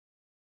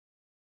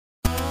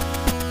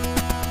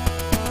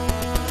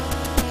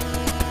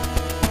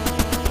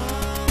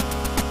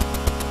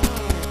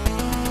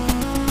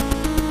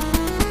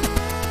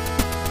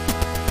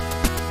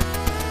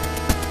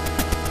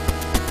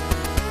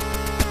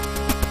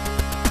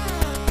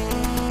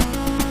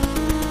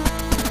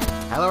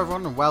Hello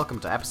everyone and welcome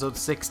to episode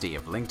 60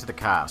 of Link to the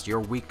Cast, your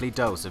weekly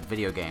dose of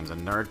video games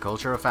and nerd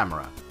culture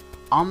ephemera.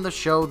 On the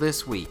show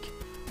this week,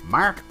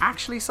 Mark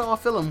actually saw a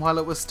film while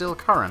it was still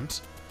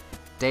current,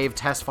 Dave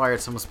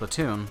test-fired some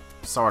Splatoon,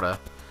 sorta,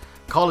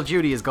 Call of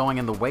Duty is going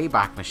in the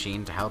Wayback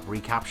Machine to help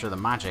recapture the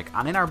magic,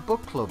 and in our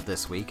book club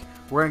this week,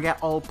 we're gonna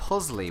get all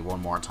puzzly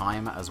one more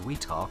time as we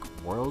talk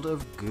World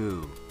of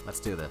Goo. Let's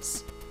do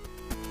this.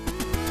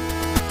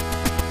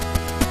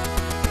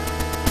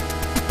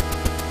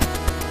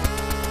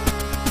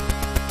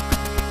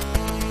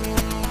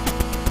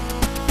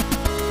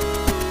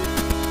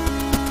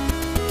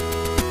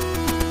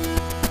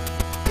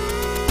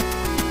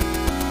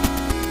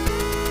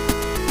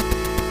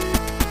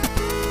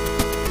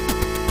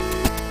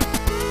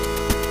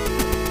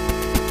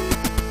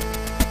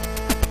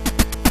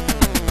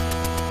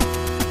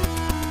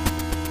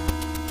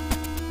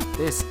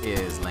 This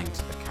is Link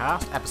to the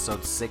Cast,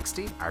 episode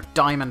 60, our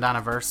diamond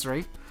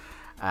anniversary.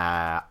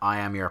 I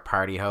am your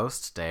party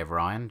host, Dave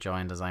Ryan,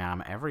 joined as I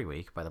am every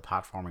week by the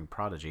platforming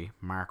prodigy,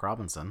 Mark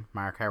Robinson.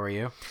 Mark, how are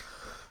you?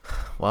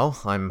 Well,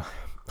 I'm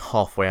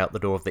halfway out the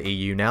door of the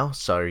EU now,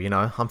 so,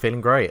 I'm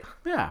feeling great.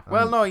 Yeah,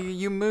 well, no,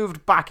 you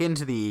moved back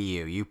into the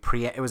EU.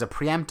 It was a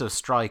preemptive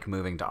strike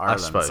moving to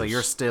Ireland, so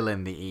you're still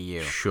in the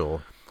EU.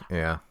 Sure,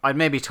 yeah. I'd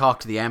maybe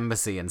talk to the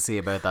embassy and see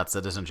about that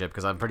citizenship,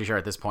 because I'm pretty sure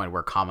at this point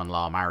we're common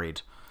law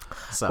married.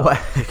 So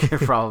you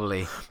could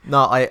probably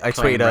I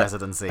claim tweeted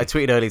residency. I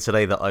tweeted earlier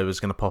today that I was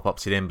going to pop up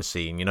to the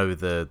embassy, and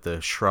the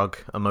shrug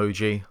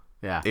emoji.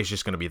 Yeah, it's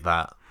just going to be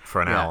that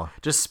for an hour.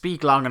 Just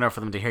speak long enough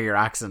for them to hear your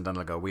accent, and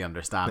they'll go, "We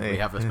understand. We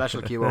have a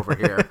special queue over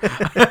here."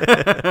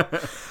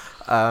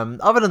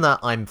 Other than that,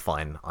 I'm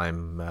fine.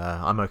 I'm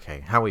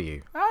okay. How are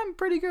you? I'm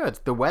pretty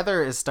good. The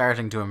weather is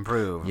starting to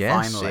improve.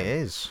 Yes, finally. It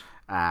is.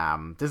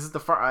 This is the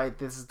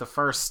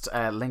first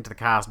Link to the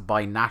Cast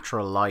by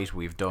natural light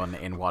we've done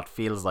in what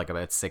feels like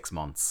about 6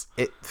 months.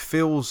 It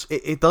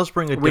does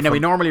bring a different... We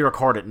normally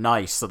record at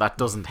night, so that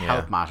doesn't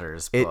help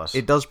matters. But...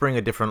 It does bring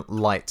a different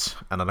light,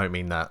 and I don't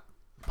mean that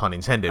pun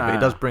intended, but it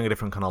does bring a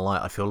different kind of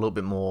light. I feel a little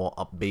bit more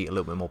upbeat, a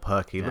little bit more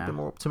perky, a little bit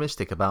more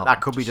optimistic about...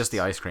 That could be just the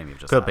ice cream you've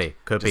just Could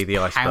had. be the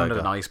ice burger. Pounded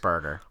an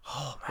iceberg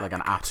like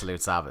an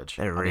absolute savage.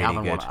 They're really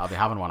good. I'll be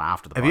having one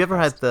after the podcast. Have you ever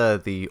had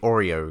the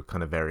Oreo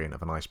kind of variant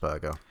of an ice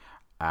burger?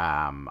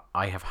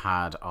 I have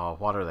had,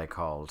 what are they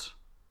called?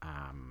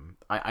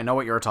 I know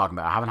what you're talking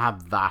about. I haven't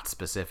had that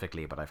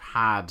specifically, but I've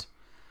had,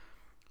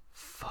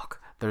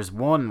 there's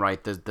one, right?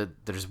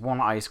 There's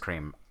one ice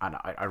cream, and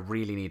I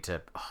really need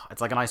to, it's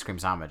like an ice cream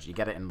sandwich. You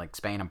get it in like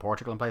Spain and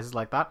Portugal and places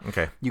like that.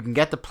 Okay. You can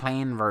get the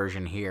plain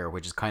version here,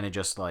 which is kind of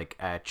just like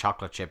a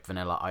chocolate chip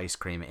vanilla ice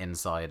cream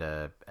inside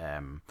a,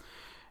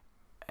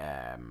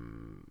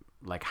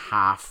 like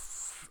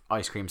half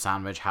ice cream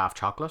sandwich, half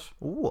chocolate.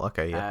 Ooh,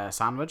 okay, yeah.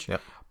 Sandwich. Yep.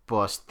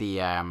 But the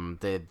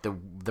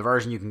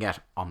version you can get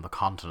on the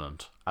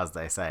continent, as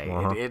they say,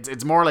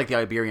 it's more like the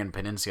Iberian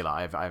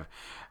Peninsula.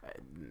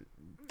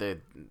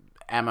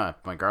 Emma,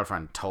 my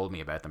girlfriend, told me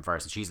about them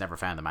first, and she's never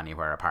found them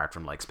anywhere apart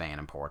from like Spain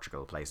and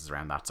Portugal, places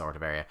around that sort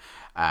of area.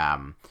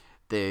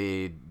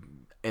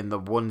 In the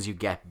ones you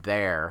get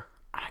there,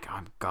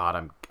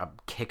 I'm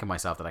kicking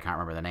myself that I can't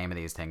remember the name of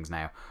these things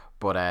now.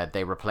 But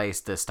they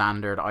replaced the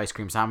standard ice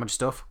cream sandwich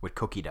stuff with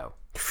cookie dough,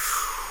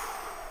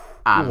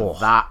 and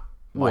that.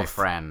 My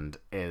friend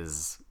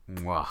is...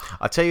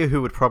 I tell you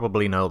who would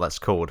probably know that's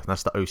called.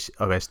 That's the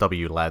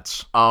OSW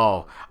lads.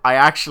 Oh,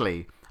 I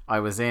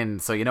was in...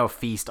 So,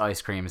 Feast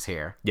ice creams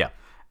here. Yeah.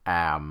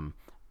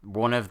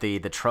 One of the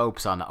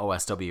tropes on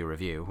OSW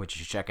Review, which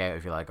you should check out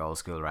if you like old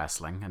school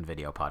wrestling and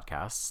video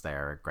podcasts.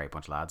 They're a great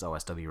bunch of lads.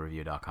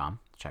 OSWReview.com.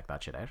 Check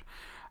that shit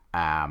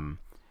out.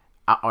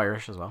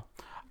 Irish as well.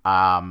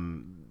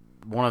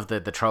 One of the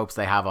tropes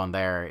they have on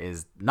there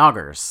is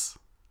noggers.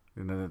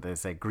 They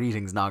say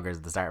greetings noggers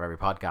at the start of every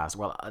podcast.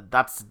 Well,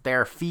 that's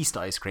their Feast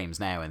ice creams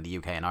now in the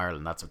UK and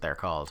Ireland. That's what they're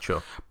called.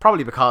 Sure.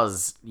 Probably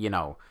because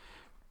the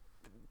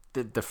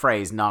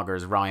phrase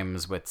noggers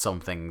rhymes with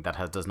something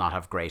that does not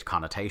have great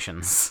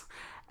connotations.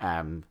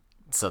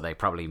 So they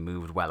probably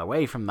moved well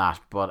away from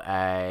that.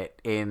 But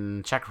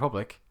in Czech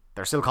Republic,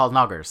 they're still called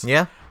noggers.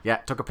 Yeah. Yeah.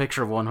 Took a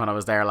picture of one when I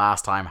was there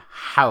last time.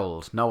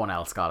 Howled. No one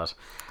else got it.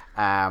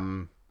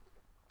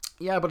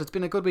 Yeah, but it's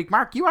been a good week.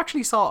 Mark, you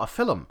actually saw a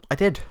film. I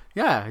did.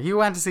 Yeah, you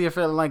went to see a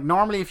film. Like,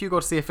 normally if you go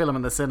to see a film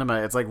in the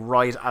cinema, it's like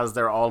right as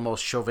they're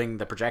almost shoving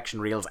the projection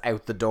reels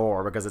out the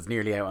door because it's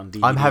nearly out on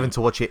DVD. I'm having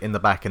to watch it in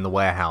the back in the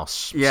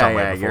warehouse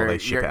somewhere before they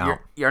ship it out.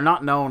 You're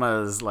not known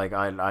as, like,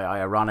 I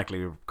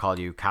ironically call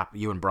you,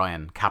 you and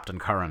Brian, Captain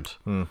Current.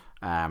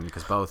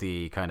 Because both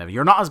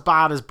you're not as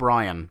bad as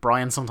Brian.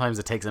 Brian, sometimes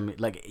it takes him,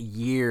 like,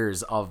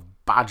 years of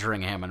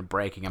badgering him and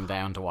breaking him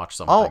down to watch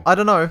something. Oh, I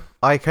don't know.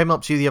 I came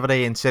up to you the other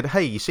day and said,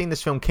 hey, you seen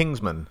this film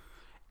Kingsman?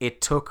 It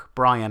took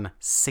Brian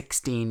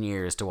 16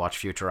 years to watch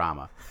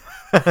Futurama.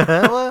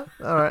 Well,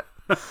 all right.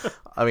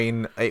 I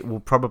mean, it will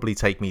probably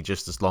take me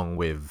just as long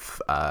with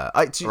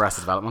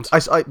Arrested Development.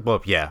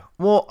 Well, yeah.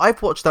 Well,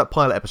 I've watched that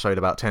pilot episode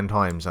about 10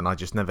 times and I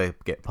just never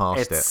get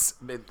past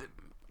it.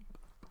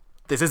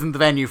 this isn't the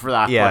venue for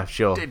that. Yeah, but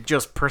sure.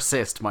 Just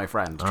persist, my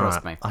friend.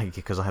 Trust me.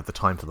 Because I have the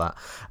time for that.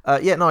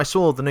 I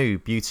saw the new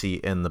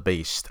Beauty and the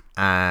Beast,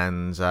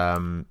 and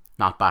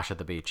not Bash at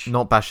the Beach.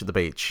 Not Bash at the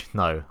Beach.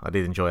 No, I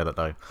did enjoy that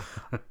though.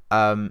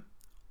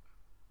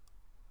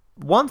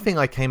 One thing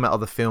I came out of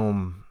the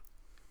film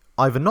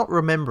either not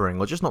remembering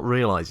or just not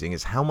realizing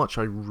is how much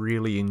I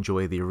really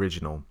enjoy the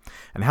original,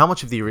 and how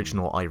much of the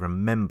original I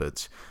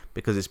remembered,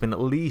 because it's been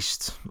at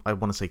least, I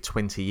want to say,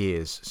 20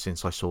 years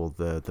since I saw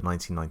the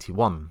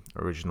 1991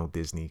 original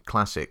Disney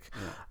classic.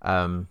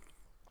 Yeah.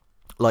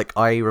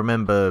 I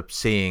remember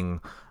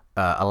seeing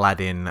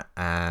Aladdin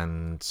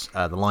and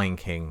The Lion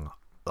King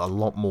a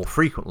lot more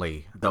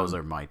frequently. Those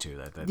are my two.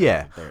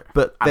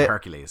 But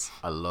Hercules.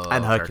 I love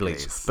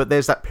Hercules. But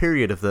there's that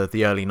period of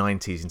the early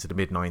 90s into the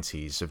mid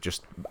 90s of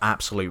just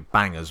absolute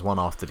bangers, one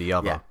after the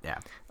other. Yeah.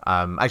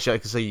 Actually, I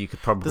could say you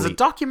could probably... There's a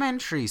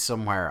documentary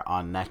somewhere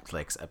on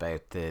Netflix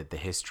about the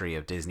history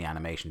of Disney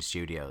Animation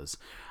Studios,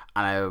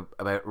 and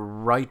about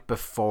right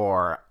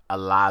before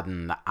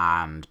Aladdin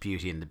and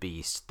Beauty and the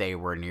Beast, they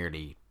were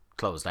nearly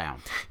closed down.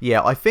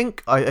 Yeah, I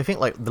think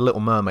like The Little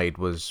Mermaid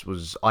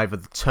was either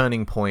the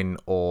turning point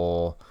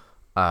or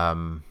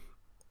I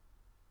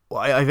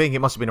think it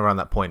must have been around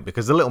that point,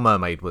 because The Little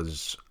Mermaid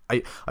was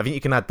I think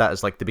you can add that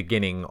as like the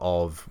beginning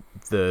of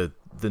the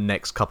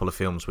next couple of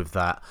films with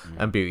that,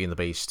 and Beauty and the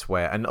Beast,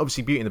 and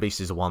obviously Beauty and the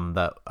Beast is the one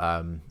that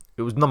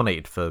it was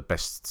nominated for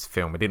Best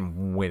Film. It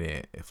didn't win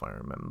it, if I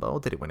remember. Or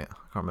did it win it? I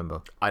can't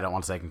remember. I don't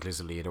want to say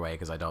conclusively either way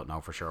because I don't know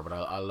for sure, but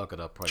I'll look it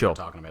up while you're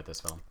talking about this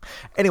film.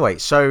 Anyway,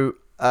 so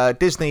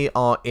Disney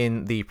are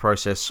in the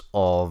process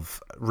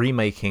of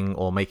remaking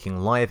or making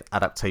live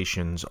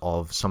adaptations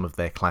of some of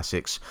their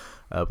classics.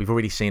 We've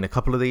already seen a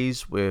couple of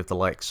these with the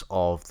likes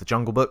of The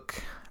Jungle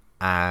Book,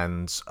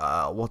 and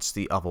what's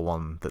the other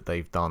one that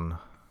they've done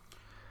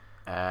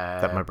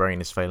that my brain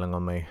is failing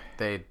on me?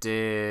 They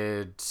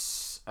did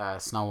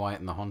Snow White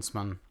and the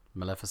Huntsman,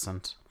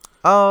 Maleficent.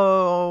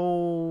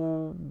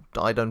 Oh,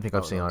 I don't think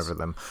I've seen either of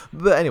them.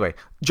 But anyway,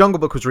 Jungle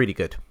Book was really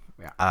good.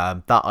 Yeah.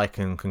 That I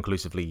can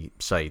conclusively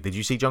say. Did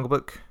you see Jungle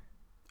Book?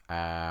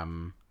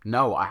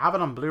 No, I have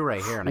it on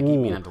Blu-ray here, and I keep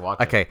meaning to watch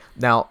it. Okay,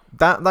 now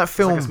that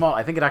film... It's like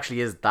I think it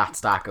actually is that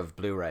stack of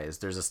Blu-rays.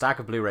 There's a stack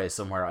of Blu-rays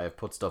somewhere I have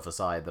put stuff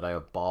aside that I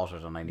have bought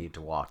it and I need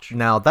to watch.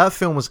 Now, that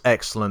film was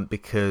excellent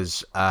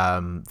because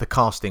the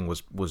casting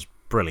was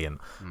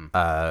brilliant.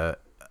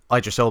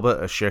 Idris Elba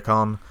as Shere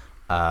Khan,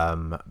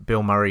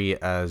 Bill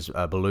Murray as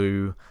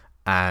Baloo,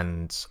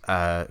 and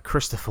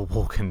Christopher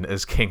Walken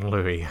as King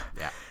Louis.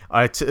 Yeah.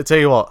 I tell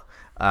you what,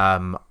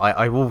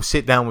 I will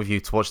sit down with you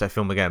to watch that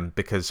film again,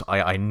 because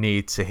I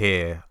need to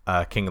hear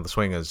King of the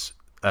Swingers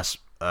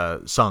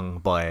sung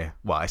by,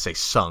 well, I say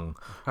sung,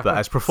 but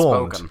as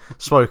performed,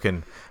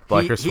 spoken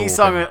by Christopher Walken. He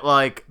sung it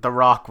like The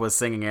Rock was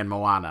singing in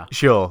Moana.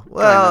 Sure.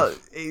 Well,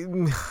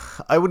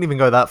 I wouldn't even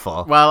go that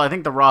far. Well, I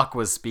think The Rock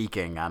was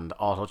speaking and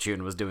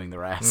Auto-Tune was doing the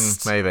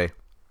rest. Maybe.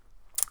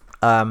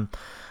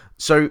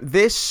 So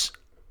this,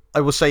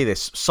 I will say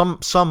this,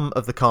 some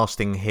of the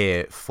casting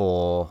here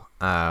for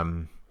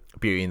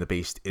Beauty and the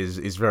Beast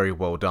is very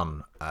well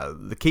done.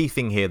 The key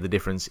thing here, the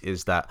difference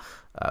is that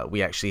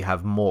we actually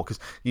have more, because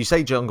you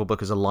say Jungle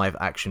Book is a live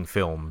action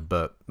film,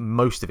 but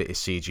most of it is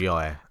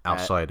CGI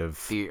outside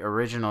of the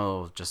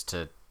original. Just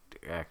to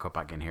cut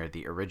back in here,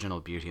 the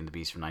original Beauty and the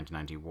Beast from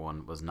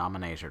 1991 was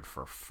nominated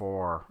for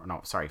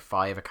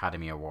 5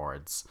 Academy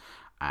Awards.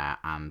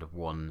 And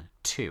won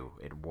 2.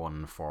 It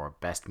won for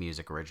Best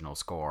Music Original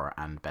Score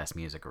and Best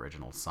Music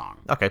Original Song.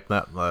 Okay,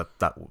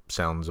 that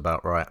sounds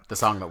about right. The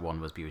song that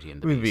won was Beauty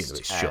and the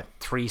Beast. Sure.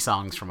 3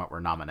 songs from it were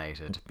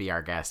nominated: Be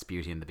Our Guest,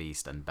 Beauty and the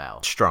Beast, and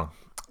Belle. Strong.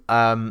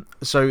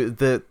 So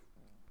the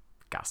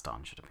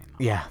Gaston should have been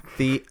that. Yeah,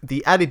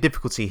 the added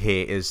difficulty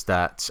here is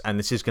that, and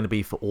this is going to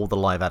be for all the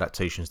live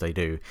adaptations they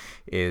do,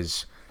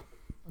 is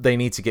they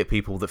need to get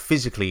people that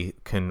physically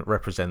can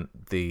represent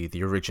the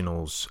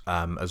originals,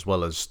 as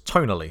well as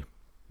tonally,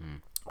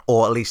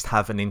 or at least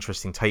have an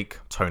interesting take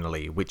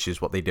tonally, which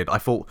is what they did. I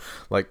thought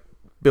like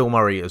Bill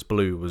Murray as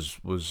Blue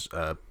was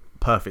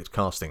perfect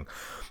casting,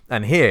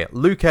 and here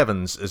Luke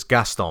Evans as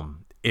Gaston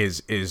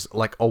is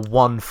like a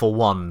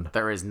 1-for-1.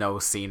 There is no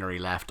scenery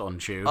left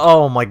unchewed.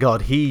 Oh my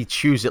god, he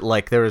chews it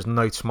like there is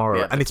no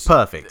tomorrow, and it's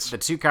perfect. The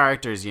 2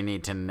 characters you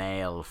need to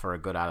nail for a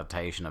good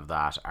adaptation of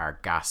that are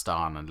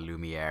Gaston and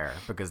Lumiere,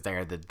 because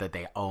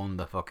they own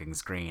the fucking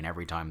screen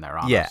every time they're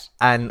on it. Yeah,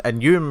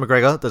 and Ewan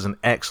McGregor does an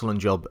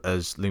excellent job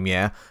as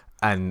Lumiere,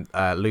 and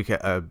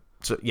Ewan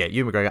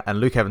McGregor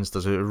and Luke Evans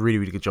does a really,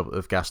 really good job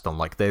of Gaston.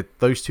 Like,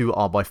 those two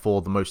are by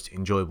far the most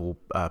enjoyable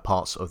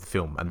parts of the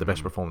film and the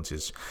best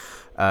performances.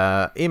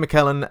 Ian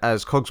McKellen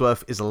as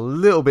Cogsworth is a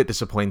little bit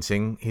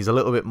disappointing. He's a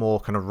little bit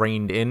more kind of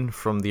reined in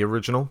from the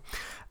original.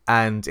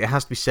 And it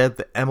has to be said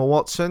that Emma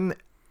Watson,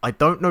 I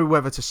don't know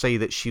whether to say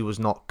that she was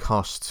not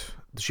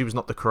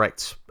the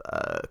correct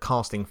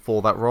casting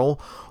for that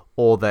role,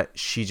 or that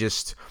she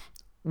just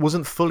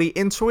wasn't fully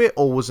into it,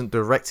 or wasn't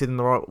directed in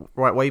the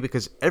right way,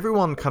 because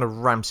everyone kind of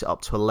ramps it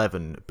up to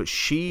 11, but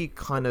she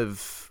kind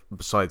of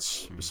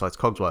besides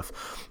Cogsworth,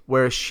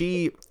 whereas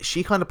she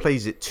kind of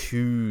plays it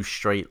too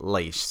straight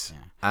laced.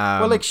 Yeah.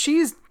 Well, like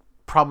she's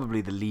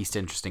probably the least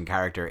interesting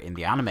character in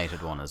the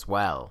animated one as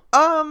well.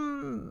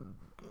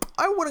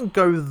 I wouldn't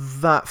go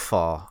that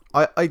far.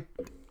 I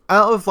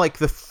out of like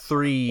the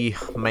three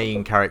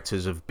main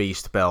characters of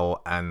Beast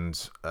Belle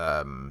and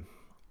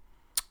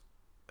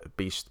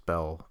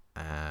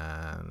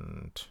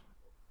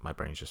my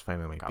brain's just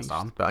failing me.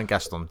 Gaston. Beast Belle and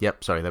Gaston.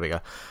 Yep, sorry, there we go.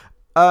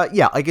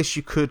 Yeah, I guess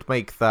you could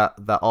make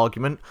that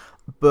argument,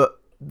 but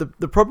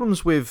the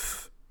problems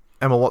with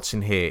Emma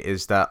Watson here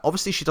is that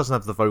obviously she doesn't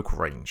have the vocal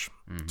range.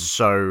 Mm-hmm.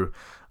 So,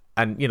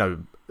 and you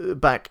know,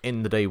 back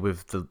in the day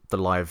with the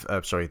live,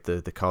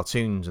 the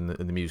cartoons and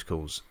the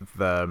musicals,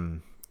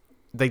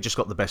 they just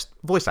got the best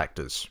voice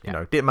actors. You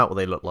know, didn't matter what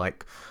they look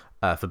like,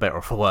 for better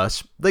or for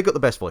worse, they got the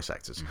best voice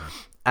actors. Mm-hmm.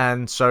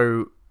 And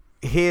so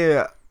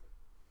here,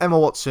 Emma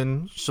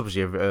Watson, she's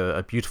obviously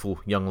a beautiful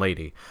young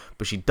lady,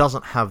 but she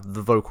doesn't have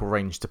the vocal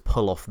range to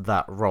pull off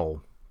that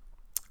role.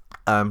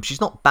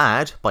 She's not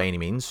bad by any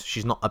means.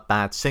 She's not a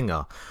bad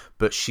singer,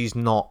 but she's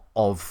not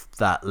of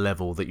that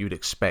level that you'd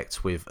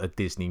expect with a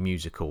Disney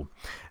musical.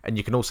 And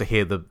you can also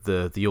hear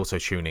the auto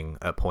tuning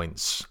at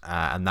points,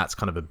 and that's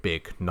kind of a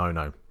big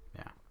no-no.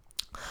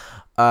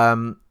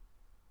 Yeah.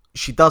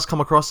 She does come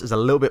across as a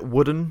little bit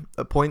wooden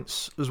at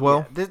points as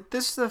well. Yeah,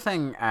 this is the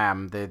thing.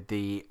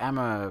 The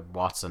Emma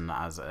Watson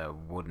as a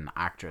wooden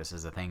actress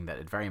is a thing that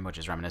it very much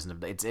is reminiscent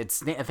of.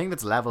 It's a thing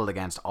that's leveled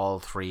against all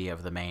three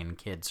of the main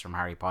kids from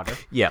Harry Potter.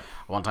 Yeah.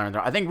 One time,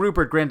 I think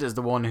Rupert Grint is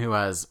the one who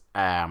has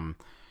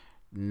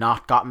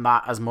not gotten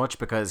that as much,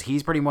 because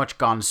he's pretty much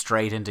gone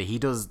straight into, he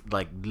does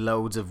like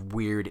loads of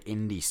weird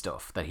indie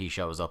stuff that he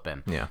shows up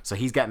in. Yeah. So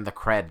he's getting the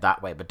cred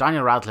that way. But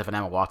Daniel Radcliffe and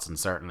Emma Watson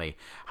certainly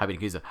have been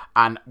accused of.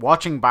 And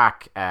watching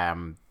back,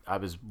 I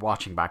was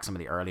watching back some of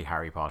the early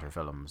Harry Potter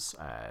films.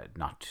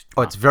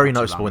 It's very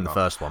noticeable in the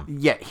first one.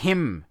 Yeah,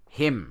 him.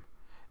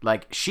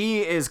 Like,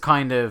 she is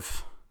kind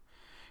of,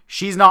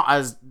 she's not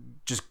as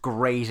just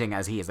grating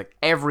as he is. Like,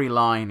 every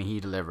line he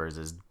delivers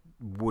is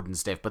wooden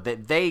stiff, but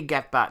they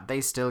get that,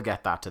 they still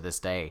get that to this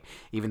day,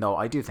 even though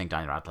I do think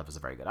Daniel Radcliffe is a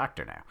very good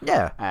actor now.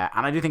 Yeah.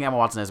 And I do think Emma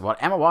Watson is,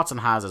 what Emma Watson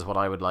has is what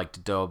I would like to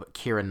dub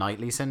Keira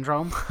Knightley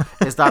syndrome.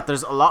 Is that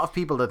there's a lot of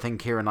people that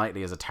think Keira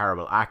Knightley is a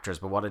terrible actress,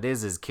 but what it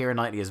is Keira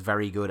Knightley is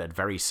very good at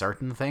very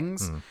certain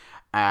things.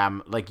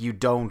 Like, you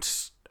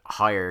don't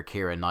hire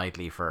Keira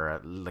Knightley for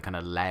the kind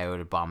of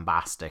loud,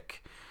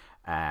 bombastic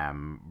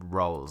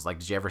roles. Like,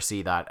 did you ever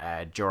see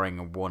that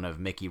during one of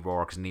Mickey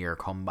Rourke's near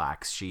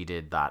comebacks, she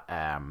did that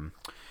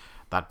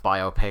that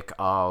biopic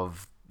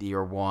of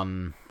Year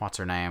One, what's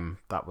her name,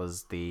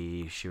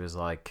 she was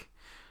like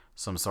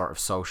some sort of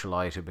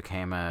socialite who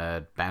became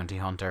a bounty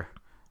hunter.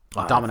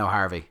 Domino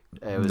Harvey.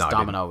 It was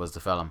Domino was the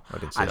film,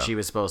 and she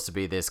was supposed to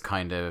be this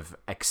kind of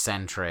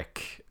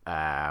eccentric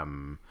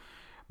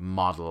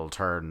model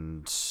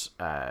turned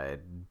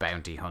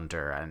bounty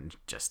hunter, and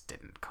just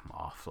didn't come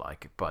off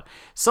like. But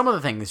some of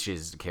the things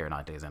Keira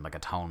Knightley is in, like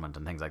Atonement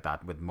and things like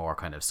that, with more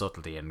kind of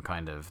subtlety and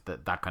kind of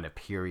that kind of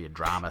period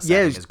drama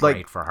setting is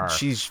great for her.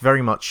 She's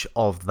very much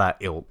of that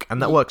ilk,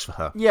 and that works for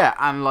her. Yeah,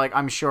 and like,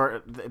 I'm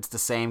sure it's the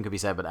same could be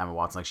said about Emma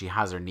Watson. Like, she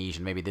has her niche,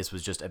 and maybe this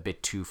was just a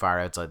bit too far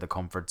outside the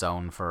comfort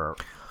zone for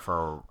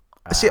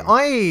See,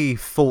 I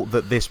thought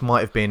that this might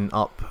have been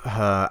up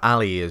her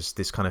alley as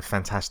this kind of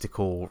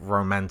fantastical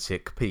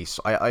romantic piece.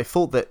 I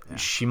thought that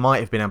she might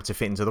have been able to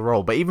fit into the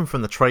role, but even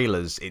from the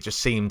trailers, it just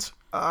seemed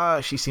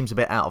she seems a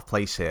bit out of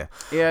place here.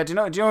 Yeah, do you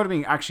know what would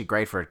be actually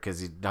great for it?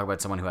 Because you talk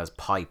about someone who has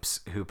pipes,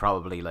 who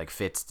probably like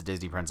fits the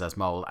Disney princess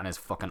mold and is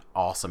fucking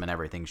awesome in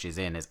everything she's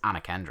in, is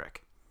Anna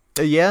Kendrick.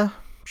 Yeah,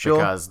 sure.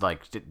 Because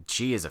like,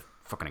 she is a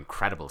fucking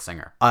incredible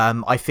singer.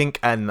 I think,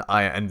 and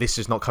this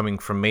is not coming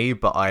from me,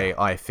 but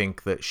I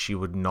think that she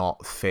would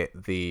not fit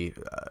the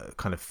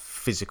kind of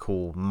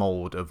physical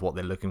mold of what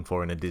they're looking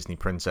for in a Disney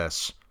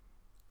princess.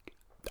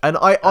 And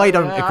I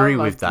don't agree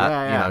with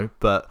that, you know,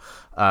 but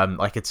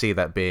I could see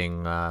that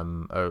being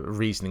a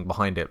reasoning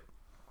behind it.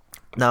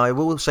 Now, I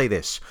will say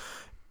this.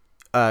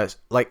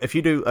 Like, if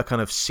you do a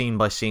kind of scene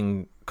by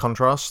scene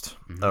contrast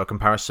or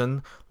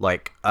comparison,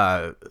 like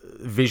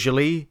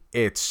visually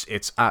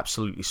it's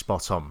absolutely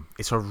spot on.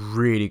 It's a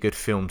really good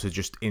film to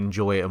just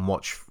enjoy and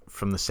watch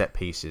from the set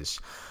pieces.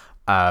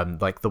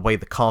 Like the way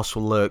the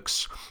castle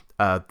looks,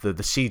 the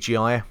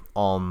CGI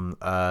on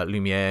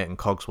Lumiere and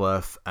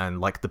Cogsworth,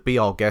 and like the Be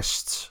Our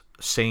Guests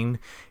scene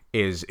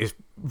is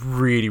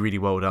really, really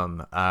well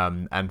done.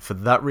 And for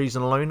that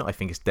reason alone, I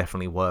think it's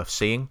definitely worth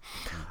seeing.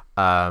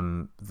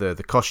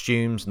 The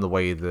costumes and the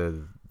way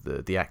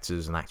the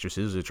actors and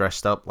actresses are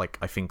dressed up, like,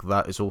 I think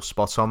that is all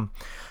spot on.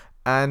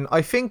 And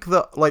I think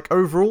that, like,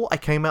 overall, I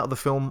came out of the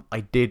film,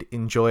 I did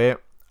enjoy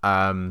it.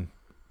 I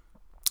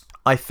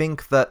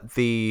think that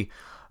the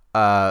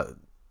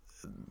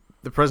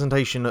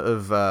presentation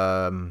of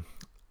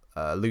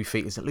Luffy,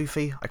 is it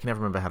Luffy? I can never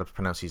remember how to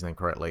pronounce his name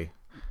correctly.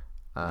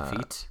 Luffy,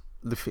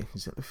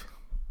 is it Luffy?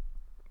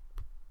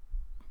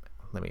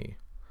 Let me...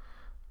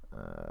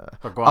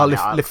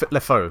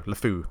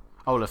 LeFou.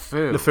 Oh,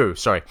 LeFou. LeFou,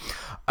 sorry.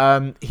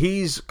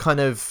 He's kind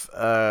of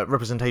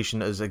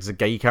representation as a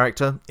gay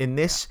character in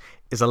this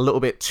is a little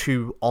bit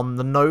too on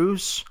the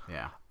nose.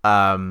 Yeah.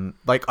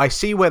 Like, I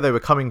see where they were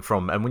coming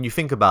from, and when you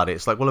think about it,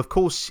 it's like, well, of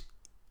course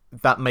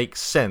that makes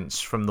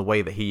sense from the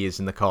way that he is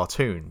in the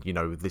cartoon. You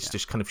know, this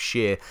just kind of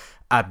sheer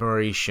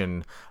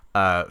admiration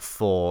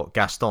for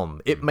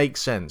Gaston. It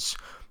makes sense,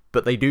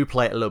 but they do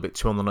play it a little bit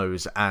too on the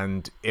nose.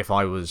 And if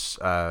I was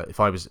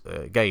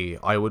gay,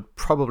 I would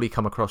probably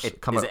come across Does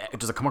it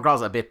come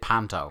across a bit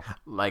panto,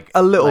 like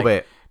a little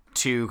bit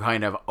too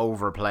kind of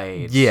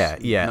overplayed?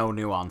 Yeah. No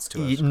nuance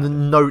to it.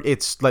 No,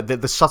 it's like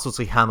the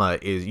subtlety hammer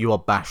is you are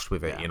bashed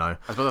with it. You know.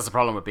 I suppose that's the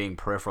problem with being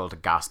peripheral to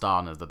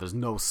Gaston, is that there's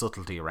no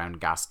subtlety around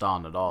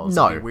Gaston at all.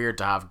 So it'd be weird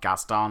to have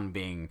Gaston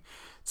being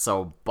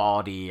so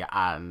bawdy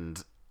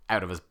and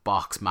out of his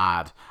box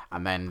mad,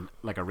 and then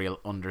like a real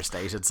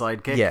understated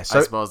sidekick. Yeah, so,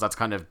 I suppose that's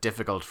kind of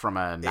difficult from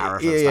a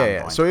narrative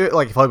standpoint. So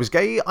like if I was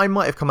gay, I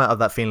might have come out of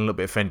that feeling a little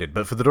bit offended.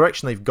 But for the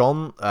direction they've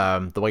gone,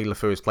 the way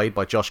LeFou is played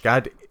by Josh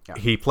Gad,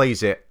 he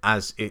plays it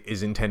as it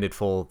is intended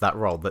for that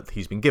role that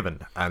he's been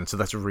given, and so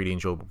that's a really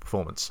enjoyable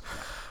performance.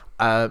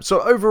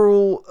 So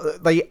overall,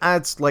 they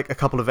add like a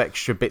couple of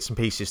extra bits and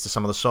pieces to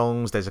some of the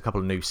songs. There's a couple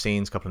of new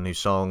scenes, a couple of new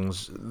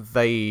songs.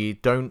 They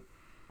don't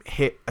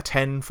hit a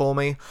 10 for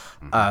me.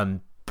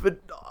 But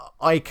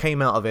I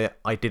came out of it.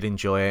 I did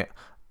enjoy it.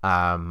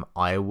 I'd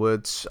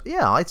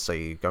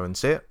say go and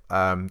see it.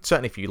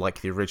 Certainly if you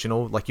like the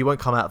original, like you won't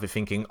come out of it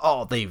thinking,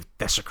 oh, they've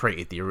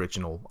desecrated the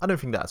original. I don't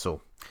think that at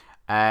all.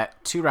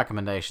 2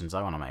 recommendations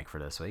I want to make for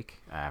this week,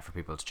 for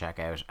people to check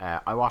out.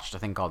 I watched a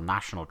thing called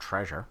National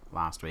Treasure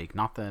last week,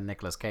 not the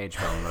Nicolas Cage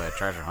film about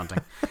treasure hunting.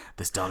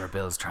 This dollar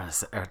bill's trying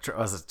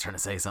to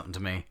say something to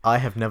me. I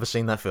have never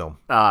seen that film.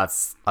 I'm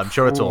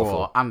sure it's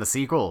awful. And the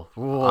sequel.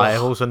 I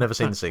have also never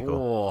seen the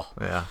sequel.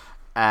 Yeah.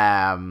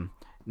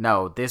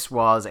 No, this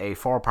was a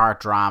 4-part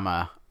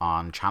drama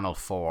on Channel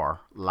 4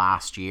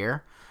 last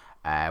year,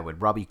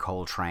 with Robbie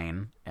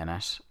Coltrane in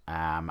it,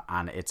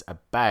 and it's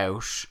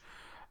about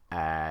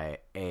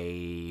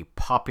a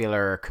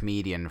popular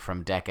comedian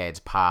from decades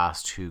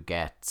past who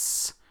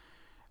gets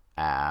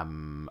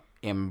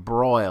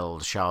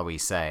embroiled, shall we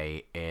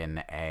say,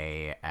 in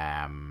a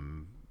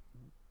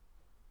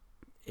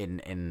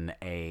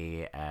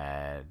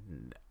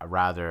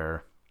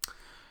rather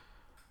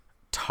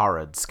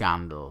torrid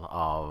scandal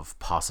of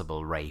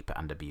possible rape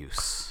and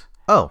abuse.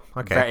 Oh,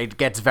 okay. It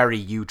gets very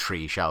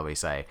U-Tree, shall we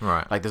say.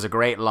 Right. Like, there's a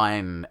great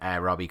line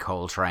Robbie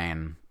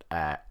Coltrane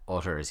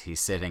utters. He's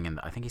sitting in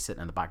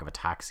the back of a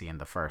taxi in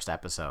the first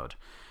episode,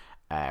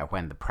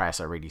 when the press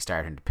are really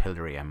starting to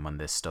pillory him, when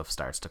this stuff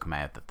starts to come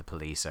out that the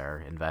police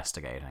are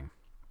investigating.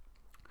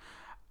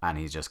 And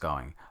he's just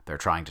going, they're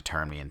trying to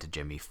turn me into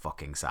Jimmy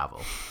fucking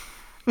Savile.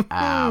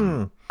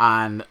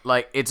 And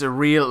like, it's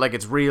real,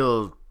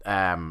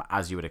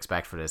 as you would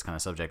expect for this kind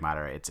of subject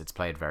matter. It's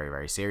played very,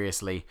 very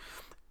seriously.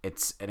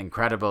 It's an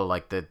incredible,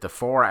 like, the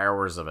 4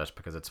 hours of it,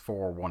 because it's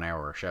 4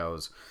 1-hour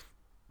shows,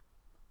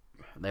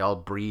 they all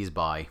breeze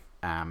by.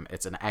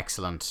 It's an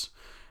excellent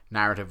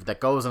narrative that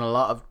goes in a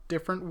lot of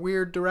different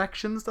weird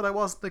directions that I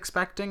wasn't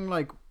expecting.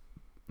 Like,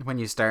 when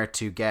you start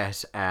to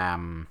get a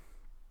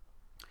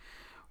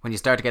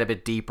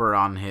bit deeper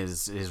on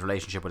his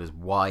relationship with his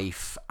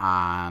wife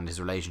and his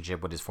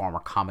relationship with his former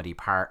comedy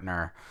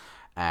partner,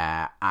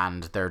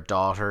 and their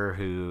daughter,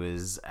 who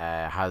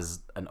has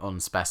an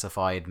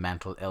unspecified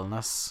mental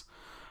illness.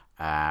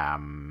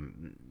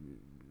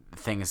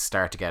 Things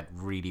start to get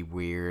really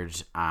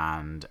weird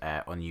and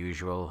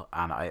unusual,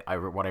 and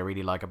what I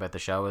really like about the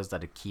show is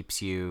that it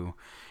keeps you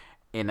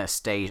in a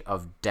state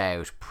of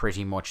doubt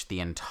pretty much the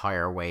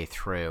entire way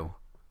through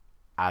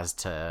as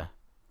to,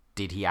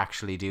 did he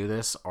actually do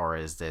this, or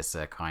is this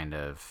a kind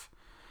of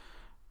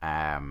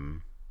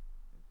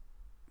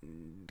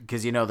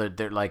because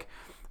they're like,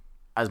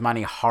 as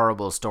many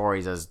horrible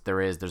stories as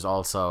there's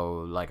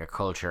also like a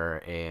culture,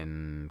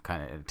 in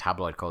kind of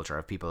tabloid culture,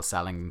 of people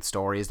selling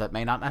stories that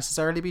may not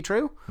necessarily be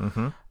true.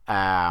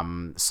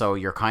 So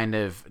you're kind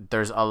of,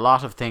 there's a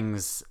lot of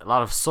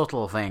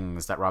subtle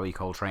things that Robbie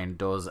Coltrane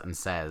does and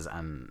says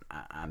and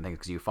things,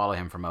 because you follow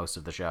him for most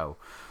of the show,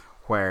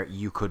 where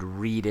you could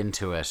read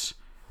into it,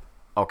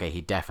 okay,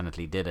 he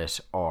definitely did it,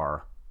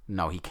 or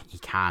no, he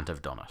can't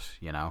have done it,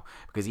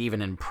 because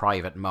even in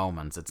private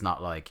moments, it's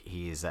not like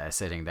he's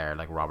sitting there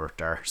like Robert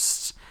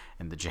Durst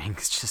in The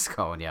Jinx just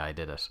going, yeah, I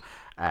did it.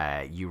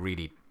 You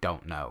really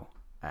don't know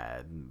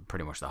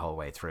pretty much the whole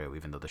way through,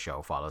 even though the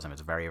show follows him. It's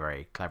very,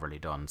 very cleverly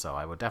done, so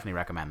I would definitely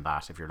recommend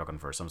that if you're looking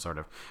for some sort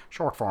of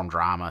short form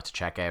drama to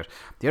check out.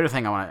 The other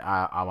thing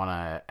I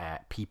want to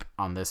peep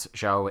on this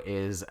show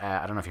is,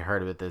 I don't know if you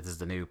heard of it, this is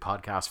the new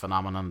podcast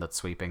phenomenon that's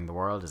sweeping the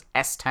world, is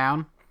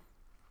S-Town.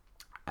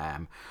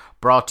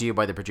 Brought to you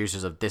by the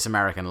producers of This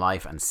American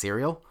Life and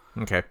Serial.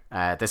 Okay.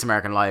 This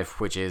American Life,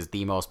 which is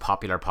the most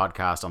popular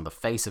podcast on the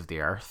face of the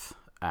earth,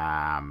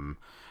 and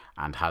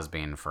has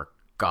been for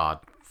God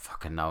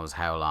fucking knows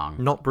how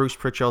long. Not Bruce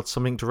Pritchard's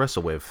Something to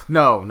Wrestle With.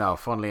 No,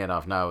 funnily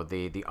enough, no.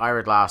 The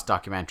Ira Glass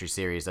documentary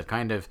series that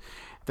kind of,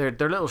 they're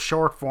little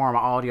short form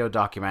audio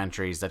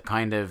documentaries that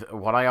kind of,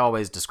 what I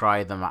always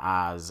describe them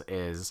as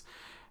is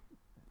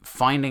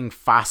finding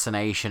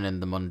fascination in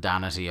the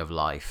mundanity of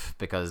life,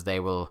 because they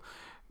will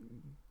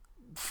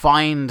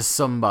find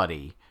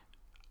somebody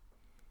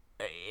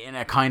in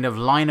a kind of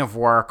line of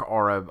work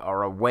or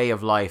a way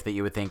of life that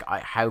you would think,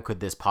 how could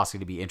this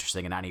possibly be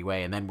interesting in any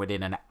way? And then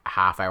within a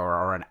half hour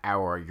or an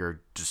hour, you're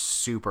just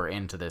super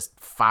into this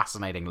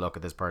fascinating look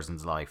at this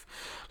person's life.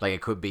 Like,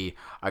 it could be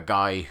a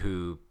guy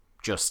who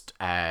just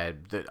I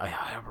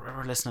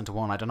remember listening to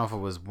one, I don't know if it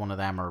was one of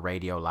them or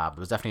Radio Lab, it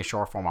was definitely a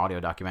short form audio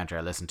documentary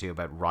I listened to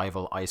about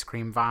rival ice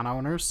cream van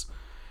owners,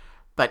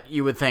 that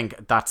you would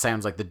think that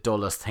sounds like the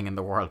dullest thing in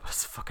the world, but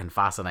it's fucking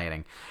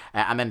fascinating.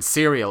 And then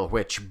Serial,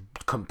 which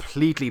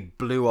completely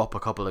blew up a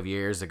couple of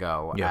years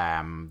ago.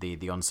 Yeah.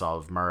 The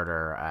unsolved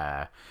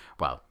murder,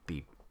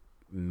 the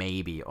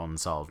maybe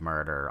unsolved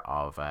murder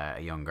of a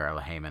young girl,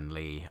 Heyman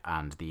Lee,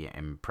 and the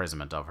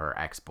imprisonment of her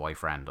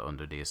ex-boyfriend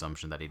under the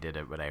assumption that he did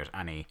it without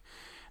any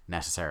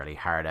necessarily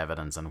hard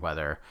evidence, and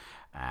whether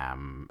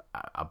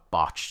a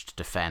botched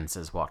defense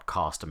is what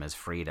cost him his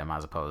freedom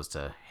as opposed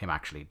to him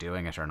actually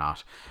doing it or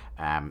not.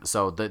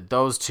 So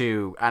those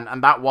two,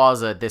 and that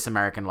was a This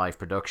American Life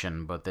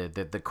production, but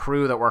the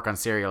crew that work on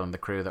Serial and the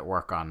crew that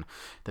work on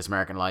This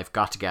American Life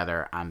got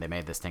together and they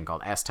made this thing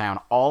called S-Town.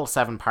 All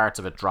 7 parts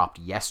of it dropped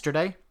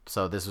yesterday,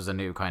 so this was a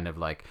new kind of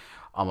like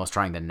almost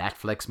trying the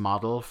Netflix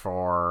model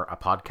for a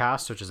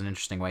podcast, which is an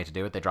interesting way to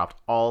do it. They dropped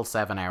all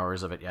 7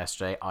 hours of it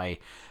yesterday. I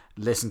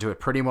listened to it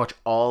pretty much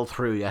all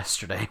through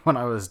yesterday when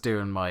I was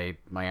doing my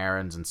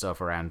errands and stuff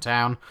around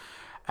town.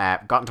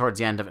 Gotten towards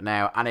the end of it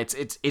now, and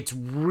it's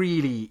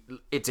really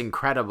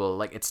incredible.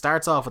 Like, it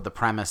starts off with the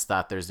premise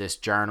that there's this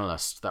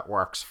journalist that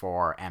works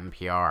for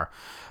NPR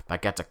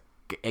that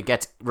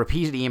gets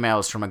repeated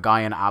emails from a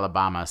guy in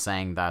Alabama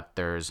saying that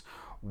there's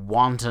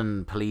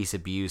wanton police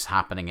abuse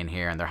happening in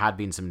here, and there had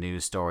been some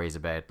news stories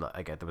about,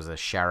 like, there was a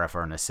sheriff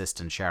or an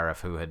assistant sheriff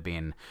who had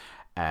been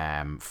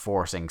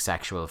forcing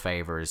sexual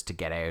favors to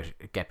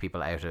get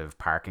people out of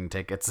parking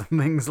tickets and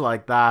things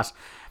like that.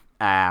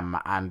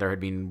 And there had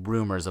been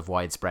rumors of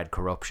widespread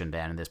corruption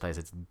down in this place.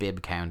 It's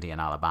Bibb County in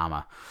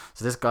Alabama.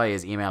 So this guy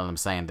is emailing him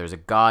saying there's a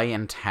guy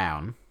in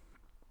town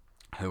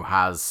who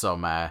has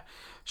some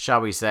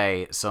shall we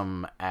say,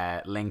 some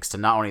links to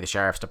not only the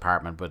sheriff's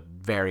department, but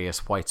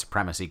various white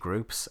supremacy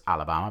groups,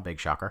 Alabama, big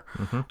shocker,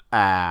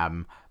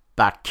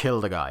 that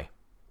killed a guy.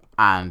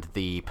 And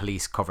the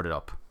police covered it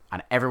up.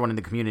 And everyone in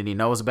the community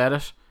knows about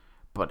it,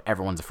 but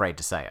everyone's afraid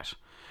to say it.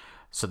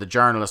 So the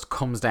journalist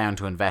comes down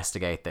to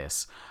investigate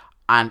this.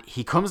 And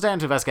he comes down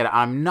to investigate it.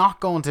 I'm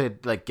not going to,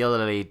 like,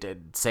 guiltily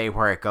say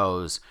where it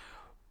goes,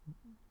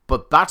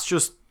 but that's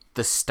just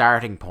the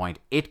starting point.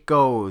 It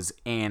goes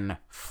in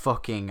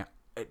fucking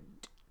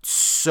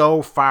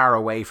so far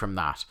away from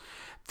that.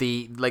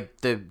 The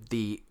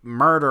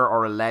murder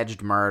or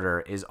alleged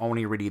murder is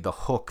only really the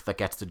hook that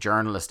gets the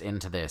journalist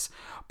into this.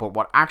 But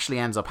what actually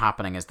ends up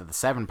happening is that the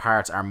 7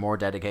 parts are more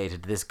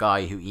dedicated to this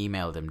guy who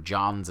emailed him.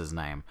 John's his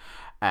name.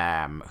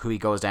 Who he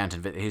goes down to,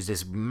 who's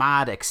this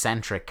mad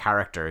eccentric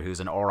character who's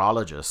an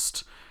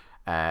horologist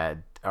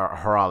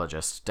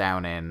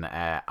down in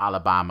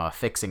Alabama,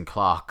 fixing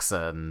clocks,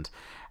 and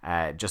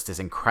just this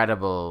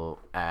incredible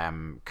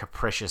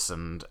capricious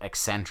and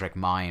eccentric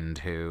mind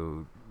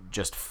who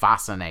just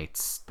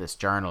fascinates this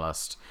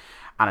journalist.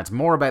 And it's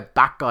more about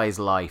that guy's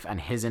life and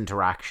his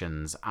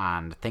interactions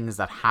and things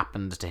that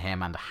happened to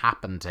him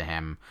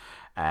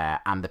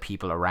and the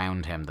people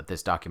around him that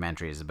this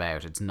documentary is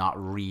about. It's not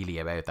really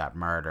about that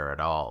murder at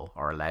all,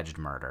 or alleged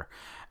murder.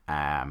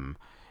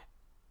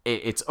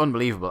 It's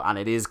unbelievable, and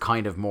it is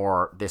kind of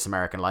more This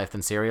American Life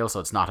than Serial,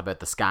 so it's not about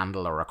the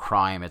scandal or a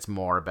crime. It's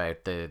more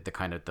about the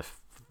kind of the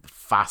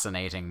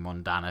fascinating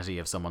mundanity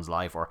of someone's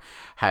life, or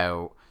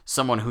how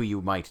someone who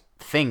you might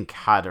think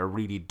had a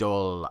really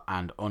dull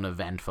and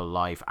uneventful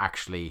life,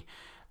 actually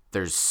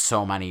there's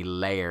so many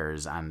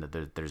layers, and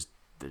there's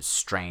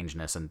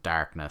strangeness and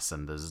darkness,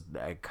 and there's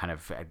a kind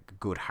of a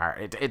good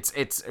heart.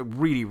 It's a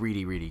really,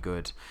 really, really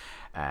good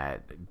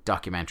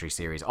documentary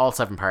series. All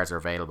 7 parts are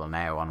available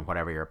now on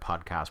whatever your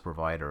podcast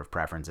provider of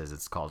preference is.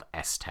 It's called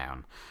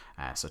S-Town,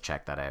 so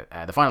check that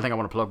out. The final thing I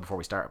want to plug before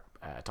we start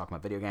talking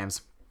about video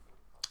games,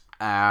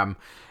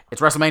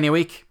 it's WrestleMania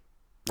week.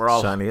 We're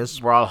all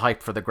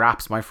hyped for the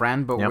graps, my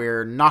friend, but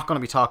we're not going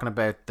to be talking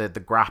about the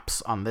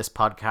graps on this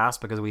podcast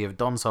because we have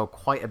done so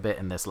quite a bit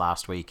in this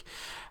last week.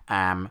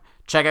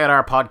 Check out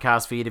our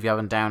podcast feed if you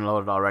haven't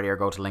downloaded already, or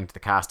go to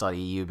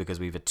linktothecast.eu, because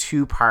we have a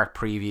 2-part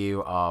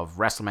preview of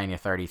WrestleMania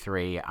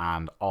 33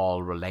 and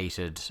all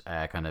related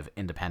kind of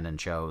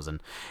independent shows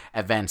and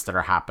events that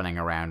are happening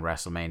around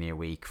WrestleMania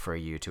week for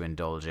you to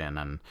indulge in,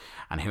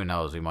 and who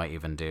knows, we might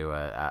even do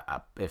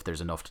if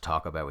there's enough to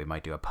talk about, we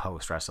might do a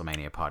post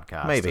WrestleMania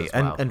podcast maybe as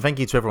well. And thank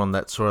you to everyone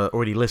that's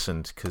already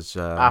listened, because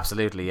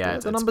absolutely, yeah,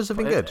 the numbers have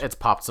been good. It's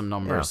popped some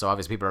numbers, so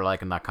obviously people are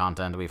liking that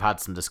content. We've had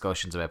some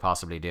discussions about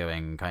possibly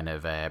doing kind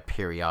of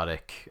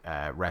periodic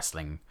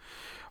wrestling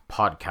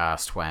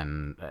podcast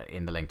when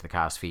in the link to the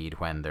cast feed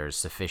when there's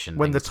sufficient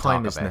When the things to talk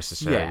time is about.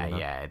 necessary, Yeah, you know?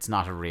 yeah. It's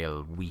not a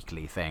real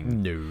weekly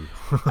thing. No.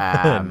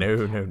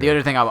 No. The no.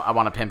 other thing I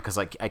want to pimp, because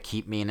I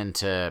keep meaning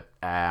to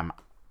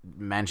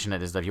mention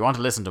it, is that if you want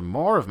to listen to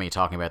more of me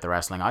talking about the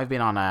wrestling, I've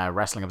been on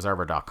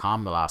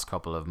WrestlingObserver.com the last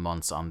couple of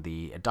months on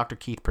the Dr.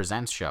 Keith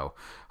Presents show,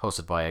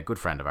 hosted by a good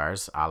friend of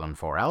ours, Alan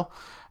 4L,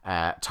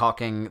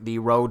 talking the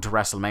road to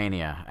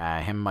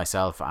WrestleMania. Him,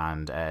 myself,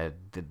 and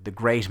the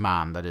great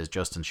man that is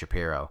Justin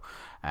Shapiro.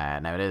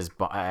 Now it is,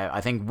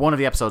 I think one of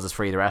the episodes is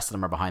free. The rest of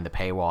them are behind the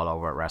paywall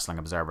over at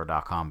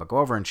WrestlingObserver.com. But go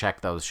over and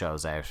check those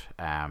shows out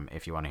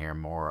if you want to hear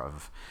more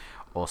of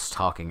us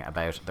talking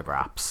about the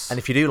Graps. And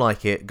if you do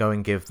like it, go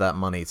and give that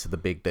money to the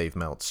big Dave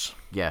Meltz.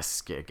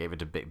 Yes, gave it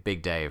to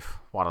Big Dave.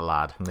 What a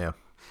lad.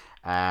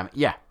 Yeah.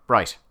 Yeah,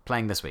 right.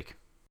 Playing this week.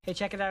 Hey,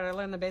 check it out. I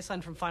learned the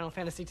baseline from Final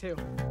Fantasy II.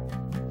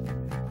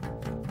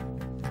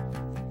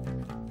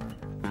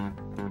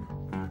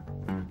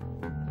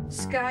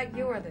 Scott,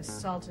 you are the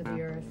salt of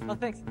the earth. Oh,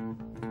 thanks.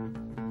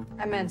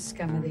 I meant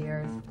scum of the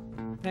earth.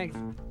 Thanks.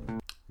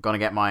 Gonna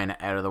get mine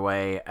out of the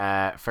way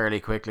fairly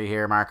quickly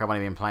here, Mark. I've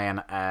only been playing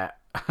a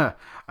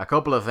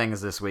couple of things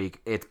this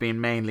week. It's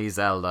been mainly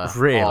Zelda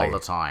all the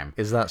time.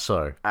 Is that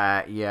so?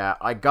 Yeah,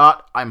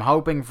 I'm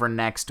hoping for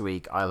next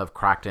week I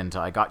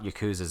got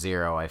Yakuza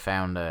 0. I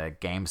found a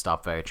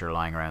GameStop voucher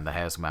lying around the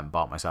house and went and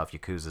bought myself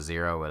Yakuza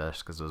 0 with it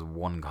because there was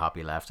one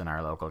copy left in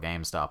our local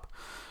GameStop.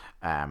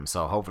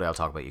 So hopefully I'll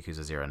talk about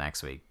Yakuza 0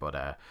 next week.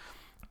 But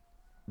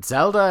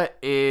Zelda,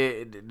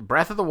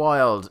 Breath of the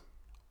Wild,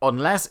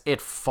 unless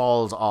it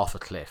falls off a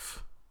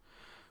cliff,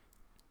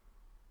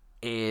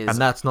 and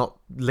that's not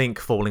Link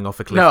falling off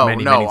a cliff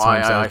many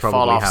times. I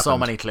fall off happened. so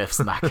many cliffs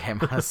in that game.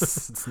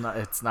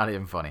 It's not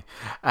even funny.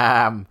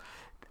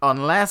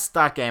 Unless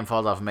that game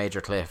falls off a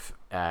major cliff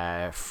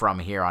from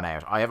here on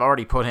out. I have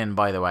already put in,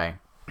 by the way,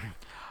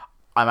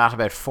 I'm at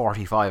about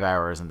 45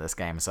 hours in this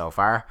game so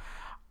far,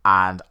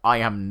 and I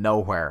am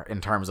nowhere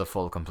in terms of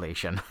full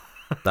completion.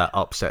 That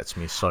upsets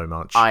me so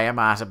much. I am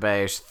at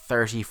about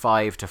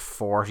 35 to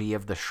 40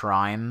 of the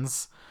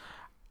shrines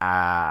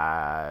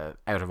out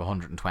of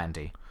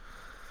 120.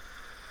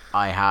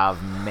 I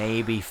have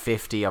maybe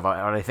 50 of, or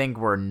I think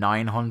we're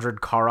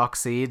 900 Korok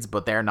seeds,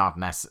 but they're not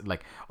necessarily,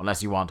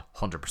 unless you want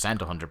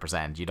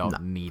 100%, you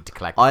don't need to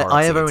collect Korok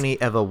I have seeds.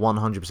 only ever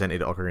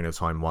 100%ed Ocarina of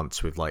Time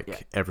once with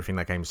everything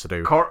that game's to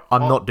do.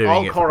 I'm not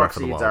doing it for Breath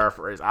of the Korok Wild.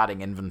 seeds is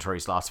adding inventory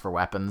slots for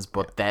weapons,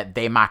 but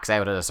they max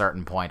out at a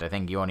certain point. I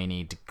think you only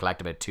need to collect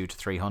about 200 to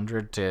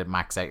 300 to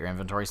max out your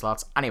inventory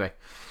slots. Anyway,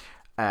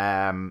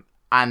 and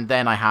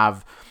then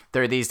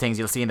there are these things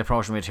you'll see in the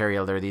promotional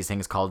material. There are these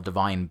things called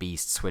divine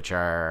beasts, which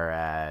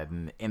are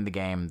in the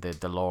game.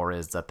 The lore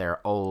is that they're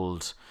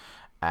old,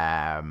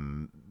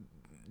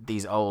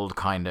 these old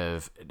kind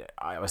of.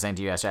 I was saying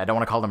to you yesterday, I don't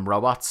want to call them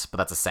robots, but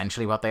that's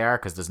essentially what they are,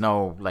 because there's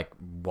no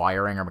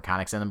wiring or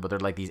mechanics in them. But they're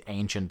like these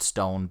ancient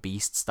stone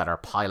beasts that are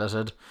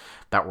piloted,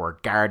 that were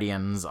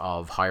guardians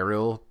of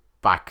Hyrule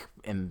back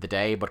in the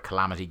day, but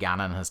Calamity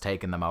Ganon has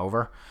taken them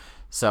over.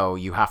 So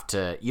you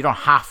don't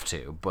have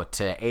to, but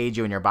to aid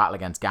you in your battle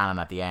against Ganon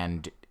at the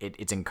end,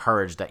 it's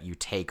encouraged that you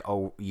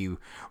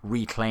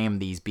reclaim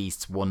these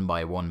beasts one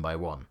by one by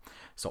one.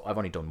 So I've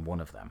only done one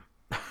of them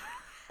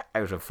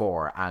out of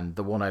 4, and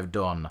the one I've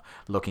done,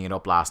 looking it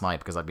up last night,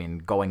 because I've been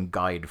going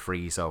guide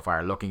free so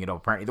far, looking it up,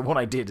 apparently the one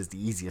I did is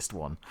the easiest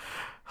one.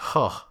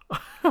 So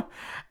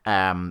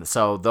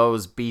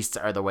those beasts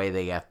are the way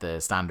they get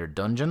the standard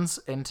dungeons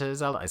into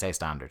Zelda. I say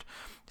standard.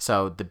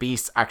 So the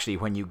beasts, actually,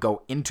 when you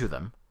go into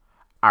them,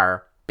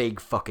 are big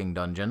fucking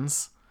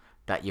dungeons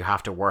that you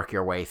have to work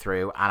your way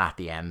through, and at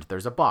the end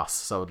there's a boss.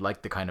 So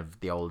like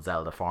the old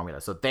Zelda formula.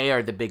 So they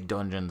are the big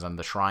dungeons, and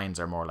the shrines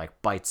are more like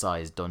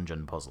bite-sized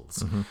dungeon puzzles.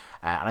 Mm-hmm.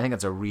 And I think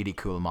it's a really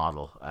cool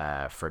model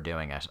for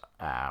doing it.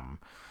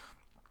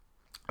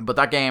 But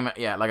that game,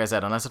 yeah, like I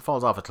said, unless it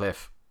falls off a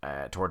cliff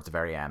towards the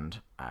very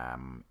end,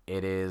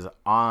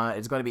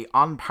 it's going to be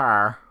on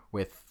par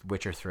with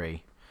Witcher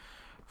 3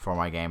 for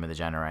my game of the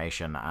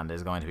generation, and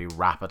is going to be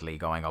rapidly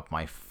going up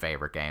my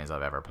favorite games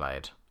I've ever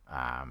played.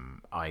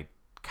 I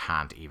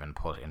can't even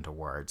put into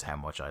words how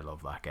much I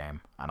love that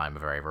game, and I'm a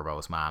very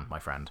verbose man, my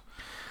friend.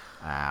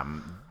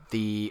 I'd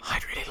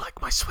really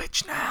like my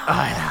Switch now.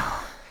 I know.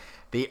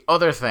 The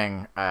other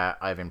thing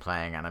I've been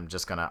playing, and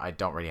I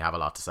don't really have a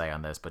lot to say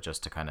on this, but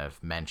just to kind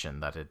of mention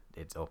that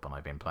it's up and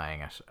I've been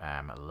playing it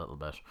a little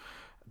bit.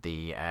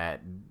 The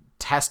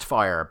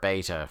Testfire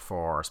beta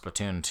for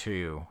Splatoon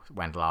 2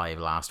 went live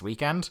last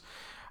weekend,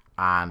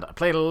 and I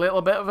played a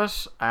little bit of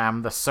it.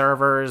 The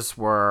servers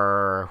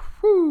were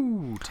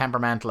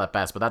temperamental at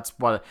best, but that's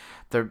what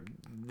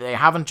they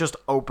haven't just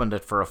opened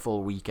it for a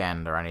full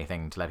weekend or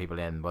anything to let people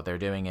in. What they're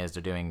doing is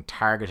they're doing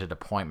targeted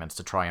appointments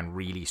to try and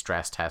really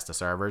stress test the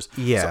servers.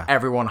 Yeah. So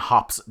everyone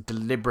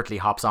deliberately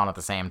hops on at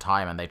the same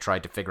time, and they try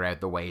to figure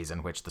out the ways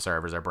in which the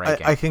servers are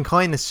breaking. I can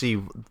kind of see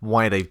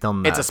why they've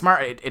done that. It's a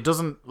smart. It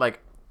doesn't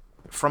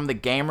from the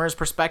gamer's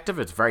perspective,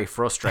 it's very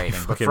frustrating.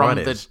 But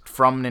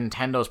from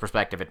Nintendo's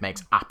perspective, it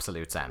makes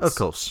absolute sense. Of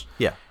course,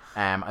 yeah.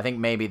 I think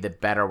maybe the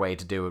better way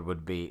to do it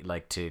would be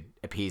like to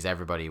appease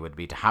everybody would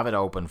be to have it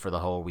open for the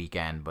whole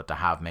weekend, but to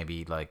have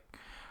maybe like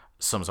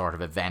some sort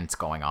of events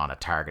going on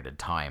at targeted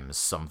times,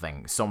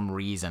 some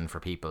reason for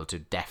people to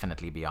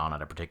definitely be on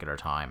at a particular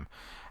time.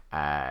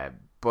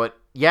 But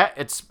yeah,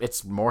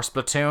 it's more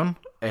Splatoon.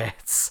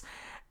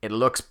 It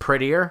looks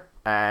prettier.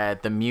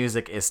 The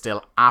music is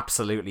still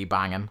absolutely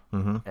banging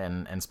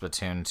in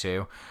Splatoon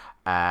 2.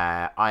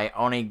 I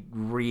only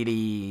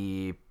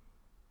really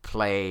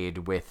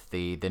played with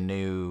the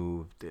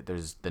new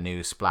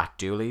Splat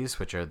Dualies,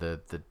 which are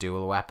the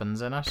dual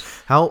weapons in it.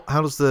 How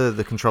does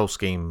the control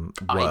scheme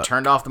work? I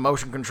turned off the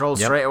motion control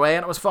straight away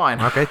and it was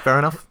fine. Okay, fair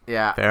enough.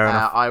 Yeah, fair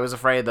enough. I was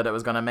afraid that it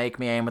was going to make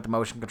me aim with the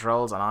motion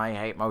controls, and I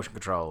hate motion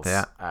controls.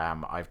 Yeah.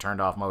 I've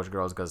turned off motion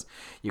controls because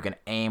you can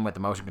aim with the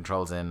motion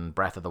controls in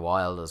Breath of the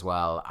Wild as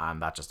well,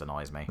 and that just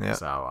annoys me. Yeah.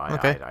 So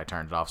I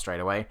turned it off straight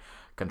away.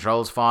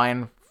 Controls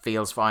fine,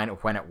 feels fine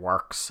when it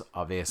works,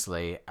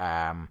 obviously.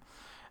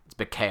 It's a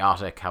bit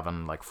chaotic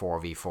having like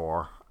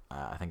 4v4.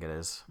 I think it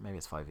is. Maybe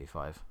it's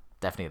 5v5.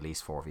 Definitely at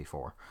least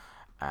 4v4.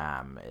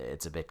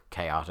 It's a bit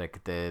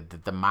chaotic.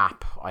 The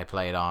map I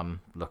played on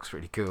looks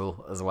really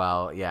cool as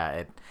well.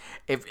 Yeah,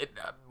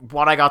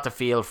 what I got to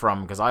feel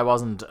from, because I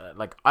wasn't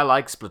like, I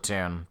like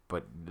Splatoon,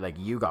 but like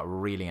you got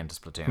really into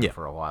Splatoon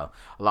for a while.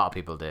 A lot of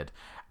people did.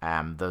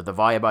 The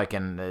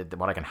vibe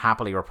what I can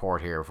happily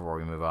report here before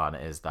we move on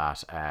is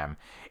that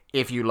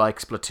if you like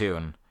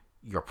Splatoon,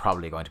 you're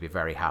probably going to be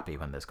very happy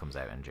when this comes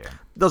out in June.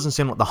 Doesn't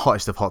seem like the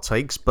hottest of hot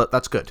takes, but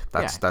that's good.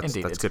 That's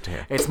indeed. That's good to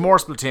hear. It's more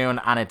Splatoon,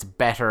 and it's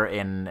better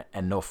in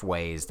enough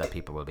ways that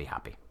people will be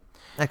happy.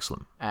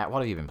 Excellent. What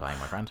have you been playing,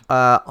 my friend?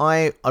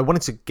 I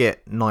wanted to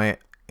get Night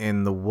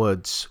in the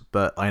Woods,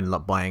 but I ended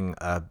up buying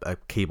a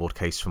keyboard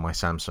case for my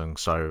Samsung.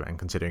 So, and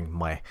considering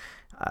my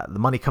the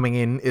money coming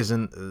in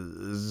isn't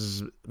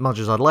as much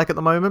as I'd like at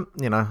the moment,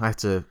 I have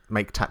to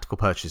make tactical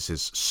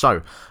purchases.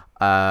 So,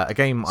 a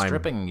game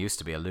Stripping used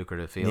to be a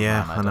lucrative field.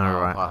 Yeah, man. I know,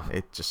 right? Wow.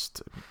 It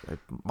just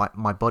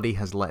my body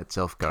has let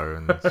itself go,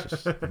 and it's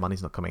just the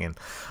money's not coming in.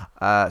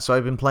 So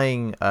I've been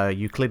playing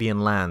Euclidean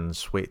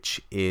Lands,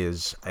 which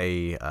is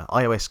a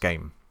iOS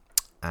game,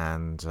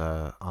 and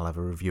I'll have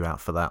a review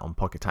out for that on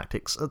Pocket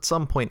Tactics at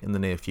some point in the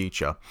near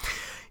future.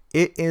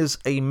 It is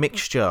a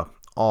mixture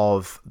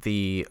of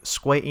the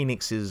Square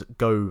Enix's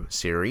Go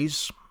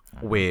series,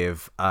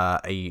 with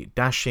a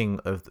dashing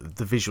of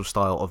the visual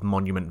style of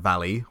Monument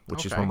Valley,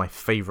 which is one of my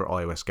favorite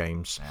iOS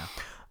games,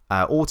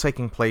 all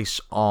taking place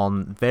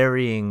on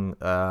varying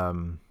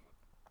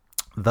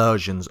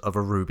versions of a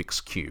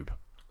Rubik's Cube.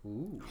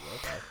 Ooh,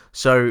 okay.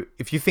 So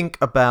if you think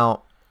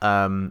about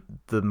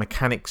the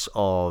mechanics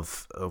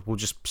of, we'll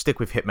just stick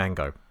with Hitman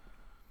Go.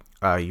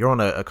 You're on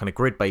a kind of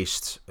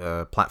grid-based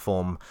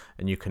platform,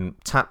 and you can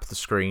tap the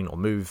screen or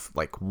move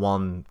like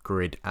one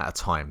grid at a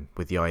time,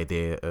 with the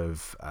idea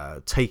of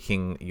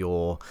taking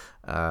your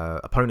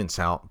opponents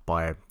out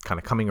by kind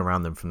of coming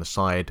around them from the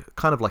side,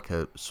 kind of like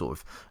a sort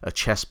of a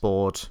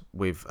chessboard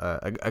with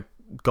a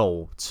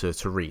goal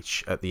to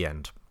reach at the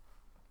end.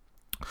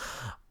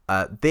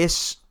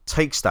 This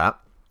takes that,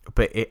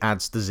 but it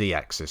adds the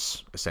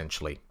Z-axis,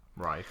 essentially.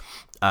 Right.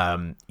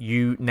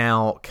 You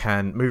now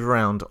can move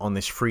around on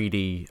this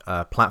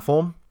 3D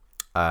platform.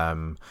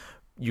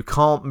 You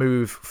can't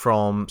move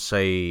from,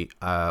 say,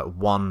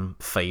 one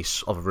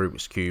face of a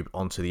Rubik's Cube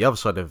onto the other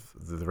side of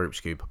the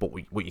Rubik's Cube. But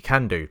what you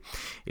can do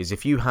is,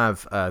 if you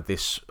have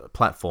this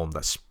platform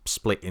that's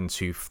split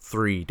into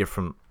 3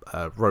 different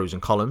rows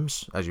and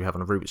columns, as you have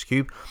on a Rubik's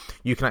Cube,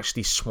 you can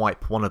actually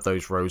swipe one of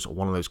those rows or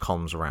one of those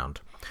columns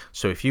around.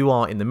 So if you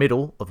are in the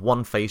middle of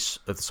one face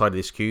of the side of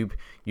this cube,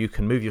 you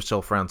can move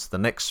yourself around to the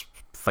next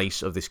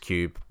face of this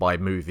cube by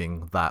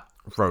moving that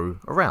row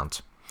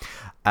around.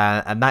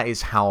 And that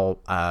is how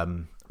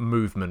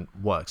movement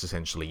works,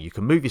 essentially. You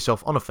can move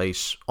yourself on a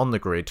face on the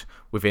grid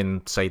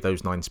within, say,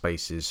 those 9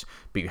 spaces,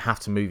 but you have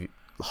to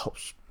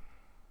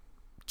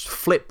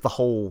flip the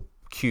whole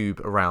cube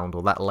around,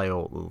 or that layer,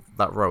 or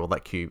that row, or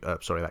that cube,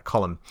 that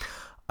column,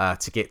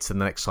 to get to the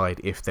next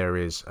side if there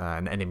is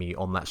an enemy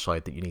on that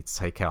side that you need to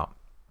take out.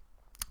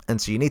 And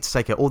so you need to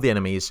take out all the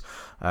enemies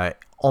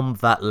on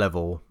that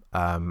level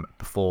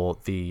before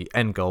the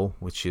end goal,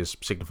 which is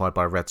signified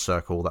by a red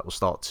circle that will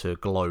start to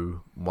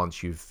glow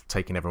once you've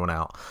taken everyone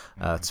out,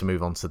 to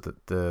move on to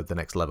the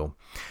next level.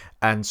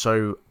 And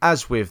so,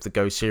 as with the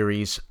Go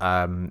series,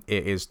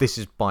 this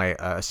is by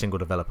a single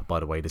developer, by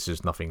the way. This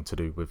is nothing to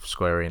do with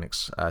Square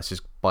Enix. This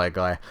is by a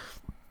guy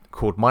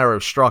called Miro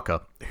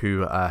Straka,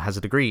 who has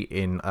a degree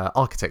in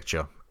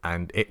architecture,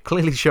 and it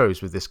clearly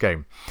shows with this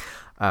game.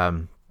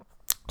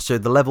 So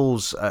the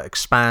levels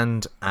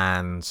expand,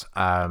 and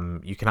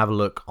you can have a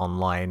look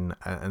online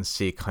and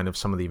see kind of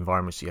some of the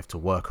environments you have to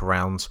work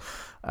around.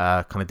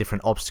 Kind of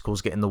different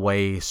obstacles get in the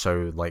way.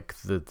 So like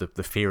the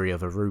theory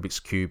of a Rubik's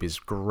Cube is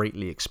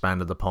greatly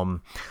expanded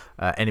upon.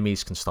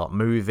 Enemies can start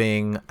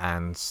moving,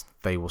 and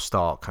they will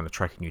start kind of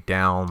tracking you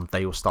down.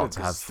 They will start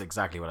to have...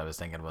 exactly what I was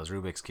thinking was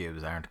Rubik's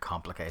Cubes aren't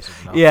complicated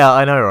enough. Yeah,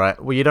 I know,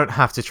 right? Well, you don't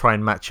have to try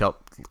and match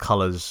up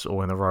colours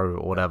or in a row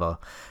or whatever.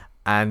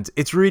 and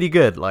it's really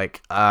good.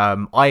 Like,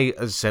 as I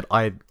said,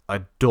 I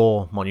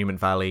adore Monument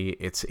Valley.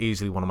 It's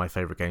easily one of my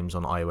favorite games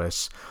on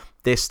iOS.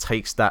 This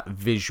takes that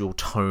visual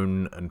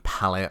tone and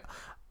palette,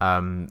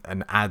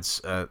 and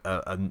adds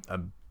a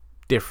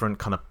different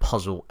kind of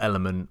puzzle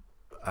element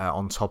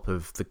on top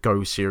of the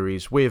Go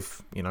series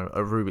with, a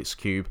Rubik's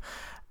Cube,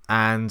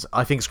 and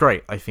I think it's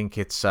great. I think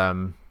it's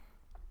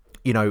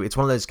it's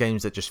one of those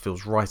games that just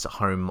feels right at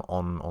home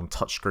on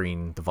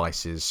touchscreen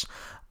devices.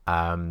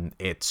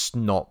 It's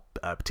not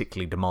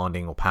particularly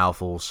demanding or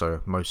powerful,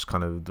 so most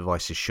kind of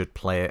devices should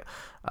play it.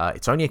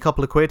 It's only a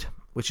couple of quid,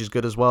 which is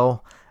good as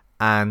well.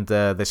 And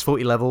there's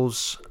 40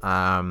 levels,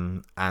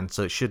 and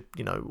so it should,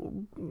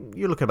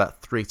 you're looking at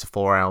about 3 to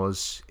 4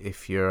 hours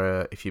if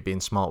you're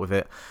being smart with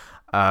it.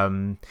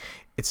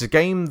 It's a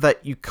game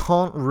that you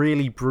can't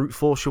really brute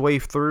force your way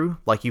through.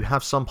 Like, you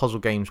have some puzzle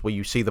games where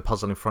you see the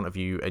puzzle in front of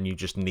you and you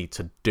just need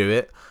to do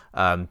it,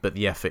 but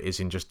the effort is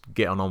in just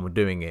getting on with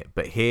doing it.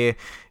 But here,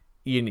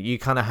 you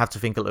kind of have to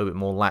think a little bit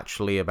more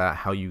laterally about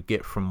how you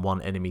get from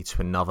one enemy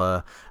to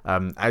another.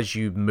 As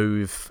you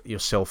move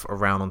yourself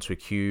around onto a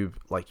cube,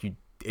 like you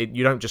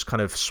don't just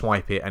kind of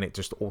swipe it and it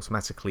just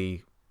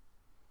automatically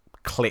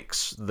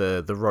clicks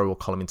the row or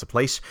column into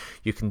place.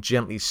 You can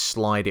gently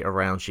slide it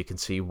around so you can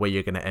see where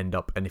you're going to end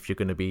up and if you're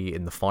going to be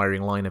in the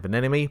firing line of an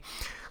enemy.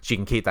 So you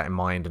can keep that in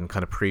mind and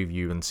kind of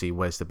preview and see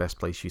where's the best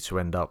place for you to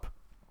end up,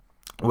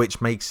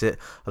 which makes it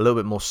a little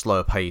bit more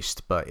slower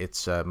paced, but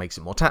it makes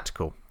it more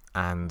tactical.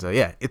 And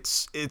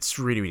it's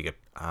really, really good.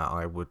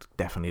 I would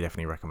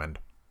definitely recommend.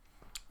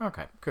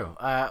 Okay, cool.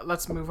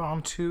 Let's move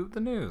on to the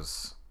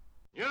news.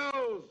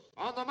 News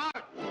on the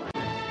mark.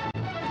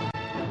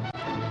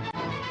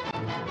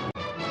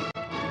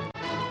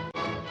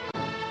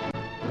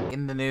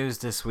 In the news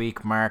this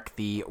week, Mark,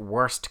 the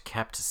worst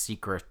kept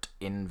secret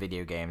in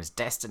video games,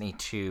 Destiny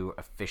 2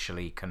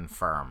 officially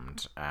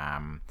confirmed.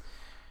 They're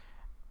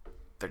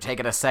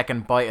taking a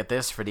second bite at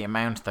this for the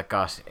amount that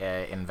got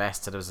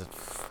invested. It was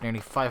nearly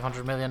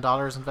 $500 million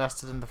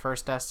invested in the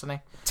first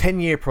Destiny.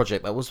 10-year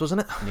project that was,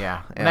 wasn't it?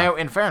 Yeah. Now,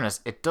 in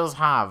fairness, it does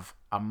have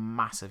a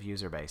massive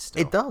user base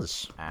still. It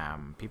does.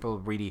 People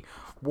really,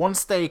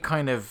 once they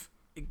kind of,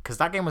 because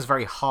that game was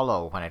very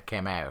hollow when it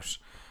came out.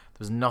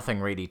 There was nothing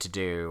really to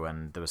do,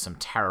 and there was some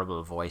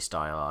terrible voice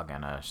dialogue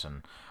in it,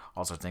 and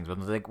all sorts of things.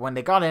 But when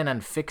they got in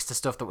and fixed the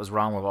stuff that was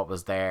wrong with what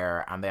was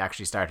there, and they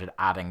actually started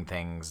adding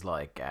things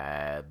like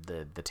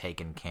the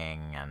Taken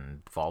King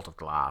and Vault of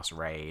Glass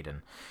raid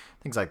and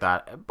things like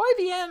that, by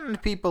the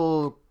end,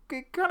 people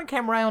kind of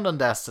came around on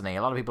Destiny.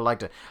 A lot of people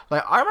liked it.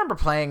 Like, I remember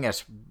playing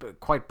it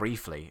quite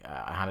briefly.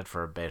 I had it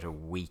for about a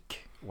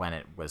week when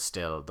it was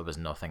still, there was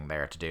nothing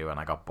there to do, and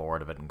I got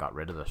bored of it and got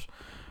rid of it.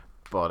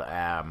 But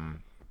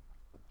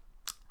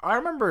I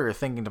remember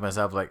thinking to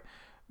myself, like,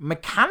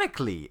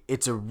 mechanically,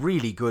 it's a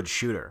really good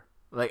shooter.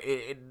 Like,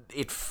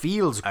 it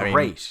feels great.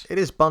 Mean, it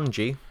is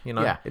Bungie,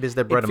 Yeah. It is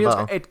their bread and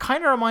butter. It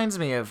kind of reminds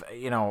me of,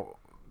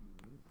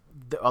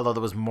 although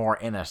there was more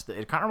in it,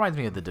 it kind of reminds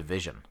me of The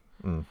Division.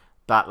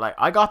 That, like,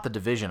 I got The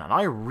Division, and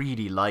I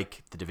really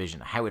like The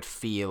Division. How it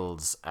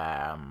feels,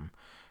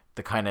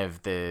 the kind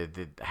of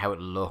the how it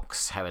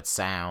looks, how it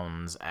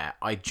sounds.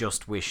 I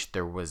just wish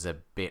there was a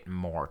bit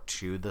more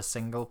to the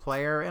single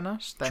player in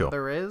it than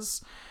there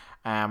is.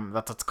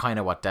 That's kind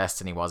of what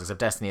Destiny was, except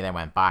Destiny then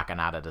went back and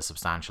added a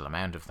substantial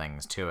amount of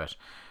things to it.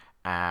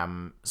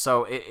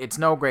 So it's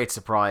no great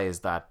surprise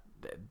that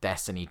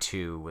Destiny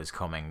 2 was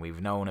coming.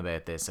 We've known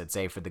about this, I'd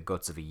say, for the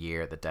guts of a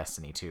year that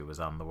Destiny 2 was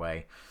on the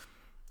way.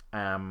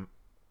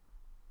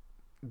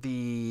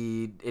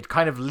 It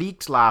kind of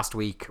leaked last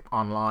week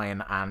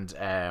online,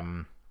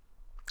 and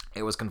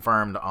it was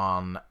confirmed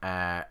on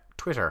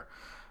Twitter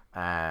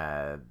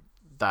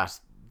that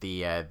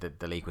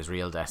the leak was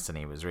real.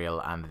 Destiny was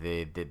real, and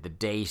the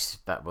date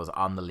that was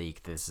on the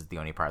leak, this is the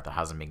only part that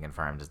hasn't been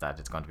confirmed, is that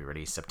it's going to be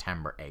released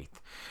September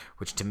 8th,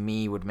 which to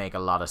me would make a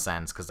lot of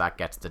sense, because that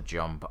gets the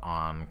jump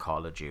on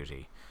Call of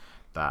Duty,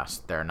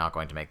 that they're not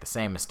going to make the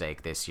same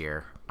mistake this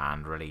year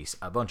and release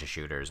a bunch of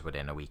shooters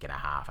within a week and a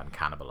half and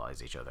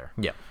cannibalize each other.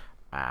 Yeah.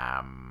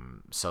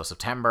 So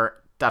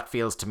September, that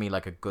feels to me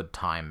like a good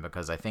time,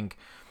 because I think,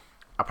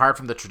 apart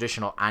from the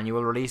traditional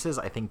annual releases,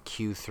 I think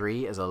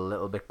Q3 is a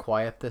little bit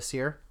quiet this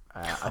year.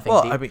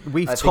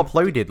 We've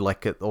top-loaded,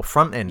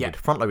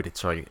 front-loaded,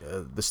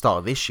 the start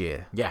of this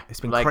year. Yeah. It's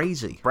been like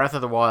crazy. Breath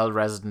of the Wild,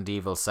 Resident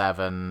Evil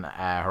 7,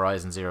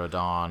 Horizon Zero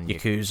Dawn,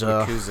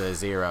 Yakuza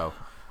 0.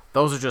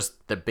 Those are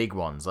just the big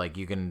ones. Like,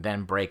 you can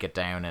then break it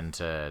down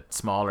into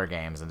smaller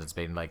games, and it's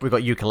been like... We've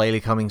got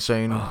Yooka-Laylee coming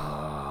soon.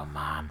 Oh,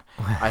 man.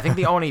 I think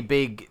the only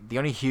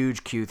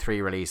huge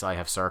Q3 release I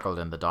have circled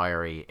in the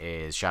diary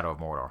is Shadow of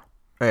Mordor.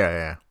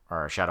 Yeah.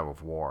 Or Shadow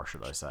of War,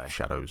 should I say.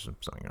 Shadows or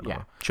something. I don't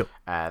know. Sure.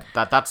 Sure.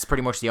 That's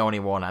pretty much the only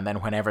one, and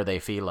then whenever they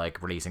feel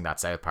like releasing that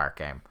South Park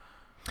game.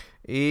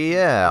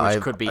 Yeah.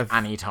 Which could be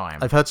any time.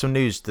 I've heard some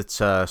news that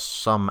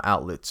some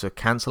outlets are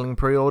cancelling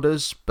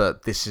pre-orders,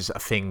 but this is a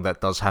thing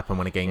that does happen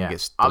when a game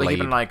gets delayed. I'll be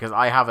keeping an eye, because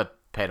I have it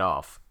paid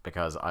off,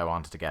 because I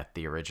wanted to get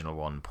the original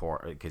one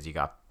because you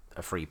got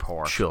a free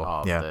port Sure,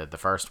 of yeah. the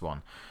first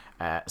one.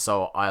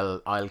 So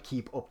I'll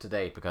keep up to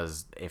date,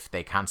 because if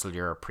they cancel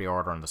your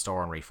pre-order in the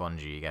store and refund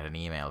you, you get an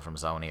email from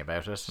Sony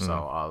about it. So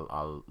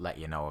I'll let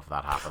you know if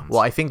that happens.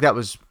 Well, I think that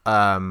was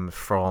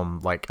from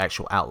like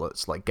actual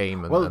outlets like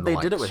Game and Well, and they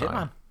the did it like, with so-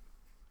 Hitman.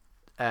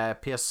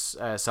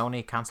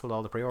 Sony cancelled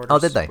all the pre-orders. Oh,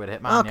 did they? With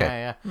Hitman,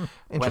 Okay. yeah.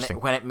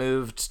 Interesting. When it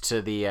moved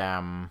to the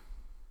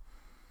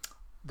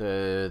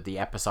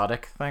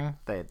episodic thing,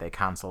 they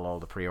cancelled all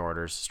the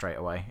pre-orders straight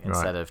away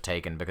instead of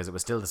taking, because it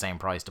was still the same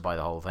price to buy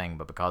the whole thing,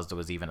 but because there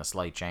was even a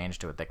slight change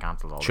to it, they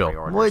cancelled all the Sure,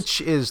 pre-orders. which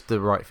is the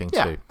right thing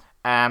to do.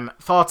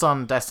 Thoughts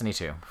on Destiny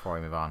 2 before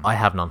we move on? I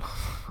have none.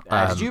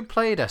 Did you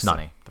play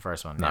Destiny, the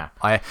first one? No.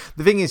 Yeah.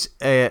 The thing is,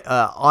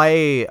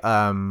 I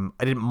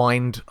didn't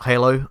mind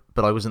Halo,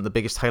 but I wasn't the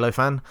biggest Halo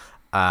fan.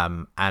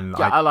 And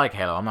I like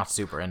Halo. I'm not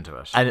super into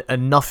it.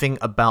 and nothing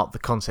about the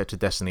concept of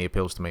Destiny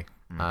appeals to me.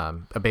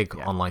 A big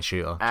online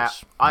shooter.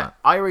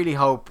 I really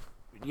hope,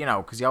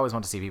 because you always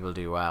want to see people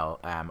do well.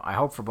 I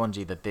hope for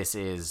Bungie that this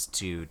is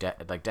to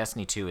like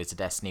Destiny 2 is to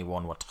Destiny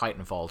 1 what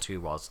Titanfall 2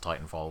 was to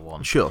Titanfall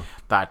 1. Sure.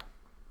 That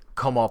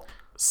come up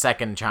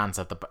second chance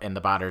in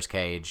the batter's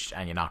cage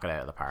and you knock it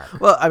out of the park.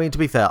 Well, I mean, to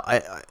be fair,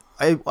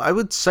 I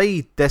would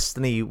say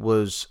Destiny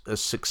was a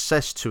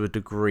success to a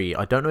degree.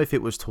 I don't know if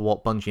it was to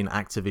what Bungie and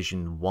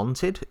Activision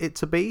wanted it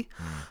to be.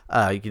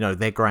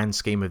 Their grand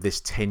scheme of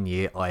this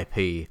 10-year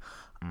IP.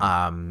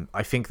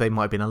 I think they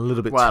might have been a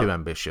little bit too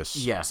ambitious.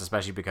 Yes,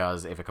 especially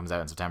because if it comes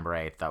out on September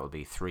 8th, that will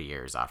be 3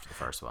 years after the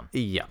first one.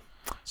 Yeah.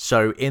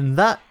 So in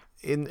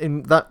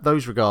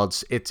those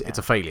regards, it's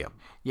a failure.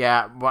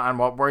 Yeah, and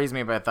what worries me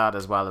about that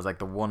as well is like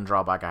the one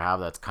drawback I have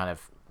that's kind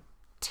of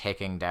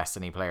ticking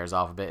Destiny players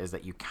off a bit is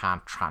that you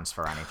can't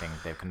transfer anything.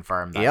 They've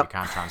confirmed that you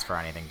can't transfer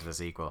anything to the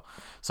sequel.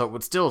 So it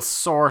would still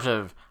sort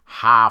of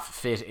half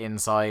fit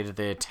inside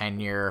the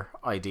 10-year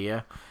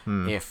idea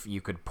if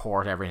you could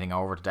port everything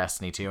over to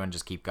Destiny 2 and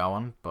just keep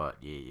going, but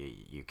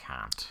you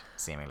can't,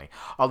 seemingly.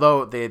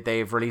 Although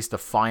they've released the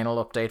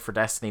final update for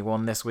Destiny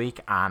 1 this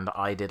week, and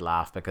I did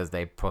laugh because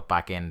they put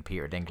back in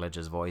Peter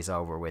Dinklage's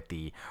voiceover with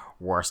the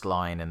worst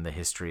line in the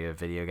history of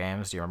video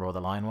games. Do you remember what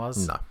the line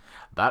was? No.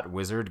 That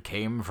wizard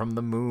came from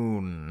the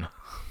moon.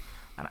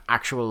 An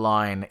actual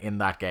line in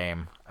that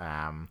game.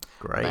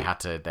 Great. They had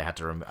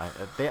to remove.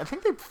 I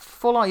think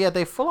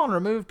they full on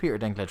removed Peter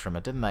Dinklage from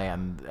it, didn't they?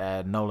 And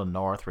Nolan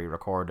North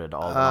re-recorded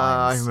all the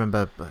lines. I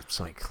remember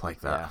something like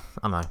that. Yeah.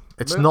 I don't know.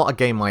 It's not a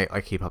game I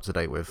keep up to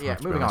date with. Yeah,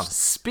 to be moving on. honest.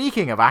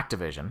 Speaking of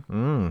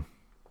Activision,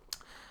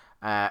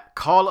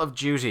 Call of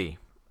Duty,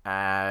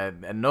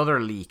 another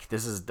leak.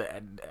 This is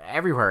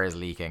everywhere is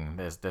leaking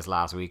this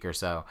last week or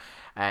so.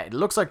 It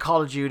looks like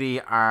Call of Duty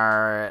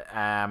are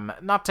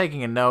not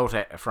taking a note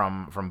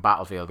from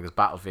Battlefield, because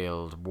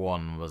Battlefield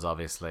 1 was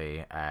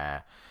obviously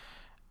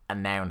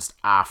announced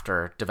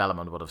after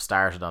development would have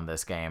started on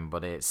this game,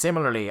 but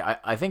similarly,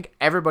 I think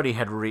everybody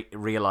had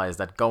realized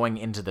that going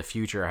into the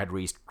future had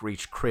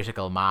reached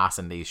critical mass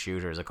in these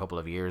shooters a couple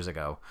of years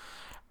ago.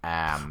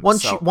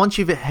 Once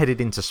you've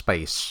headed into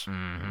space,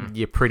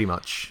 you're pretty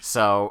much.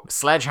 So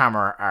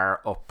Sledgehammer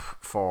are up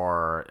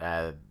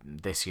for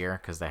this year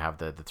because they have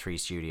the 3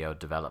 studio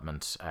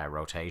development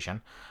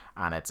rotation,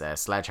 and it's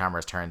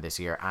Sledgehammer's turn this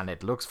year, and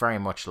it looks very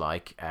much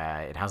like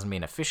it hasn't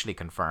been officially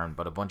confirmed,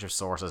 but a bunch of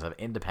sources have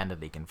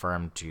independently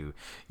confirmed to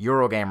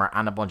Eurogamer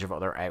and a bunch of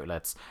other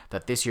outlets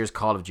that this year's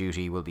Call of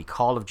Duty will be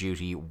Call of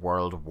Duty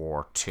World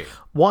War II.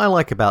 What I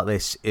like about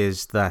this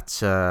is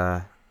that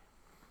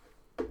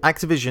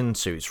Activision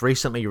Suits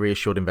recently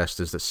reassured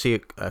investors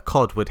that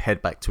COD would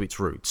head back to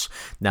its roots.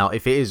 Now,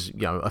 if it is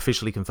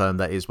officially confirmed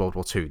that it is World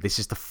War II, this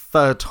is the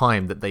third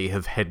time that they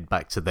have headed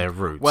back to their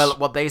roots. Well,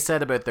 what they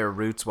said about their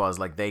roots was,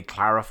 like, they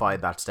clarified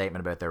that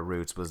statement about their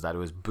roots was that it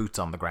was boots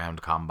on the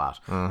ground combat.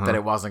 That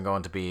it wasn't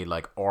going to be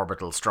like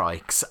orbital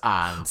strikes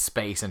and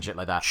space and shit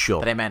like that. Sure.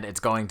 That it meant it's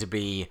going to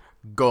be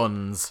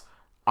guns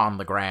on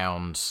the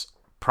ground,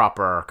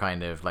 proper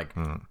kind of like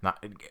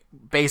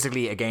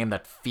basically a game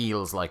that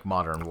feels like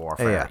modern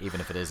warfare, even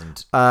if it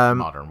isn't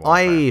modern warfare.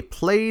 I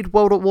played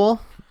World at War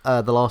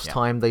the last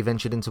time they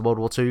ventured into World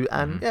War II,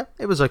 and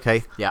it was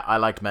okay. Yeah, I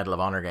liked Medal of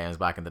Honor games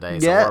back in the day,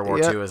 so Yeah, World War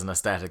yeah. II is an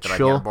aesthetic that I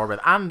Sure. get on board with.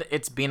 And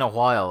it's been a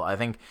while. I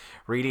think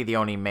really the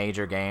only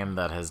major game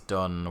that has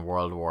done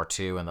World War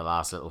II in the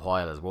last little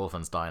while is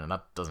Wolfenstein, and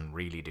that doesn't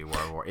really do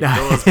World War. It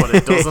does, but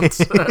it doesn't.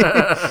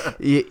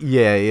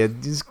 Yeah,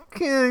 just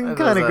kind of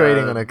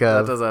grading on a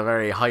curve. That does a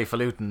very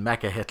highfalutin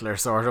Mecha Hitler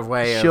sort of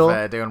way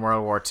Sure. of doing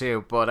World War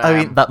II. But I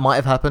mean, that might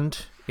have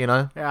happened,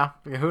 yeah,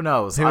 who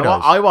knows? Who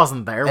knows? I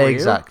wasn't there. Were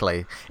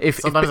Exactly. You?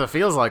 Sometimes it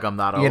feels like I'm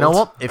that old. you know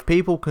what? If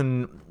people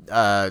can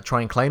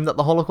try and claim that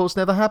the Holocaust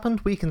never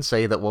happened, we can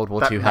say that World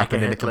War II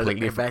happened in a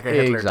completely Mecha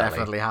Hitler exactly.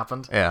 definitely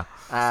happened. Yeah.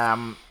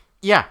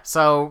 Yeah.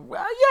 So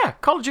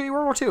Call of Duty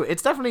World War II.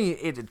 It's definitely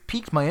it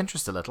piqued my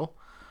interest a little.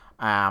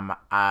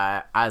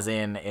 As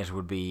in, it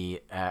would be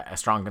a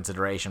strong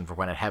consideration for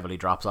when it heavily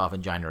drops off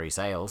in January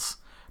sales,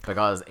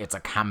 because it's a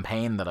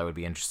campaign that I would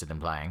be interested in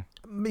playing.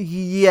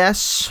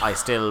 Yes. I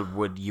still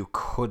would. You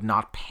could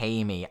not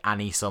pay me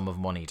any sum of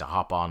money to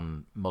hop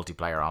on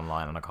multiplayer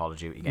online on a Call of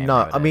Duty game. No,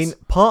 nowadays. I mean,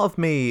 part of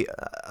me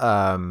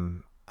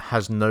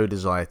has no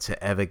desire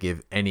to ever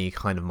give any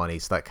kind of money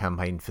to that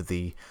campaign for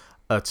the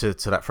to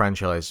that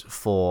franchise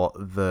for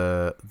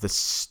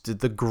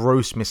the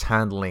gross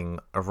mishandling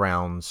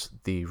around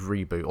the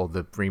reboot or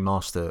the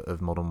remaster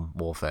of Modern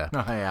Warfare.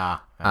 yeah.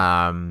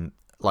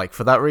 Like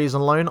for that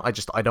reason alone, I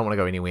don't want to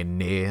go anywhere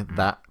near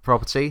that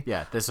property.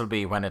 Yeah, this will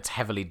be when it's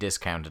heavily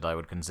discounted. I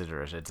would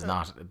consider it. It's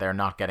not. They're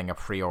not getting a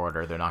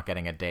pre-order. They're not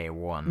getting a day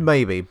one.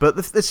 Maybe, but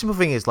the simple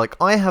thing is, like,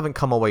 I haven't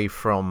come away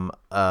from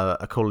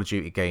a Call of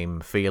Duty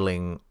game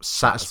feeling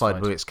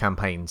satisfied with its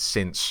campaign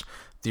since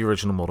the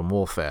original Modern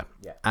Warfare.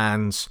 Yeah.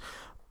 And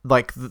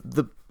like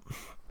the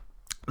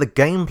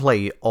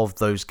gameplay of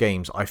those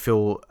games, I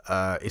feel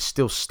is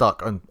still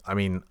stuck. And I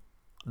mean,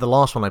 the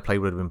last one I played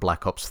would have been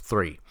Black Ops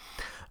 3.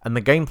 And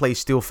the gameplay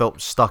still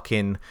felt stuck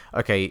in,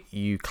 okay,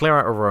 you clear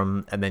out a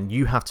room and then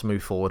you have to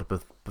move forward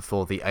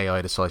before the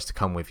AI decides to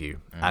come with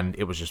you. And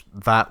it was just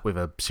that with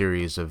a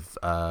series of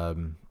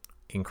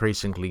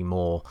increasingly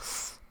more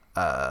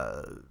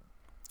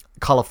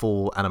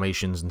colourful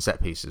animations and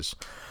set pieces.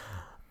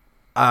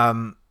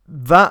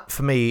 That,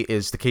 for me,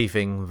 is the key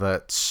thing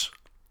that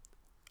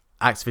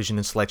Activision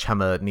and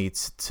Sledgehammer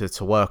needs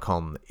to work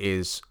on,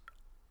 is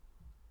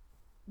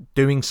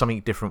doing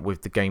something different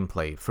with the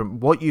gameplay. From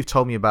what you've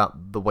told me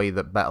about the way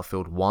that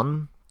Battlefield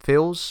 1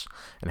 feels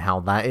and how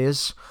that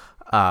is,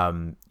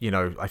 I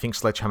think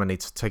Sledgehammer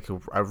needs to take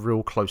a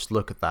real close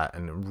look at that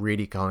and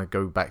really kind of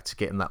go back to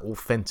getting that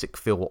authentic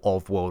feel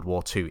of World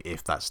War II,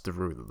 if that's the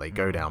route that they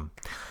go down.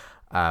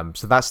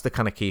 So that's the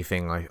kind of key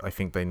thing I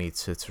think they need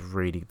to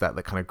really, that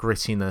kind of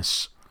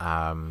grittiness,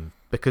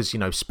 because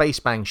space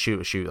bang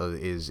shooter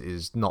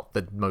is not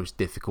the most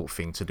difficult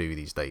thing to do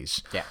these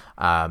days. Yeah.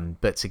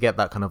 But to get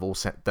that kind of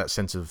that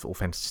sense of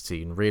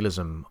authenticity and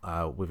realism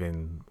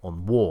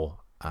on war,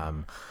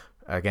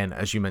 again,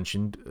 as you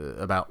mentioned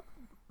about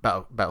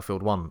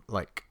Battlefield 1,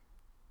 like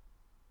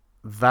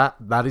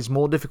that is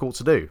more difficult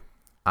to do.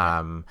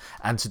 And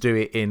to do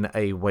it in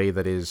a way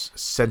that is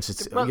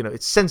sensitive,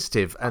 it's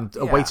sensitive, and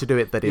a way to do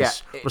it that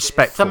is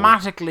respectful.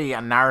 Thematically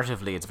and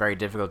narratively, it's very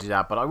difficult to do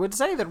that. But I would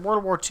say that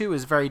World War II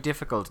is very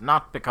difficult,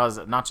 not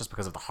just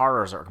because of the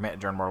horrors that were committed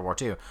during World War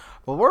II,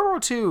 but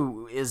World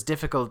War II is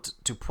difficult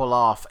to pull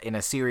off in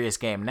a serious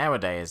game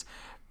nowadays,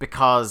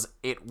 because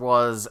it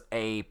was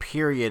a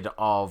period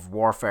of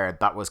warfare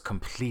that was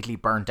completely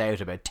burnt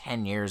out about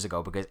 10 years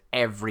ago, because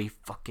every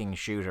fucking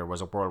shooter was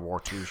a World War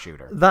II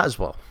shooter. That as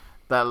well.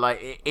 That,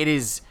 like,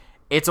 it's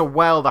a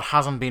well that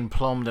hasn't been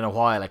plumbed in a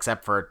while,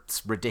 except for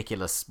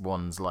ridiculous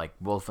ones like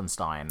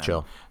Wolfenstein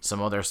and some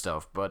other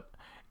stuff. But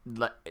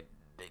like,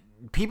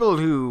 people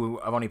who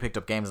have only picked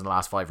up games in the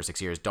last 5 or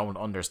 6 years don't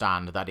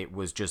understand that it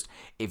was just,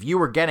 if you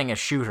were getting a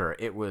shooter,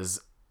 it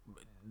was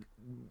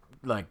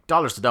like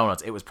dollars to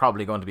donuts. It was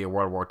probably going to be a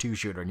World War II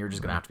shooter, and you're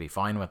just going to have to be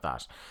fine with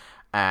that.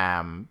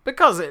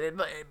 Because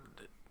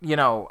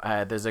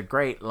there's a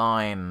great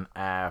line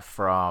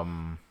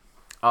from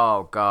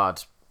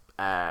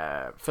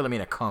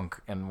Philomena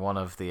Kunk in one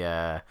of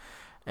the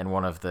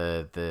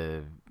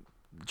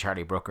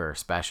Charlie Brooker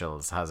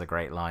specials, has a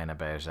great line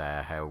about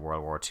how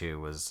World War II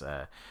was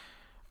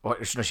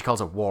she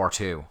calls it War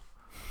 2.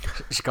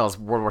 She calls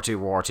World War II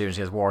War 2, and she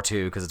has War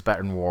 2 because it's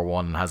better than War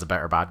 1 and has a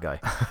better bad guy.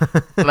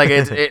 Like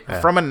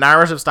from a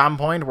narrative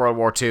standpoint, World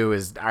War II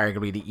is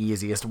arguably the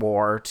easiest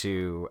war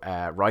to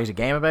write a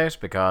game about,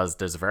 because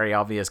there's a very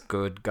obvious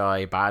good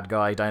guy, bad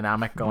guy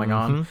dynamic going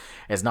on.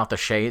 It's not the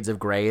shades of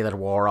grey that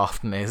war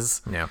often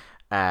is. Yeah.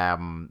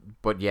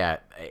 But yeah,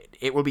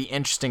 it will be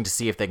interesting to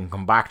see if they can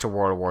come back to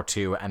World War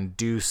II and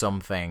do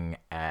something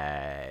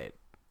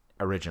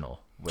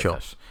original with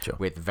it,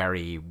 with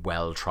very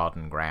well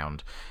trodden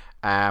ground.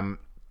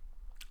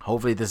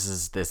 Hopefully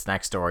this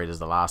next story is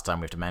the last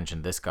time we have to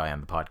mention this guy on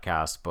the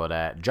podcast, but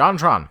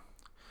JonTron,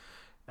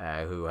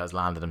 who has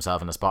landed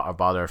himself in a spot of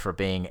bother for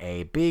being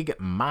a big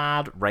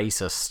mad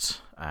racist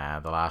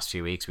the last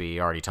few weeks.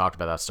 We already talked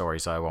about that story,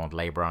 so I won't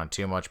labor on it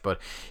too much,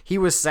 but he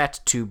was set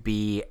to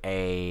be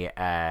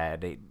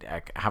have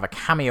a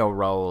cameo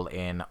role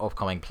in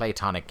upcoming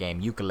Playtonic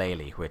game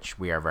Yooka-Laylee, which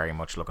we are very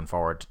much looking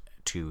forward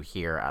to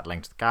here at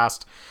Link to the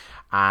Cast.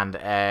 And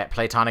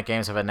Playtonic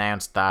Games have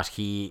announced that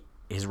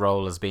his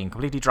role is being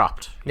completely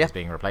dropped. He's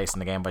being replaced in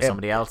the game by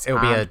somebody else. It'll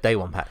be a day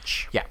one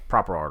patch. Yeah,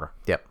 proper order.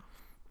 Yep.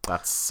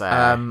 That's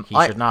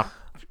he should not,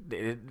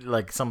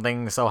 like,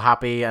 something so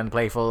happy and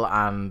playful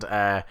and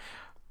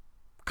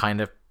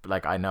kind of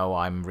like, I know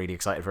I'm really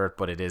excited for it,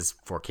 but it is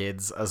for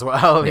kids as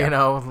well.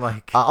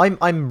 Like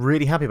I'm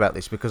really happy about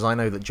this, because I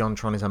know that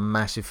JonTron is a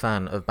massive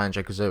fan of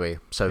Banjo-Kazooie,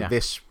 so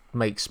this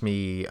makes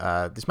me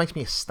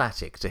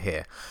ecstatic to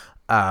hear.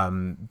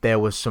 There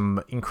was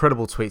some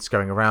incredible tweets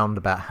going around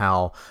about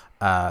how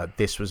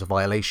this was a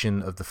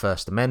violation of the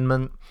First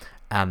Amendment,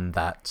 and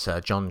that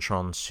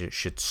JonTron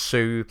should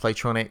sue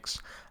Playtronics.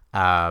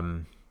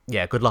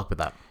 Good luck with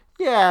that.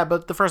 Yeah,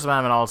 but the First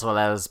Amendment also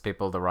allows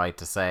people the right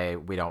to say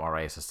we don't want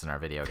racists in our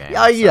video games.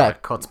 Yeah.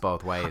 It cuts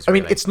both ways. I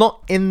mean, really. it's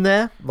not in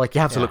there. Like,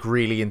 you have to Yeah. look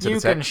really into You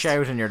the text. can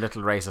shout in your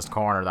little racist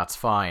corner, that's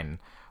fine.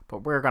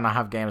 But we're gonna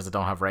have games that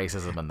don't have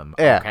racism in them.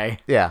 Yeah, Okay.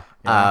 yeah.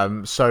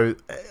 So,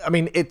 I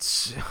mean,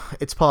 it's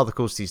part of the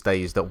course these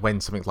days that when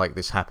something like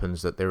this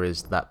happens, that there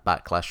is that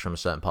backlash from a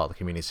certain part of the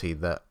community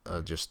that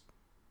are just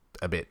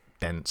a bit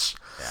dense.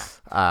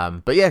 Yeah.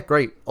 But yeah,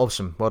 great,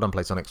 awesome, well done,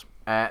 Platonics.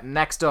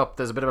 Next up,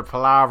 there's a bit of a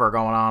palaver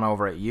going on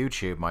over at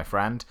YouTube, my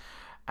friend.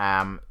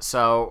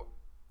 So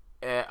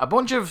a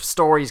bunch of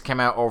stories came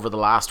out over the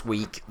last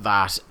week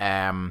that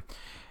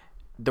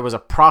there was a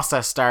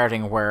process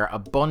starting where a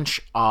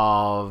bunch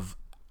of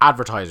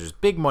advertisers,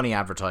 big money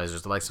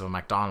advertisers, the likes of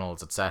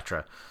McDonald's,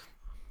 etc.,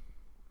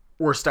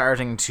 were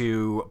starting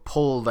to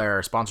pull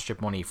their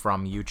sponsorship money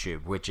from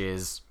YouTube, which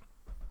is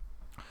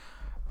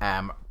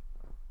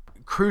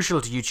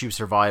crucial to YouTube's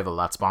survival,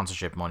 that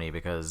sponsorship money,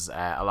 because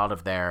a lot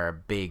of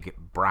their big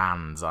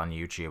brands on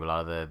YouTube, a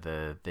lot of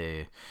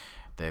the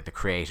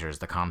creators,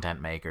 the content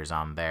makers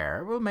on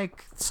there will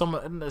make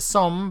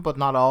some but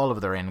not all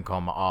of their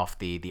income off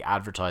the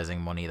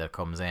advertising money that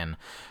comes in.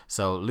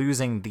 So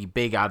losing the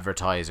big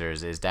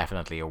advertisers is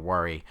definitely a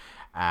worry.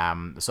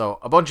 So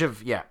a bunch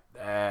of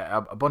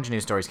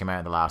news stories came out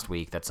in the last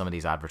week that some of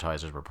these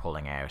advertisers were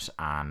pulling out,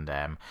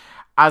 and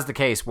as the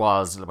case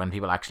was, when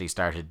people actually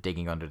started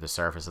digging under the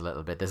surface a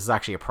little bit, this is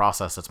actually a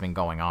process that's been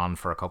going on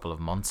for a couple of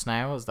months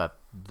now, is that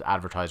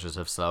advertisers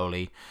have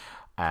slowly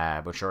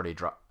but surely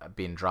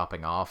been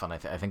dropping off. And I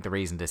think the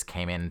reason this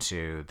came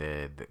into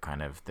the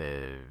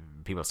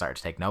people started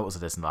to take notice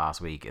of this in the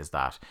last week is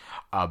that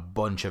a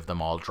bunch of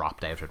them all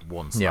dropped out at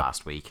once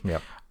last week.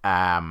 Yep.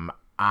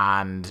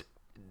 And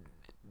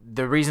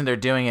the reason they're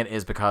doing it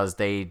is because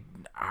they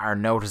are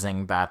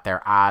noticing that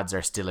their ads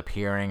are still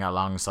appearing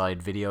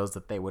alongside videos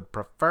that they would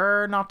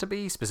prefer not to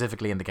be,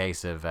 specifically in the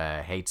case of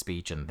hate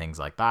speech and things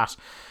like that.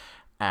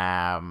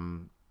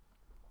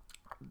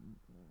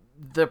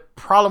 The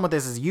problem with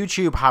this is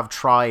YouTube have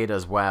tried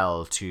as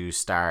well to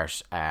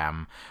start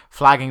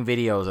flagging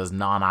videos as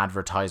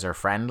non-advertiser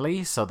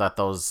friendly, so that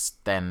those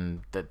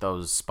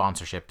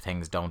sponsorship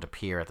things don't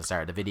appear at the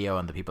start of the video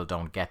and the people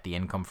don't get the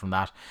income from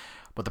that.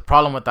 But the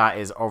problem with that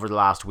is over the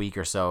last week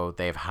or so,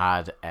 they've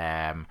had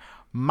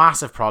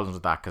massive problems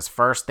with that, because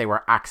first they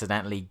were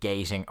accidentally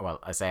gating. Well,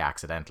 I say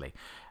accidentally.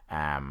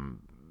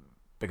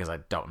 Because I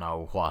don't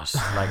know what,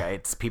 like,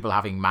 it's people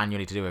having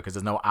manually to do it, because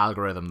there's no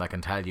algorithm that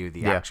can tell you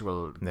the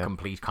actual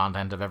complete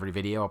content of every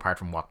video apart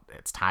from what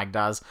it's tagged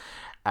as.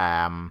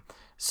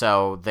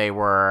 So they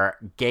were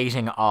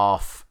gating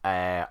off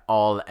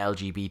all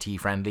LGBT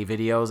friendly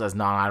videos as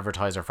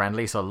non-advertiser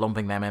friendly, so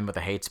lumping them in with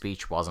the hate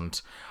speech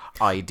wasn't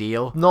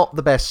ideal. Not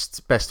the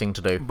best thing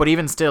to do. But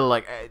even still,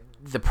 like,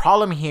 the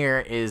problem here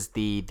is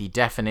the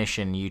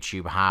definition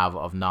YouTube have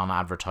of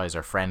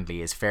non-advertiser friendly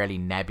is fairly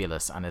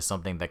nebulous, and is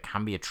something that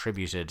can be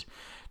attributed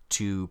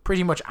to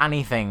pretty much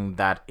anything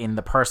that in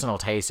the personal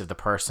taste of the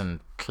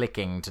person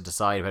clicking to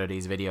decide whether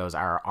these videos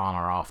are on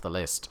or off the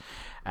list.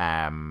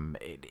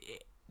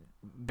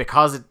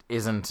 Because it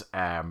isn't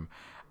a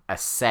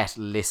set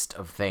list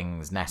of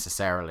things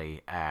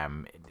necessarily,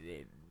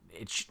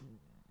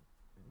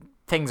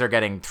 things are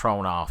getting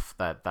thrown off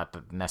that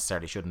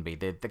necessarily shouldn't be.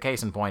 The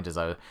case in point is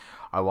I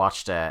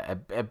watched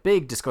a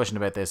big discussion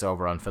about this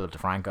over on Philip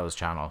DeFranco's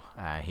channel.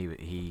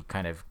 He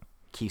kind of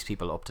keeps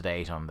people up to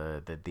date on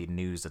the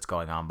news that's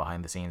going on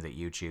behind the scenes at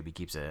YouTube. He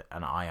keeps an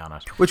eye on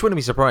it. Which wouldn't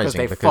be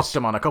surprising, because they fucked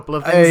him on a couple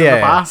of things in the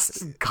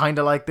past, kind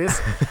of like this.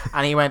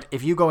 And he went,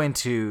 if you go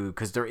into,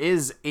 because there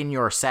is in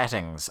your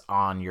settings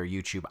on your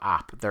YouTube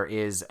app, there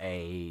is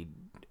a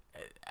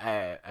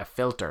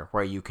filter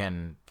where you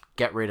can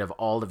get rid of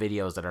all the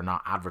videos that are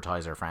not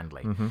advertiser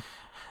friendly.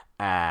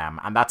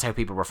 And that's how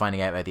people were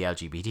finding out about the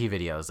LGBT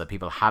videos, that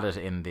people had it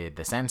in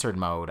the censored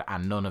mode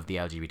and none of the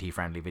LGBT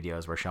friendly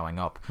videos were showing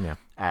up.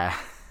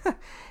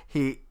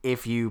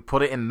 If you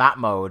put it in that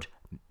mode,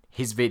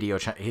 his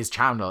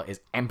channel is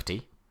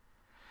empty.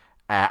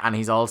 And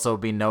he's also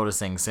been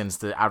noticing since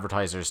the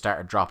advertisers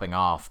started dropping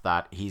off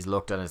that he's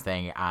looked at his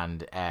thing,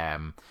 and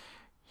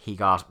he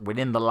got,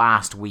 within the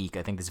last week,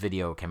 I think this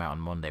video came out on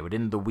Monday,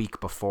 within the week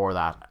before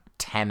that,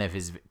 10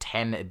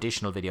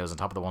 additional videos on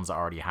top of the ones that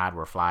already had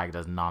were flagged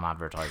as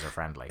non-advertiser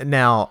friendly.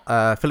 Now,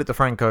 Philip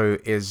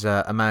DeFranco is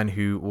a man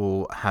who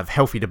will have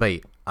healthy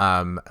debate.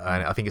 And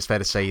I think it's fair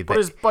to say that, but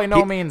is by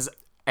no means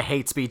a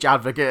hate speech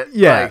advocate.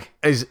 Yeah, like,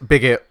 is a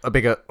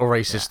bigot or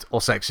racist or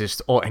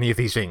sexist or any of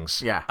these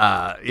things.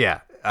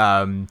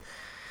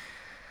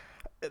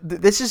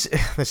 This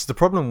is the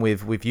problem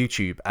with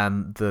YouTube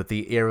and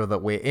the era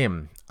that we're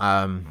in.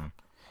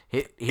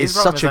 It's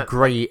such a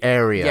grey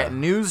area. Yeah,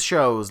 news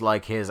shows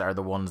like his are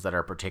the ones that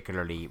are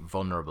particularly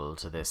vulnerable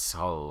to this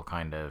whole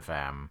kind of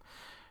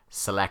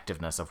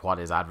selectiveness of what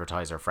is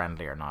advertiser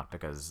friendly or not,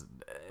 because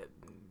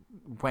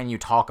when you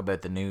talk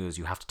about the news,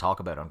 you have to talk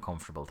about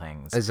uncomfortable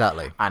things.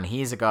 Exactly. And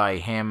he's a guy,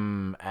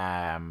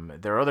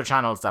 there are other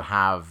channels that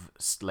have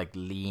like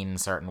lean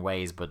certain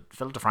ways, but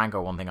Phil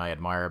DeFranco, one thing I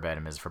admire about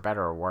him is, for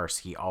better or worse,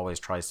 he always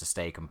tries to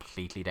stay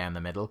completely down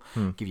the middle,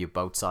 give you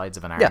both sides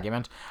of an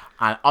argument.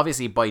 And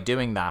obviously by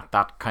doing that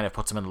kind of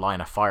puts him in the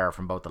line of fire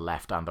from both the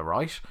left and the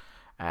right.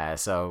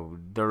 So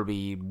there'll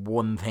be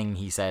one thing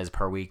he says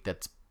per week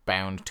that's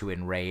bound to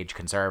enrage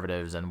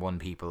conservatives, and one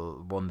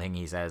thing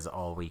he says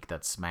all week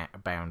that's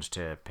bound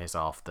to piss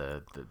off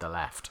the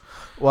left.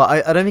 Well,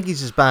 I don't think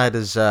he's as bad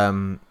as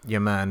your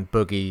man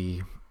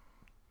Boogie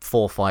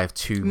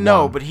 4521.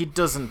 No, but he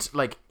doesn't,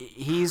 like,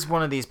 he's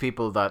one of these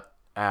people that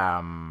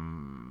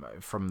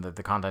from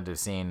the content I've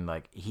seen,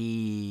 like,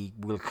 he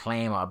will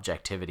claim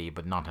objectivity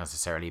but not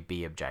necessarily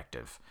be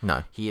objective.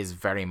 No, he is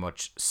very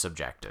much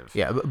subjective.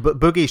 Yeah, but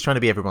Boogie's trying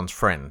to be everyone's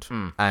friend,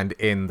 and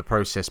in the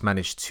process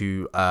managed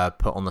to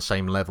put on the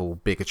same level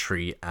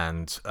bigotry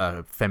and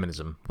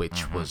feminism,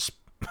 which was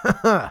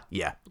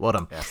yeah, what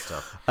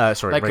stuff.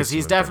 Sorry, like, because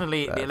he's racism,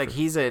 definitely like,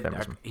 he's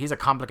feminism. a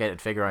complicated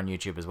figure on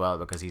YouTube as well,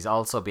 because he's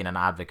also been an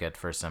advocate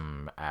for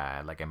some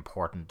like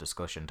important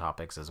discussion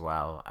topics as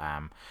well,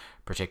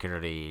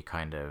 particularly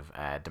kind of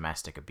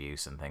domestic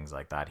abuse and things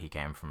like that. He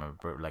came from a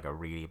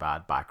really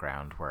bad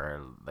background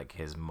where, like,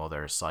 his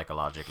mother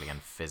psychologically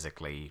and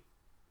physically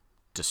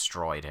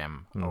destroyed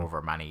him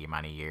over many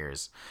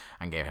years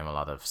and gave him a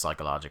lot of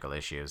psychological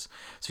issues.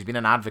 So he's been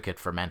an advocate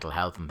for mental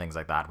health and things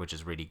like that, which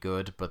is really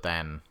good. But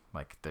then,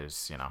 like,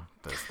 there's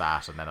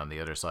that, and then on the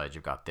other side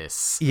you've got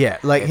this. Yeah,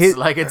 like,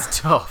 it's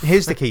tough.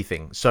 Here's the key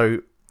thing. So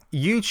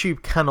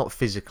YouTube cannot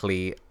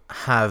physically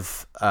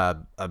have an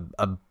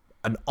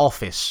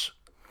office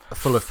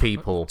full of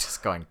people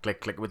just going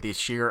click with the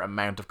sheer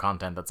amount of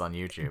content that's on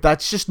YouTube.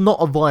 That's just not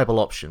a viable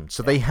option.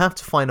 So they have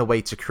to find a way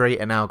to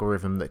create an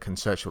algorithm that can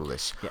search all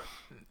this. Yeah.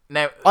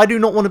 Now, I do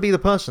not want to be the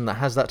person that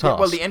has that task.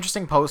 Well, the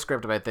interesting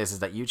postscript about this is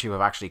that YouTube have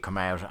actually come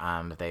out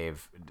and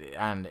it's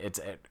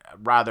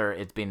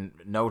been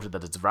noted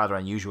that it's a rather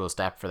unusual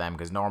step for them,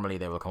 because normally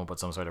they will come up with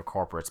some sort of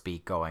corporate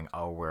speak going,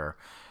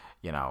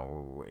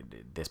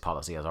 this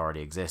policy has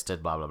already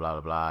existed, blah blah blah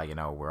blah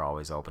blah. We're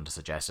always open to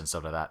suggestions,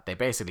 stuff like that. They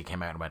basically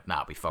came out and went,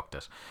 "Nah, we fucked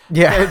it."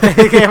 Yeah,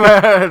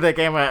 they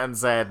came out and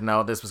said,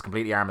 "No, this was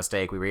completely our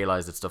mistake. We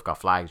realized that stuff got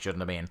flagged, shouldn't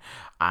have been,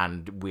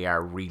 and we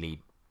are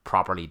really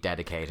properly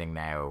dedicating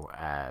now,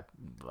 I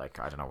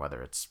don't know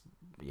whether it's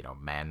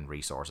men,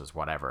 resources,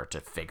 whatever, to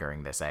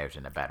figuring this out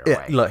in a better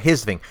way." Look, here's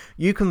the thing.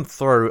 You can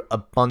throw a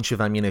bunch of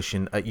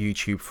ammunition at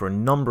YouTube for a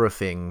number of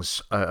things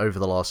over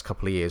the last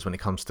couple of years when it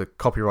comes to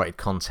copyrighted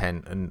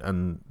content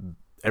and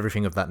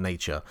everything of that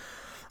nature.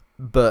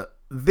 But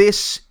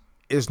this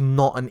is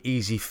not an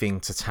easy thing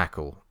to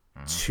tackle,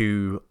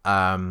 to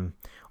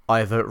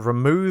either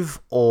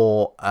remove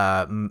or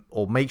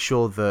make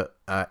sure that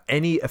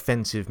any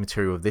offensive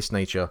material of this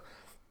nature,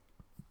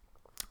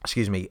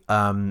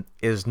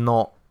 is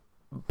not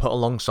put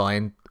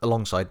alongside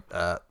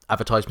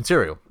advertised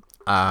material.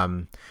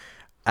 And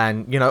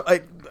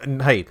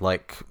hey,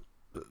 like,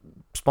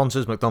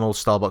 sponsors,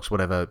 McDonald's, Starbucks,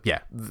 whatever,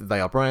 yeah,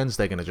 they are brands.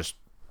 They're going to just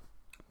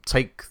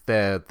take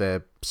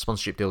their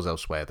sponsorship deals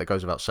elsewhere. That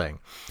goes without saying.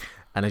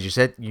 And as you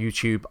said,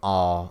 YouTube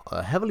are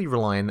heavily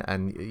reliant,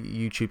 and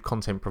YouTube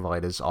content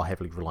providers are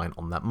heavily reliant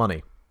on that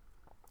money.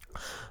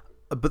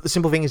 But the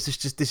simple thing is,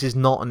 this is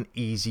not an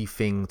easy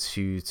thing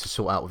to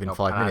sort out within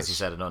 5 minutes. As you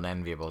said, an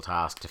unenviable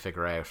task to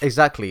figure out.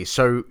 Exactly.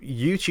 So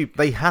YouTube,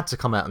 they had to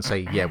come out and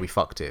say, yeah, we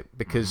fucked it,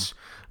 because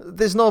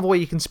there's no other way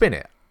you can spin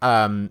it.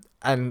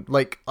 And,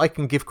 like, I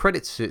can give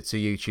credit to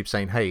YouTube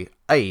saying, hey,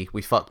 A,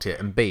 we fucked it,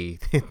 and B,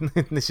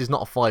 this is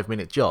not a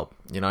 5-minute job,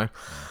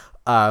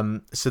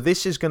 So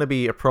this is going to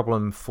be a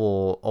problem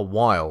for a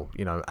while,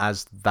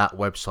 as that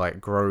website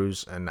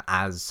grows, and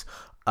as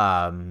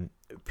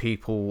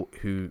people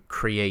who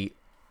create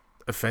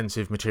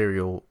offensive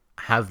material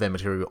have their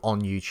material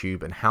on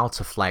YouTube, and how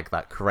to flag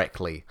that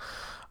correctly.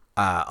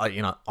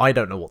 I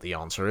don't know what the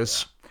answer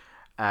is.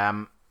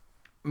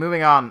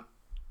 Moving on,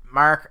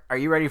 Mark, are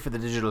you ready for the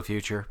digital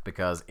future?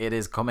 Because it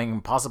is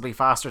coming possibly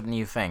faster than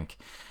you think.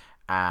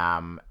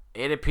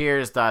 It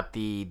appears that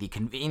the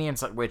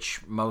convenience at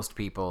which most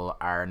people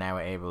are now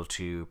able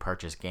to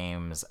purchase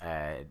games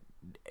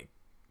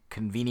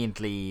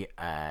conveniently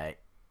and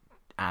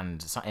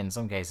in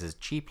some cases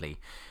cheaply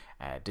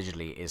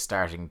digitally is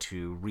starting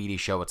to really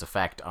show its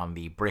effect on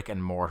the brick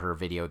and mortar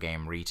video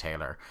game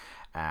retailer.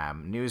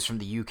 News from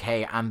the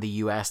UK and the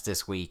US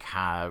this week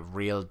have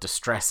real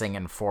distressing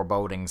and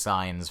foreboding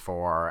signs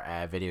for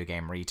video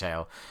game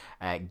retail.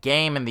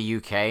 Game in the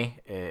UK,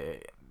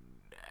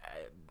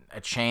 a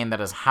chain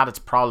that has had its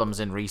problems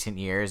in recent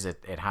years.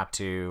 It had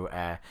to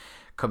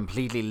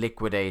completely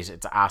liquidate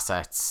its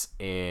assets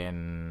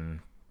in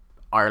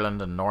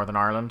Ireland and Northern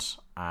Ireland.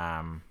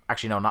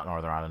 Actually, no, not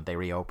Northern Ireland. They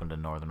reopened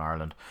in Northern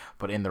Ireland,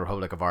 but in the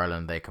Republic of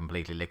Ireland, they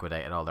completely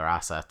liquidated all their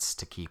assets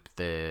to keep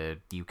the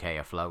UK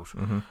afloat.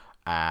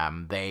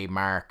 They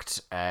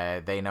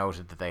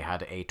noted that they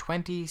had a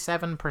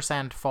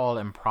 27% fall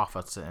in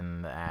profits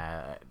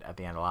at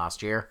the end of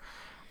last year.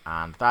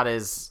 And that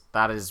is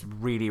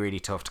really, really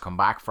tough to come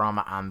back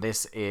from, and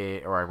this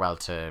is, or well,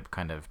 to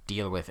kind of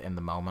deal with in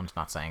the moment.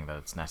 Not saying that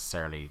it's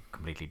necessarily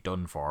completely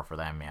done for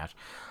them yet,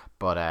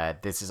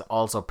 but this is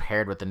also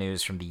paired with the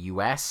news from the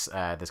US.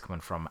 This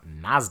coming from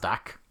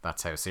NASDAQ.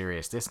 That's how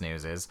serious this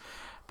news is.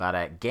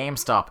 That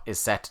GameStop is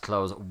set to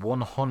close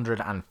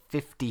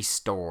 150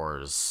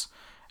 stores,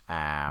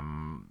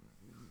 owing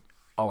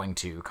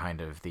to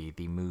kind of the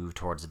move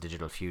towards a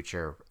digital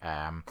future.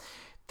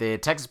 The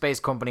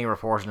Texas-based company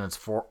reported its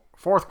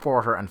fourth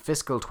quarter and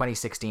fiscal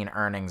 2016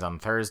 earnings on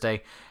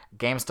Thursday.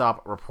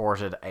 GameStop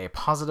reported a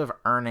positive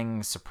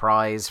earnings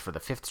surprise for the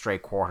fifth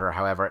straight quarter.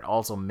 However, it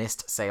also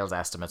missed sales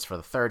estimates for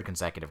the third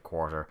consecutive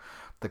quarter.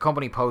 The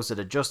company posted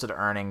adjusted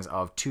earnings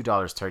of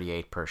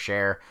 $2.38 per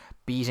share,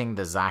 beating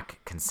the ZAC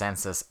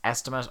consensus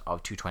estimate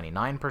of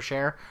 $2.29 per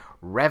share.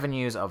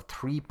 Revenues of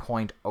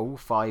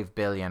 $3.05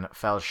 billion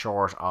fell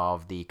short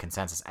of the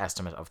consensus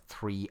estimate of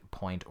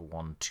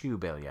 $3.12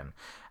 billion.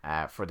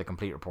 For the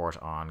complete report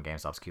on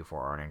GameStop's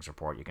Q4 earnings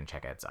report, you can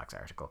check out Zach's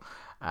article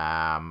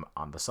on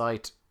the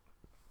site.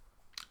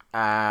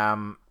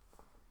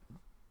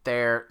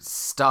 Their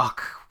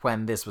stock,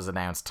 when this was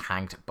announced,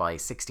 tanked by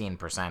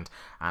 16%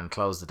 and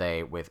closed the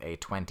day with a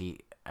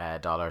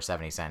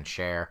 $20.70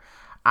 share.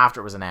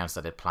 After it was announced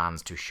that it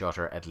plans to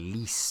shutter at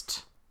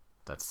least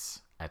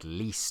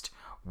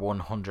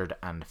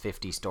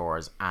 150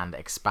 stores and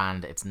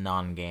expand its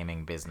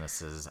non-gaming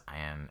businesses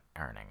and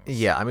earnings.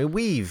 Yeah, I mean,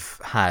 we've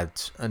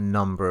had a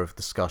number of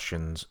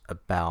discussions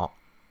about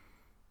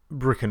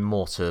brick and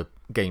mortar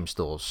game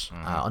stores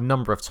a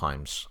number of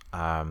times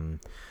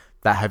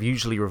that have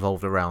usually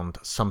revolved around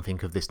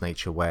something of this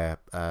nature where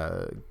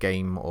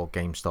Game or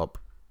GameStop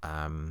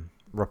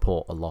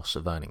report a loss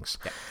of earnings.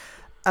 Yeah.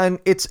 And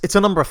it's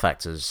a number of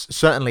factors.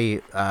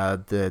 Certainly,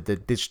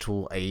 the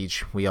digital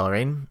age we are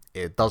in,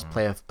 it does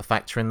play a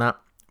factor in that.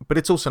 But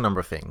it's also a number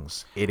of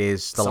things. It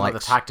is some of the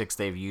tactics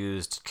they've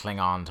used to cling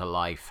on to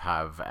life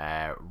have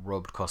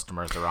rubbed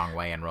customers the wrong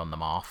way and run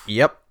them off.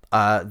 Yep.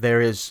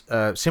 There is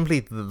simply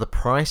the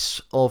price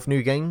of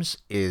new games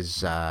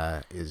is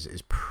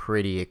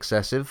pretty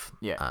excessive.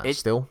 Yeah.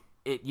 Still.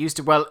 It used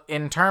to, well,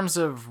 in terms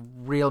of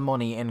real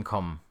money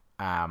income,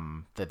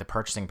 the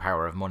purchasing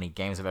power of money,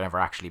 games have never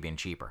actually been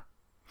cheaper.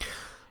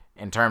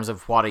 In terms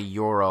of what a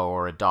euro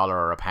or a dollar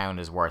or a pound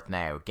is worth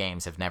now,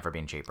 games have never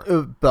been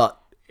cheaper.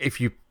 But if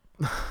you,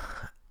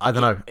 I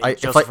don't know,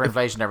 for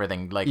inflation and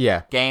everything, like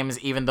games,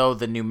 even though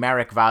the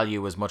numeric value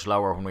was much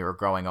lower when we were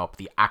growing up,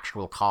 the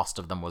actual cost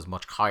of them was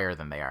much higher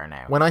than they are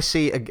now. When I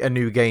see a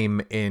new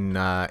game in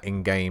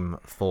game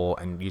for,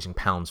 and using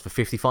pounds, for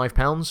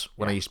 £55,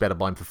 when I used to be able to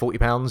buy them for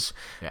 £40,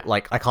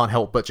 like I can't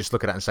help but just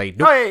look at that and say,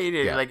 nope.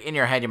 Like in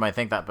your head you might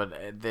think that,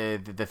 but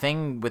the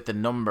thing with the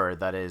number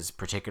that is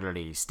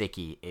particularly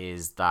sticky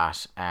is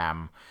that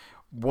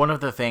one of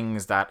the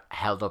things that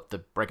held up the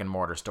brick and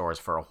mortar stores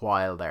for a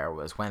while there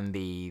was when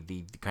the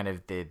kind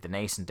of the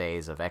nascent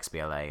days of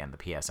XBLA and the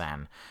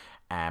PSN.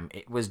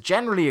 It was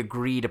generally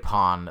agreed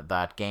upon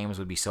that games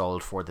would be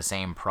sold for the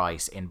same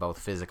price in both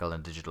physical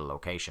and digital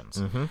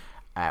locations.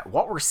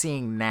 What we're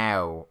seeing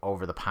now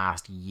over the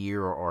past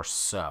year or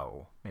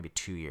so, maybe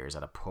 2 years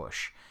at a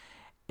push,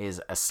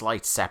 is a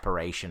slight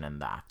separation in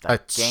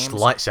that.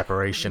 Slight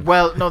separation.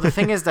 Well, no, the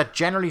thing is that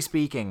generally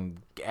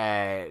speaking,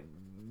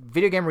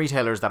 video game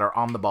retailers that are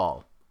on the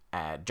ball,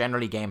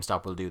 generally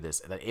GameStop will do this,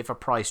 that if a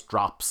price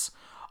drops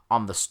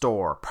on the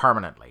store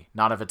permanently,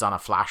 not if it's on a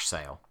flash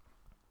sale,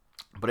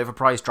 but if a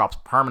price drops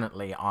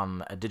permanently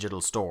on a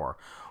digital store,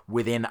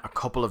 within a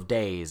couple of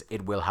days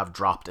it will have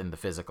dropped in the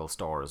physical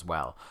store as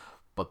well.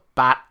 But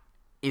that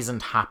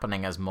isn't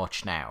happening as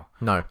much now.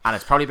 No. And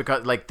it's probably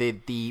because like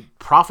the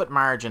profit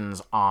margins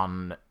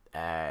on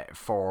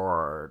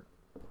for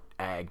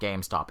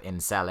GameStop in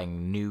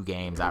selling new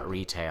games at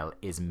retail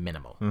is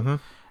minimal.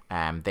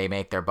 They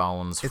make their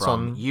bones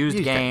from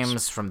used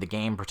games, from the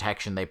game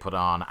protection they put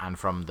on, and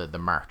from the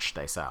merch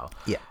they sell.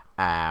 Yeah.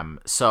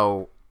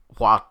 So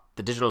what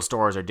the digital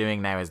stores are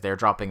doing now is they're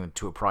dropping it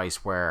to a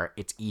price where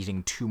it's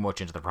eating too much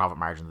into the profit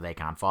margin that they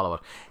can't follow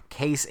it.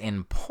 Case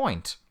in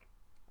point,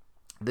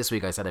 this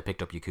week I said I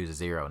picked up Yakuza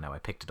 0. Now I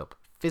picked it up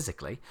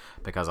physically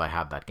because I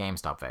had that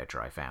GameStop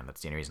voucher I found.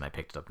 That's the only reason I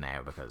picked it up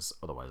now, because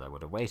otherwise I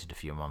would have waited a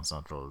few months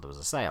until there was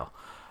a sale.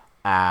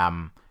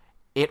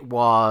 It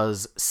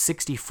was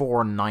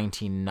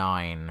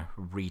 $64.99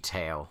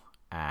 retail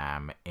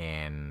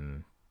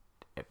to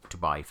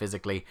buy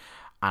physically,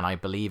 and I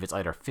believe it's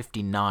either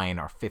 $59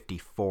 or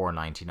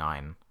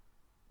 $54.99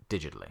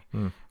 digitally,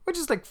 which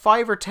is like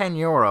 €5 or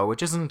 €10,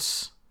 which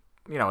isn't,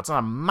 it's not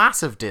a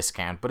massive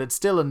discount, but it's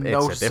still a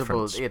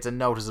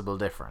noticeable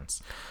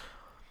difference.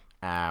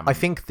 I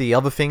think the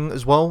other thing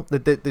as well,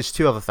 there's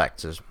two other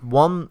factors.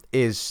 One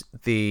is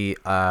the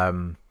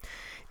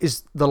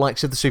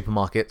likes of the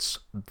supermarkets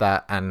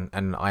that,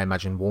 and I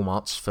imagine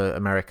Walmarts for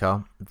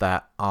America,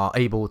 that are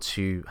able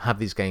to have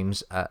these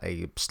games at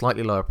a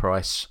slightly lower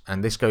price,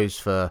 and this goes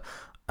for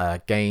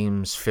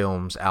games,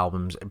 films,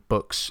 albums,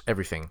 books,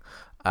 everything.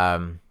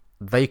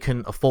 They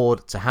can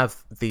afford to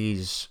have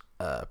these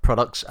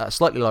products at a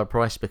slightly lower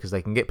price because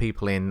they can get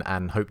people in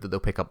and hope that they'll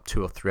pick up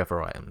 2 or 3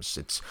 other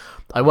items.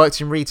 I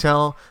worked in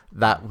retail.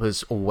 That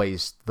was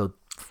always the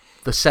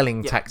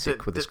selling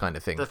tactic with this kind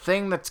of thing. The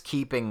thing that's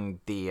keeping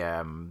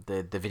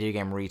the video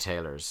game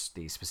retailers,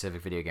 the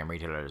specific video game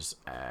retailers,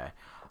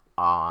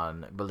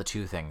 the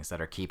 2 things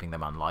that are keeping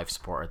them on life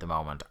support at the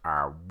moment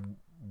are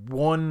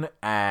one,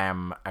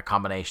 a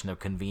combination of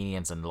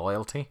convenience and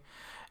loyalty.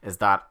 Is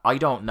that I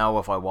don't know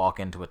if I walk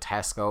into a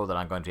Tesco that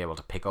I'm going to be able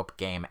to pick up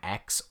game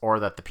X, or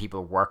that the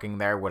people working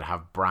there would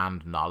have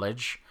brand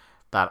knowledge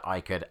that I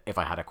could, if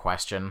I had a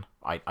question.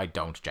 I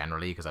don't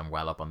generally, because I'm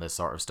well up on this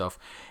sort of stuff.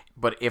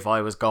 But if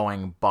I was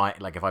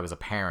if I was a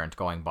parent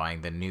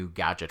buying the new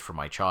gadget for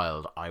my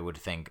child, I would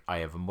think I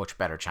have a much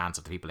better chance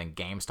of the people in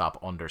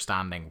GameStop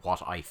understanding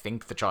what I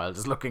think the child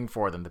is looking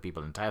for than the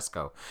people in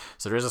Tesco.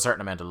 So there is a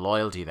certain amount of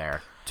loyalty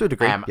there. To a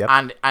degree, yep.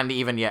 And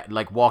even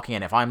like walking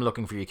in, if I'm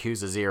looking for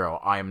Yakuza 0,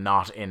 I am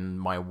not in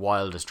my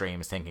wildest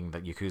dreams thinking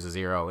that Yakuza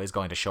 0 is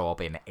going to show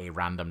up in a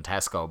random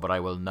Tesco, but I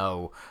will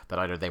know that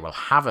either they will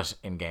have it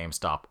in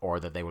GameStop or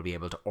that they will be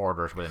able to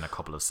order it within a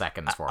couple of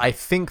seconds for me. I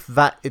think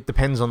that it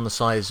depends on the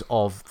size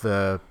of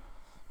the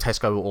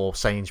Tesco or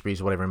Sainsbury's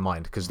or whatever in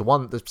mind, because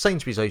the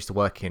Sainsbury's I used to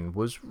work in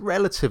was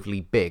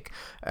relatively big,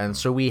 and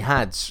so we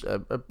had a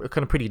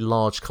kind of pretty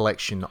large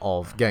collection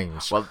of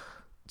games. Well,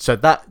 so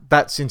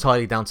that's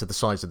entirely down to the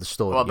size of the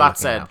store. Well, that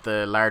said,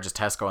 the largest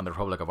Tesco in the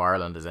Republic of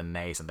Ireland is in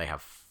Naas, and they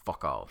have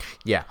fuck all.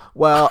 Yeah,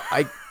 well,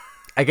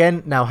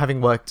 again, now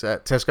having worked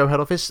at Tesco head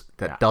office,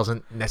 that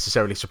doesn't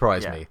necessarily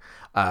surprise me,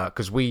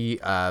 because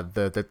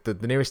the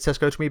nearest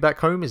Tesco to me back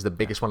home is the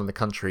biggest one in the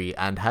country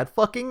and had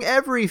fucking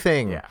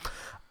everything. Yeah.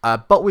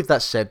 But with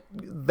that said,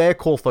 their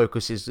core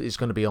focus is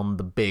going to be on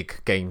the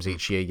big games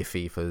each year, your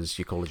FIFAs,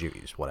 your Call of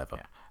Duties, whatever.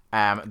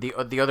 Yeah.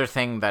 The other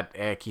thing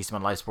that keeps them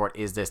on life support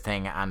is this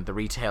thing, and the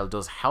retail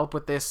does help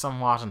with this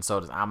somewhat, and so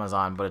does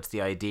Amazon, but it's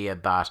the idea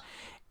that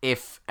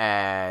if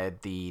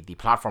the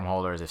platform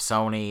holders, if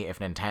Sony, if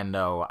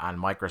Nintendo, and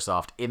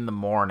Microsoft in the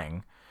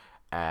morning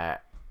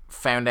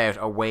found out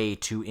a way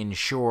to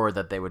ensure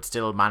that they would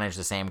still manage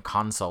the same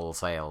console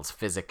sales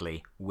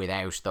physically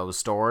without those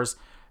stores,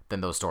 then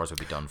those stores would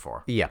be done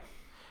for. Yeah.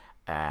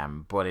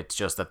 But it's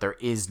just that there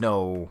is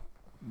no...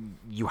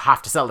 You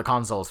have to sell the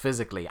consoles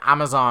physically.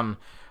 Amazon...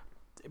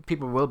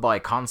 People will buy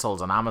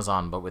consoles on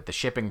Amazon, but with the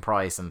shipping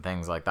price and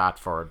things like that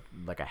for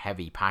like a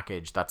heavy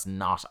package, that's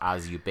not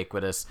as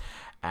ubiquitous.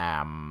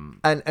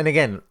 And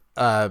again,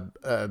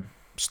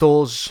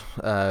 stores,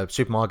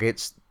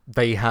 supermarkets,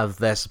 they have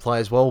their supply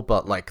as well,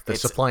 but like the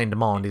supply and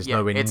demand is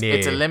nowhere near.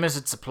 It's a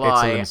limited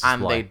supply,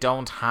 and they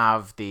don't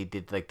have the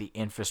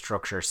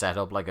infrastructure set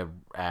up like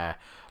a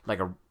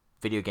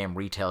video game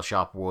retail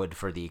shop would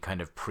for the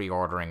kind of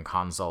pre-ordering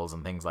consoles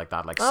and things like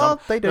that. Like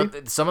they do.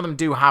 Some of them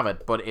do have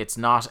it, but it's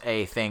not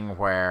a thing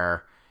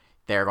where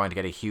they're going to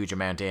get a huge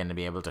amount in and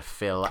be able to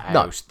fill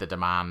out the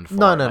demand for it.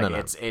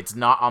 No. It's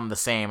not on the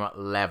same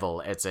level.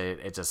 It's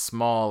a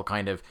small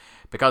kind of,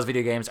 because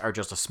video games are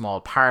just a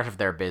small part of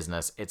their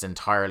business, it's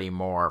entirely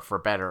more, for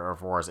better or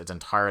for worse, it's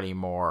entirely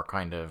more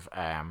kind of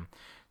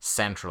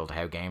central to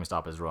how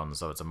GameStop is run.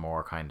 So it's a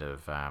more kind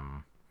of how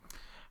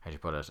do you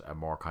put it? A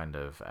more kind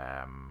of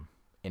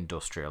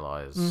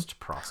industrialized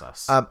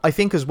process. I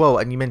think as well,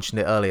 and you mentioned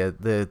it earlier,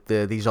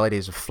 these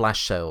ideas of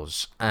flash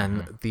sales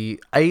and the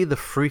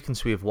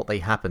frequency of what they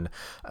happen,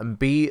 and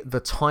B, the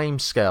time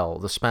scale,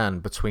 the span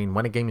between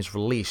when a game is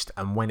released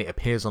and when it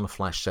appears on a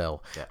flash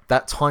sale. Yeah.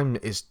 That time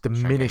is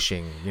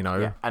diminishing. You know.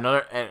 Yeah.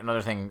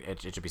 Another thing,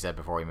 it should be said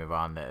before we move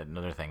on.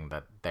 Another thing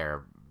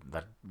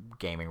that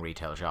gaming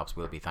retail shops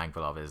will be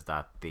thankful of is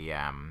that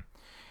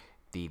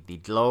the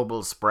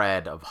global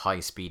spread of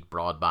high-speed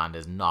broadband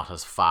is not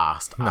as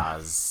fast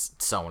as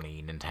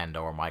Sony,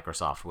 Nintendo, or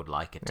Microsoft would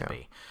like it to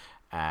be.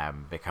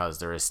 Because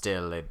there is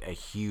still a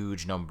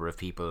huge number of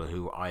people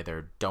who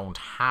either don't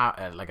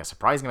have, like a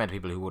surprising amount of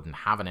people who wouldn't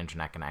have an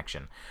internet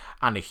connection,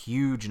 and a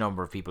huge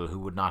number of people who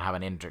would not have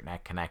an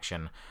internet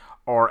connection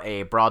or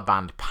a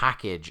broadband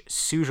package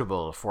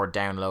suitable for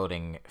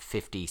downloading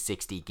 50,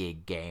 60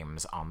 gig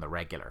games on the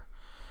regular.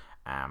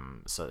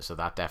 So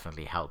that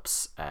definitely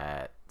helps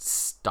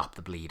stop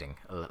the bleeding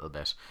a little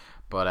bit.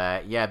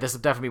 But this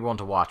will definitely be one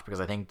to watch, because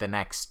I think the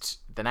next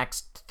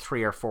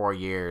 3 or 4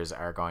 years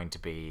are going to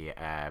be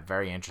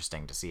very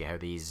interesting to see how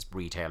these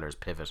retailers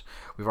pivot.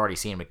 We've already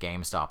seen with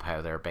GameStop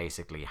how they're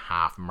basically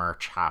half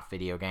merch, half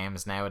video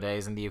games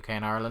nowadays in the UK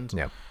and Ireland.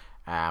 Yeah.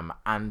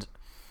 And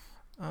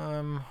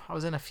I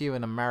was in a few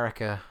in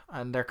America,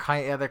 and they're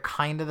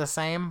kind of the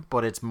same,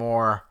 but it's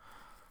more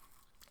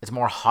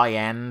high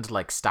end,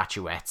 like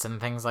statuettes and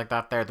things like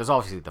that. There's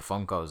obviously the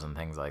Funkos and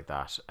things like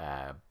that,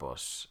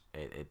 but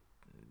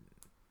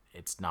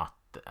it's not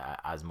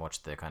as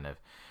much the kind of,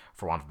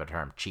 for want of a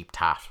term, cheap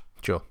tat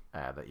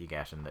that you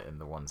get in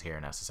the ones here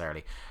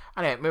necessarily.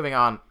 Anyway, moving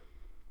on.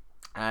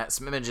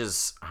 Some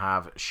images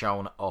have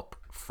shown up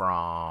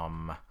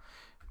from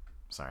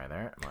Sorry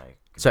there.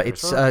 So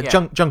it's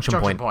Junction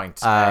Point.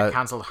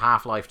 Cancelled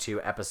Half-Life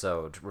 2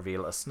 episode.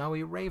 Reveal a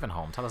snowy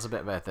Ravenholm. Tell us a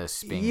bit about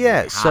this, being the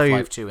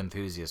Half-Life 2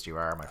 enthusiast you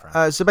are, my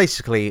friend. So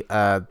basically,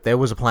 there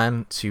was a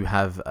plan to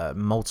have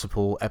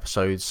multiple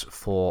episodes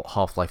for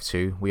Half-Life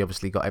 2. We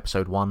obviously got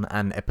episode 1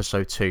 and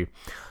episode 2.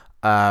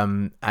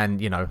 And,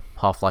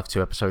 Half-Life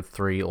 2 episode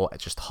 3 or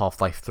just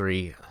Half-Life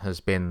 3 has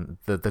been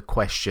the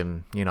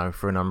question,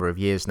 for a number of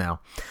years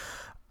now.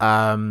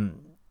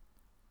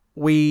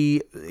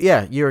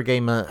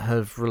 Eurogamer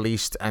have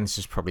released, and this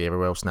is probably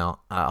everywhere else now,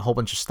 a whole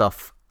bunch of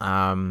stuff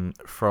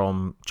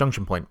from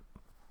Junction Point.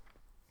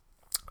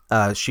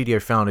 Studio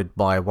founded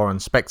by Warren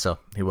Spector,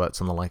 who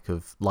works on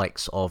the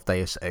likes of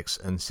Deus Ex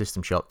and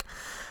System Shock.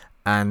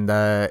 And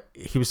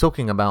he was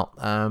talking about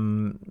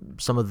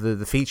some of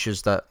the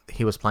features that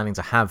he was planning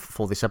to have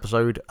for this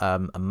episode.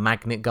 A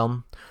magnet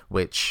gun,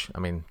 which,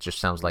 just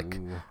sounds like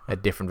a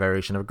different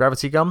variation of a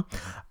gravity gun.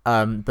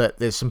 But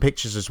there's some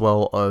pictures as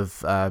well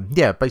of,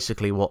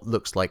 basically what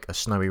looks like a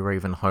snowy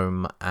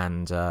Ravenholm.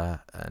 And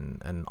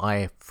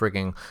I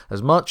frigging,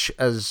 as much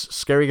as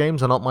scary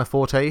games are not my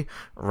forte,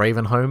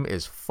 Ravenholm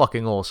is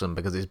fucking awesome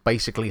because it's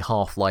basically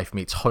Half-Life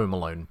meets Home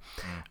Alone.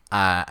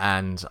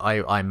 And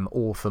I'm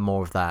all for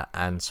more of that,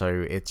 and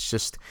so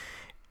it's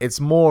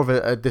more of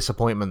a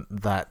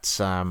disappointment that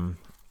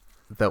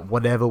that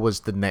whatever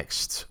was the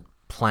next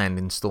planned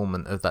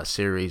installment of that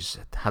series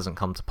hasn't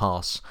come to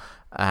pass,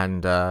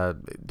 and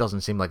it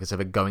doesn't seem like it's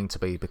ever going to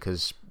be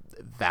because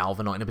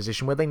Valve are not in a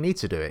position where they need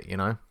to do it,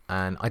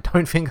 and I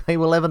don't think they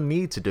will ever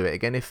need to do it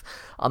again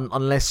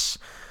unless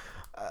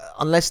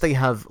they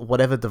have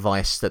whatever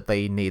device that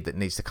they need that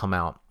needs to come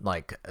out,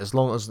 like as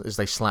long as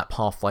they slap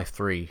Half-Life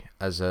 3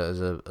 as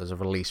a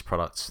release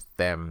product,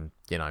 then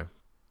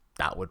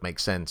that would make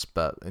sense.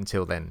 But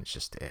until then,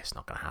 it's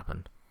not going to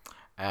happen.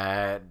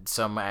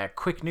 Some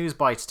quick news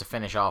bites to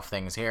finish off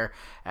things here.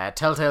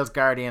 Telltale's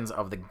Guardians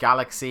of the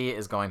Galaxy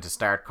is going to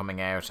start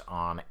coming out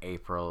on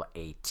April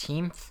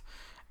 18th.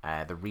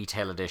 The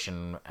retail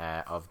edition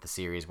of the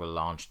series will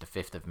launch the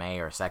 5th of May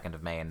or 2nd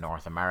of May in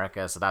North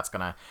America. So that's going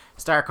to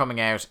start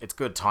coming out. It's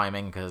good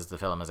timing because the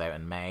film is out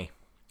in May.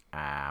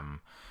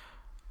 Not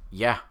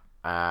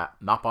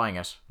buying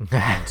it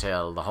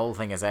until the whole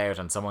thing is out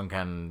and someone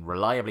can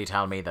reliably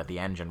tell me that the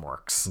engine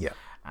works. Yeah.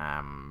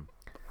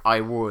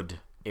 I would,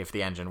 if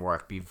the engine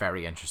worked, be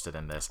very interested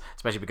in this,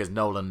 especially because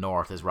Nolan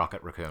North is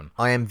Rocket Raccoon.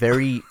 I am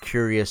very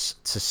curious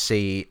to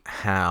see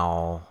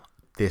how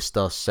this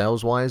does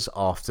sales-wise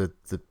after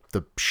the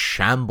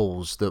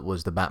shambles that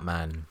was the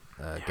Batman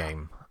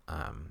game.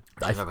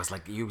 I think it's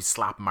like you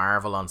slap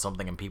Marvel on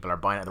something and people are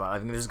buying it. I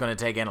think this is going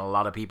to take in a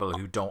lot of people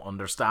who don't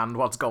understand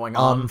what's going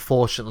on.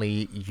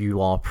 Unfortunately,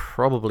 you are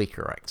probably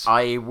correct.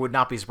 I would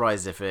not be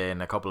surprised if in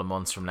a couple of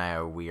months from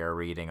now we are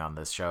reading on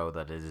this show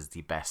that it is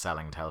the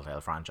best-selling Telltale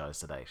franchise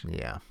to date.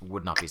 Yeah.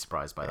 Would not be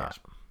surprised by that.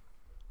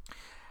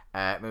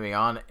 Moving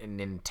on,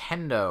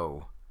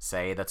 Nintendo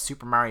say that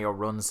Super Mario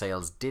Run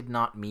sales did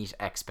not meet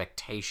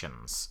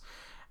expectations,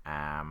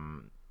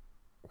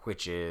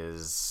 which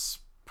is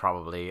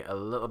probably a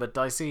little bit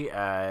dicey.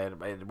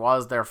 It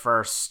was their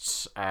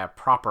first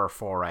proper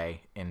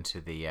foray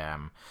into the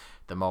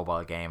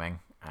mobile gaming,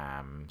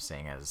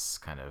 seeing as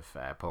kind of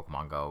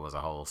Pokemon Go was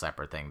a whole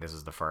separate thing. This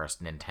is the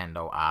first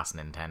Nintendo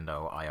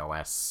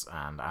iOS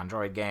and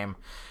Android game.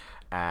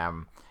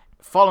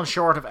 Fallen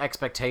short of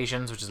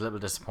expectations, which is a little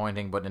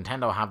disappointing, but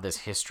Nintendo have this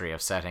history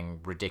of setting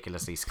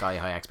ridiculously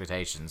sky-high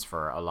expectations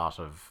for a lot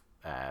of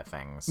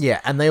things. Yeah,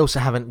 and they also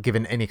haven't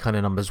given any kind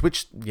of numbers,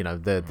 which,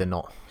 they're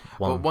not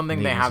one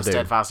thing they have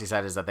steadfastly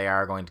said is that they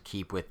are going to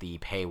keep with the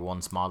pay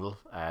once model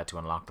to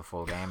unlock the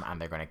full game,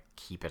 and they're going to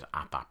keep it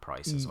at that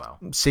price as well.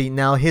 See,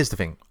 now here's the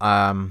thing.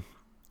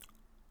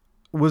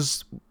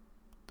 Was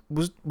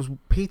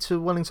Peter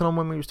Wellington on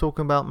when we was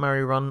talking about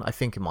Mario Run? I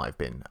think it might have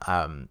been.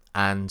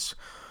 And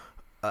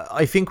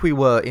I think we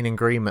were in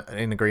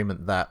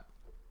agreement that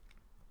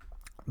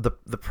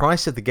the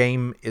price of the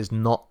game is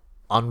not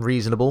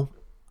unreasonable,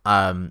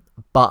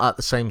 but at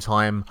the same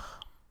time,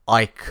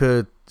 I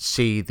could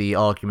see the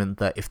argument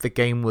that if the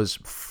game was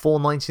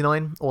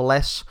 $4.99 or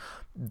less,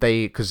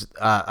 because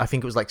I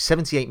think it was like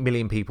 78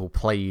 million people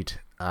played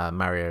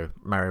Mario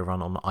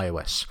Run on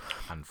iOS,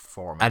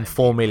 and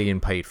 4 million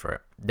paid for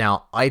it.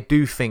 Now, I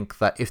do think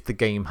that if the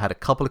game had a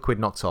couple of quid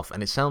knocked off,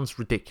 and it sounds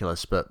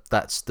ridiculous, but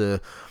that's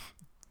the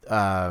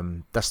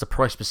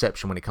price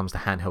perception when it comes to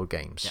handheld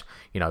games.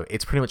 Yeah.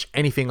 It's pretty much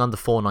anything under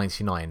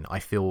 $4.99 I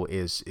feel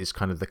is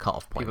kind of the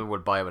cutoff point. People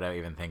would buy it without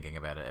even thinking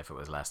about it if it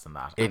was less than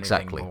that.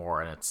 Exactly. Anything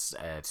more, and it's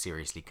a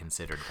seriously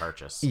considered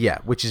purchase. Yeah,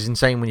 which is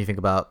insane when you think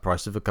about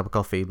price of a cup of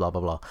coffee, blah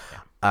blah blah.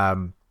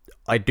 Yeah.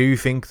 I do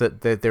think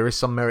that there is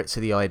some merit to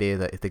the idea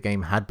that if the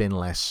game had been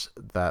less,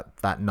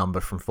 that number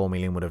from 4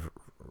 million would have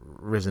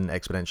risen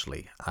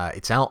exponentially.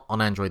 It's out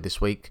on Android this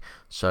week,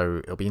 so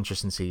it'll be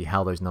interesting to see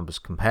how those numbers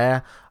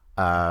compare.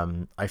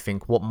 I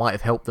think what might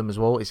have helped them as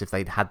well is if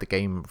they'd had the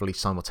game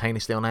released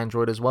simultaneously on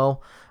Android as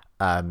well,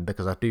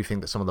 because I do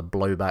think that some of the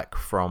blowback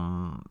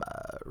from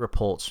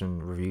reports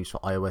and reviews for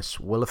iOS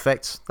will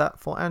affect that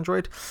for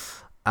Android.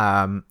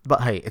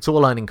 But hey, it's all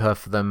learning curve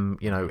for them.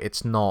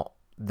 It's not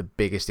the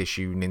biggest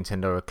issue.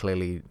 Nintendo are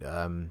clearly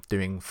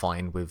doing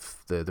fine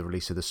with the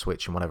release of the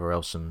Switch and whatever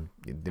else, and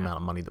the amount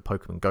of money that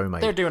Pokemon Go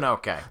made. They're doing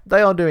okay.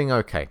 They are doing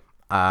okay.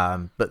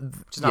 But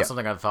It's not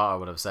something I thought I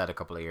would have said a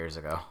couple of years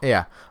ago.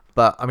 yeah.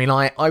 But I mean,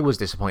 I was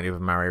disappointed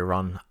with Mario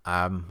Run.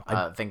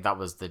 I think that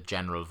was the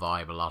general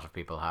vibe a lot of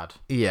people had.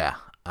 Yeah.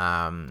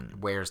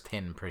 Wears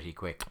thin pretty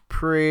quick.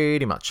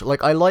 Pretty much.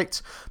 Like, I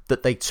liked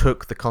that they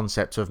took the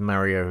concept of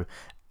Mario,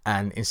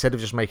 and instead of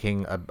just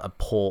making a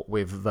port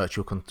with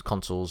virtual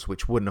consoles,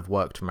 which wouldn't have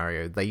worked for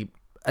Mario, they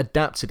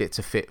adapted it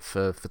to fit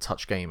for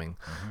touch gaming.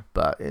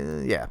 But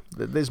yeah,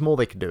 there's more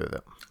they could do with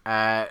it.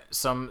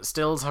 Some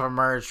stills have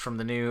emerged from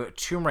the new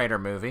Tomb Raider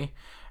movie,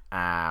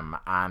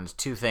 and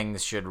two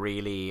things should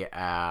really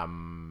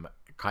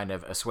kind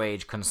of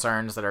assuage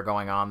concerns that are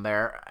going on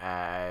there.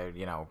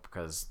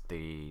 Because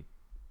the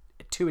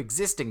two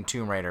existing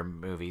Tomb Raider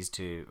movies,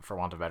 for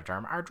want of a better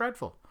term, are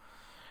dreadful.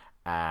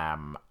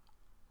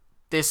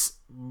 This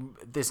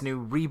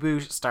new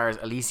reboot stars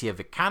Alicia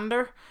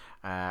Vikander.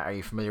 Are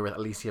you familiar with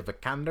Alicia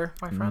Vikander,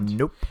 my friend?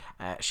 Nope.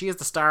 She is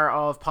the star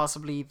of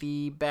possibly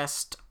the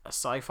best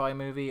sci-fi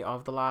movie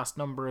of the last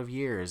number of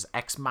years,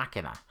 Ex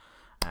Machina.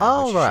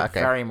 Which you should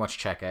very much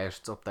check out.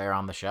 It's up there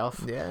on the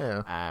shelf.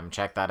 Yeah.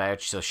 Check that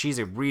out. So she's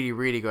a really,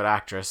 really good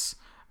actress.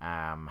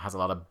 Has a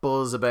lot of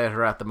buzz about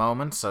her at the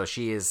moment, so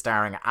she is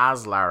starring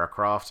as Lara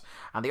Croft.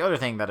 And the other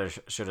thing that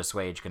should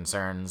assuage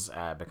concerns,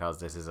 because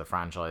this is a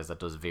franchise that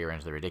does veer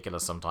into the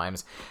ridiculous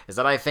sometimes, is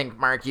that I think,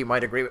 Mark, you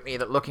might agree with me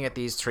that looking at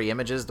these three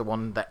images, the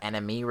one that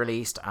NME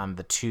released and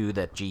the two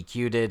that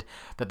GQ did,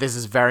 that this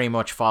is very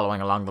much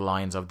following along the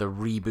lines of the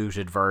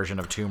rebooted version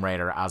of Tomb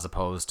Raider as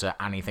opposed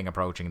to anything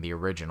approaching the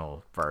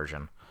original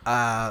version.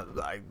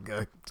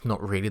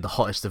 Not really the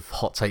hottest of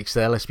hot takes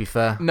there, let's be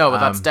fair. No, but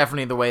that's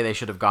definitely the way they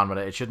should have gone with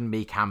it. It shouldn't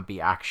be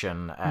campy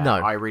action. No.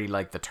 I really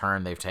like the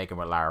turn they've taken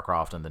with Lara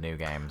Croft in the new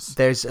games.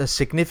 There's a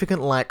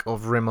significant lack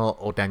of Rimmer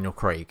or Daniel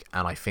Craig,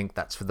 and I think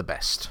that's for the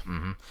best.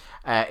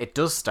 It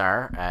does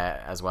star,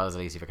 as well as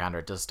Alicia Vikander,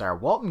 it does star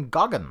Walton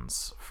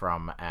Goggins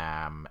from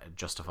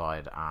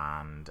Justified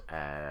and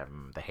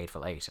The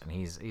Hateful Eight, and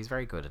he's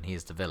very good, and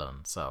he's the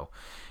villain, so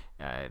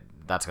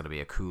that's going to be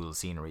a cool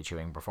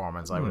scenery-chewing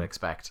performance, I would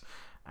expect.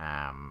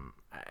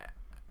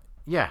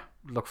 Yeah,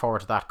 look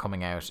forward to that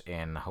coming out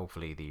in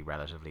hopefully the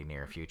relatively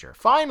near future.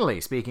 Finally,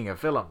 speaking of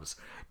films,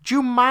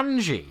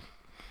 Jumanji.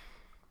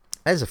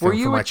 As a film Were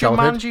you from a my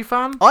childhood, Jumanji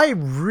fan? I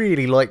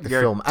really liked the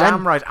You're film. damn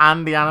and right,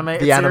 and the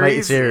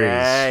animated series.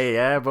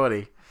 Yeah,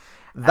 buddy.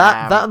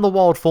 That and the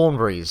Wild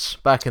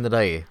Thornberrys back in the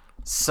day.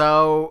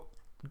 So,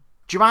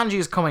 Jumanji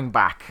is coming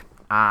back,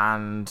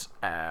 and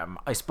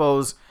I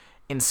suppose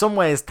in some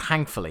ways,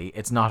 thankfully,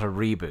 it's not a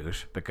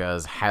reboot,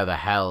 because how the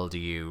hell do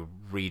you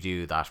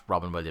redo that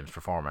Robin Williams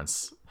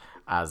performance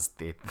as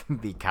the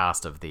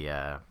cast of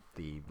the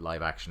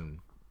live action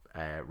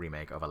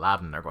remake of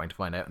Aladdin are going to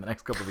find out in the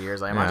next couple of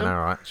years, I imagine. Yeah,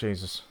 all right,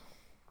 Jesus.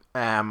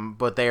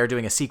 But they are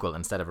doing a sequel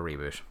instead of a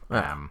reboot.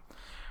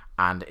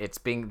 And it's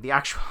being the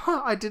actual...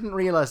 I didn't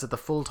realize that the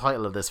full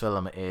title of this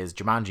film is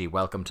Jumanji: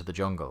 Welcome to the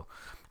Jungle.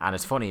 And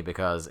it's funny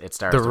because it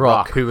stars The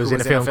Rock, who was in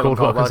a film called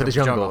Welcome to the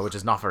Jungle, which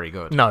is not very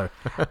good. No.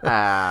 Do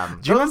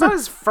you remember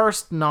his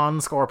first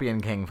non-Scorpion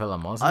King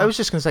film, wasn't it? I was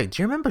just going to say,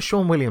 do you remember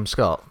Sean William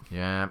Scott?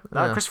 Yeah.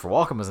 Christopher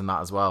Walken was in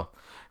that as well.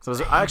 So I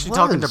was actually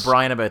talking to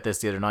Brian about this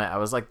the other night. I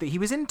was like, he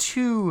was in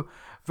two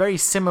very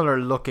similar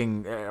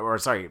looking,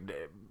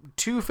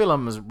 two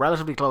films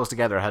relatively close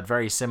together had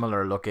very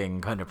similar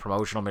looking kind of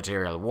promotional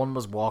material. One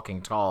was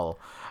Walking Tall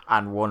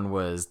and one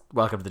was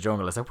Welcome to the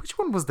Jungle. I said, which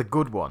one was the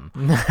good one?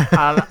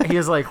 And he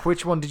was like,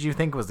 which one did you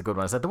think was the good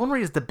one? I said, the one where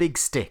he has the big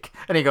stick.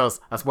 And he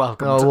goes, that's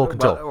Walking Tall. Walking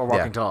Tall. Or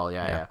Walking Tall,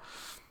 yeah.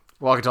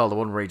 Walking Tall, the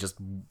one where he just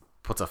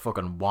puts a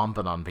fucking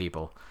wampin on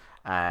people.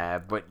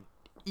 But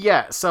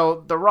yeah,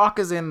 so The Rock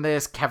is in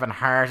this. Kevin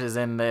Hart is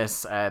in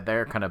this.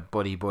 They're kind of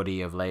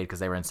buddy of late because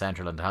they were in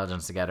Central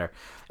Intelligence together.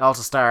 It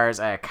also stars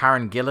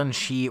Karen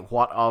Gillan,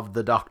 what of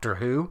the Doctor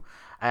Who,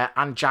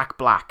 and Jack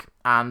Black.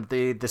 And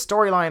the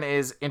storyline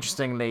is,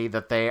 interestingly,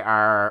 that they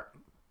are...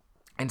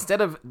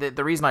 Instead of...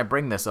 The reason I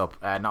bring this up,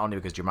 not only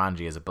because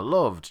Jumanji is a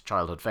beloved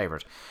childhood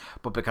favourite,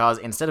 but because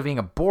instead of being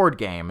a board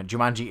game,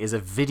 Jumanji is a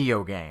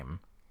video game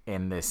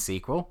in this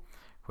sequel,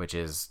 which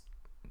is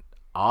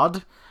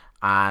odd.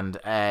 And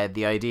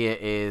the idea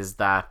is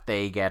that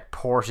they get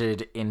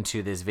ported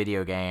into this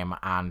video game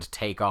and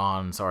take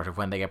on sort of,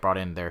 when they get brought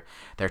in,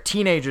 they're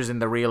teenagers in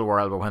the real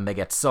world, but when they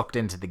get sucked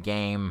into the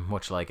game,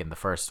 much like in the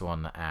first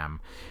one,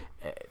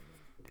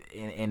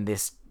 in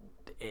this,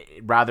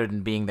 rather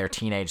than being their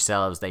teenage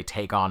selves, they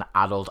take on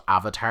adult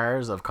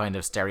avatars of kind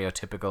of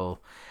stereotypical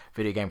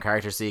video game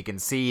characters. So you can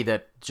see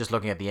that, just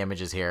looking at the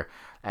images here,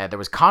 there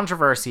was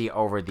controversy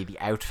over the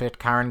outfit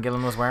Karen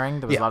Gillan was wearing.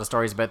 There was a lot of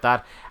stories about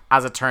that.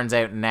 As it turns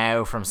out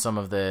now, from some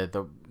of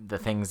the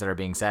things that are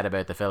being said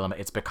about the film,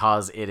 it's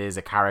because it is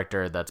a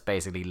character that's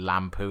basically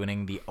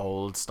lampooning the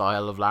old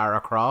style of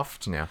Lara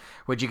Croft. Yeah.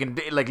 Which you can,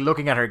 like,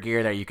 looking at her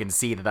gear there, you can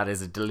see that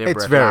is a deliberate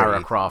It's very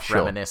Lara Croft sure.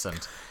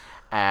 reminiscent.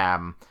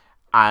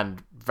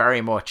 and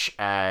very much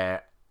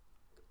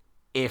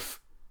if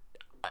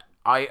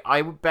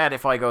I would bet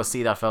if I go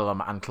see that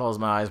film and close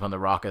my eyes when The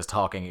Rock is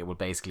talking, it would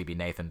basically be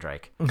Nathan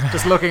Drake.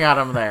 Just looking at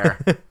him there.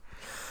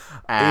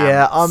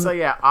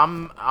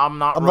 I'm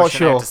not rushing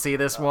sure. out to see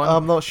this one.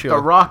 I'm not sure.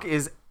 The Rock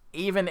is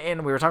even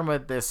in. We were talking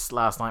about this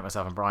last night,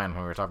 myself and Brian,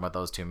 when we were talking about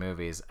those two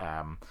movies.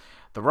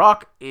 The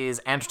Rock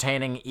is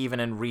entertaining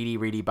even in really,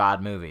 really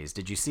bad movies.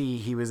 Did you see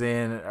he was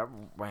in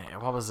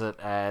what was it?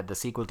 The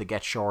sequel to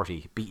Get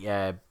Shorty.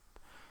 Be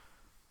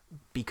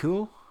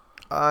Cool.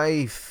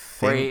 I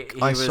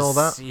think I saw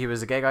that. He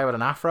was a gay guy with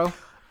an afro.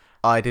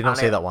 I did not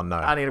see that one, no.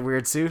 And he had a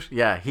weird suit.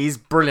 Yeah, he's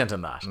brilliant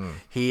in that.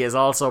 He is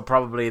also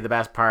probably the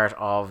best part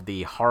of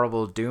the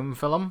horrible Doom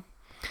film.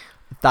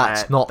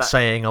 That's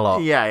saying a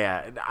lot.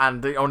 Yeah,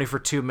 and only for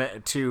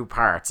two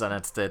parts, and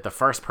it's the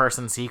first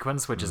person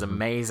sequence, which is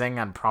amazing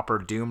and proper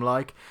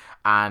Doom-like,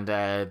 and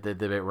the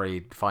bit where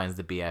he finds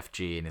the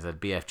BFG, and he said,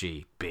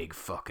 BFG, big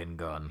fucking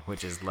gun,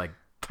 which is like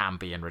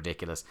campy and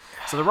ridiculous.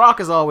 So The Rock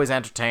is always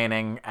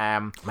entertaining.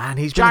 Man,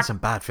 he's been in some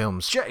bad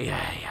films. Yeah,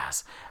 he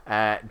has.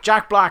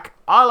 Jack Black,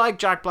 I like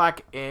Jack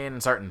Black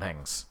in certain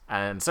things,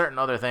 and in certain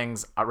other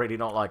things, I really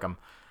don't like him.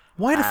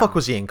 Why the fuck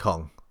was he in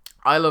Kong?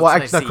 I love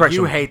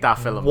you hate that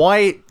film.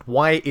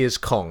 Why is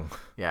Kong?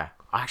 Yeah.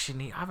 I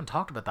haven't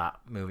talked about that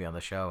movie on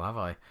the show, have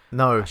I?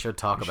 No. I should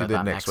talk about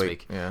that next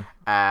week.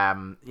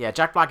 Yeah.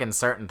 Jack Black in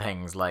certain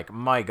things, like,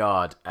 my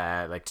God,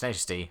 like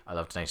Tenacious D. I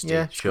love Tenacious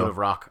D. School of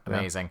Rock,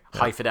 amazing.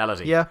 High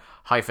Fidelity. Yeah.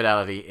 High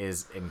Fidelity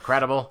is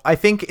incredible. I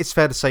think it's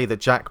fair to say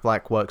that Jack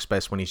Black works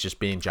best when he's just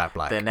being Jack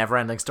Black. The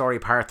Neverending Story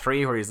Part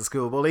 3, where he's the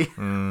school bully.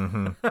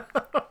 Mm-hmm.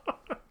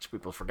 Which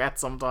people forget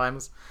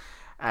sometimes.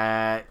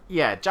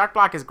 Jack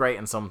Black is great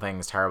in some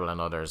things, terrible in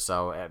others.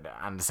 So,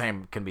 and the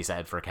same can be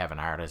said for Kevin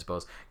Hart, I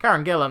suppose.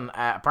 Karen Gillan,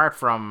 apart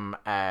from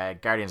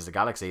Guardians of the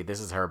Galaxy, this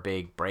is her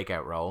big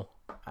breakout role.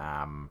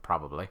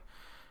 Probably,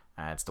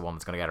 it's the one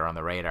that's going to get her on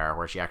the radar,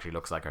 where she actually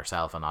looks like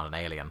herself and not an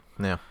alien.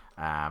 Yeah.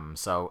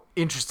 So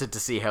interested to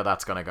see how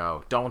that's going to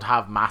go. Don't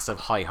have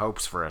massive high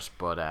hopes for it,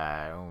 but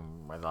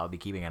I'll be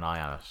keeping an eye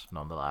on it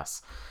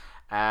nonetheless.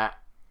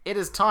 It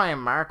is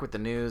time, Mark, with the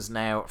news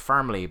now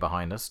firmly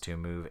behind us, to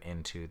move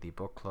into the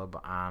book club,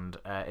 and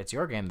it's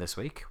your game this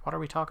week. What are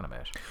we talking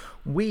about?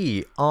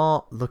 We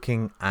are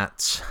looking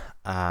at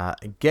a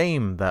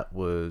game that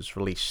was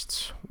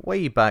released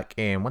way back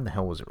in... When the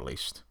hell was it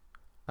released?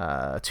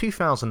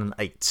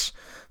 2008.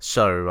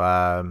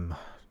 So,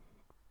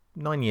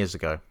 9 years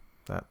ago.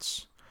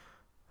 That's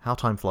how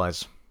time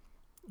flies.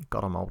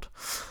 God, I'm old.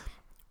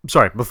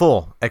 Sorry,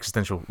 before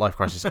Existential Life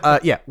Crisis.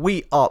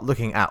 We are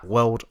looking at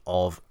World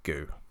of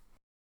Goo.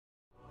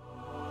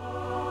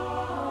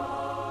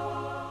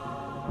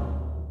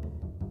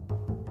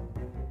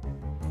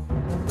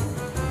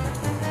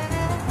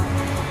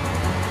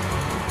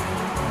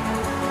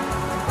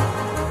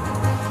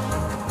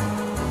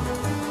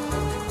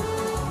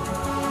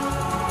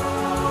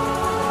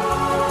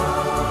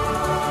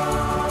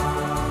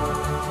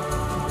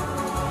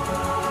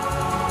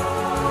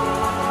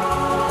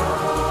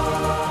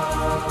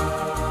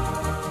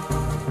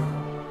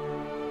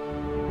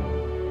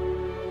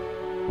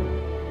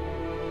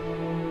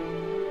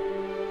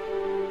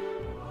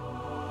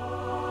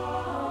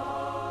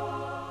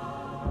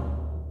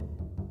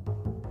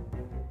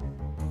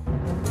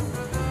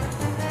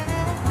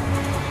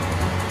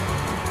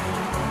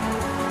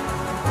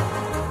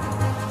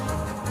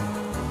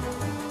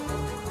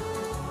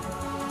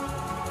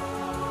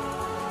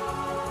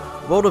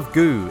 World of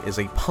Goo is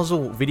a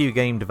puzzle video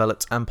game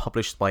developed and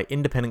published by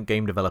independent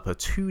game developer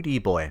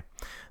 2D Boy.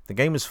 The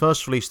game was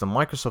first released on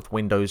Microsoft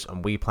Windows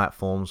and Wii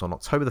platforms on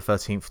October the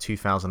 13th,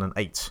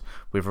 2008,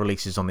 with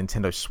releases on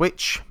Nintendo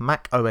Switch,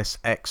 Mac OS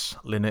X,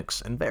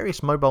 Linux, and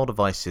various mobile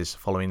devices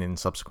following in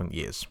subsequent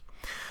years.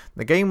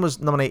 The game was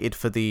nominated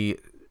for the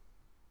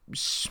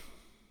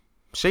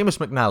Seamus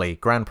McNally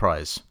Grand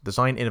Prize,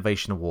 Design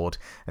Innovation Award,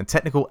 and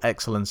Technical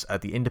Excellence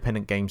at the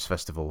Independent Games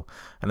Festival,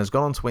 and has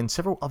gone on to win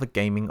several other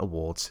gaming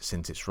awards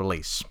since its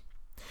release.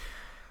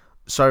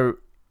 So,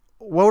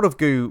 World of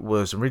Goo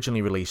was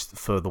originally released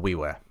for the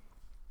WiiWare,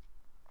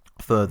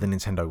 for the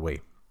Nintendo Wii,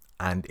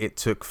 and it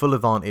took full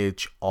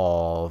advantage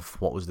of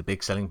what was the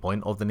big selling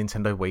point of the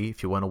Nintendo Wii,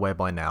 if you weren't aware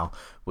by now,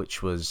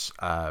 which was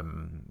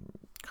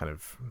kind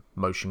of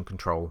motion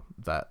control,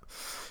 that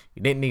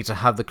you didn't need to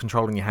have the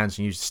control in your hands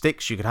and use the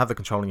sticks. You could have the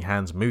control in your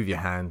hands, move your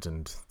hand,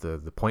 and the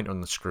pointer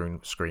on the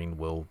screen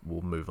will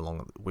move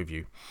along with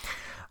you.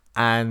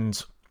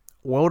 And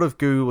World of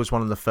Goo was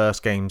one of the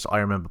first games I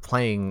remember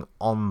playing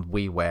on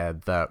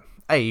WiiWare that,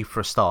 for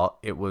a start,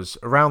 it was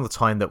around the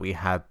time that we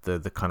had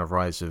the kind of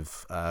rise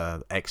of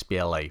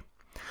XBLA.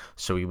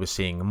 So we were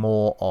seeing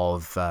more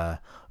of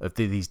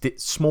these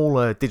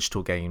smaller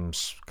digital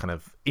games, kind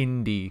of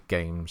indie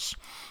games,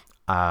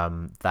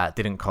 that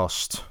didn't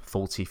cost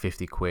 40,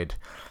 50 quid,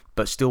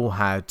 but still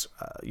had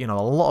a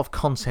lot of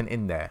content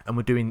in there, and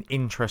were doing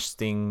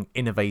interesting,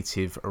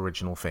 innovative,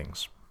 original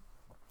things.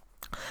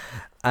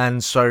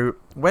 And so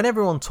when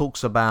everyone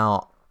talks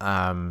about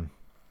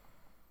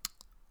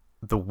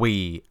the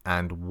Wii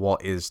and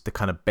what is the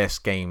kind of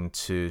best game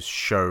to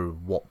show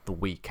what the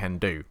Wii can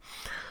do.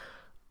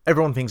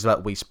 Everyone thinks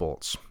about Wii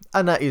Sports,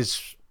 and that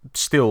is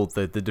still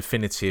the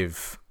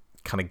definitive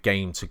kind of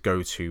game to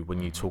go to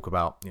when you talk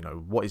about,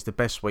 what is the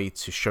best way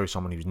to show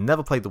someone who's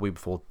never played the Wii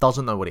before,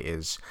 doesn't know what it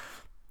is,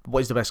 what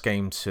is the best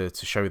game to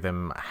show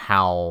them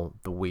how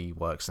the Wii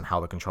works and how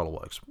the controller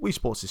works. Wii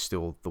Sports is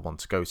still the one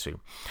to go to.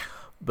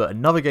 But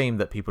another game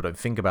that people don't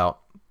think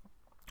about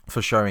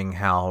for showing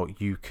how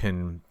you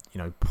can,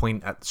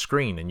 point at the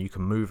screen and you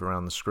can move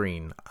around the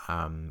screen,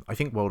 I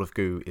think World of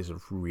Goo is a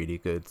really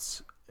good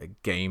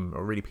game,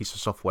 a really piece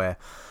of software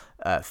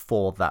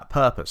for that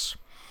purpose.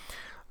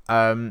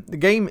 The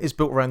game is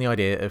built around the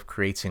idea of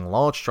creating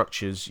large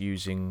structures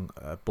using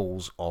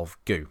balls of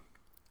goo.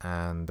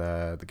 And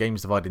the game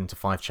is divided into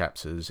 5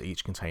 chapters,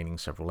 each containing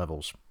several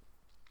levels.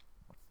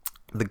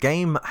 The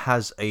game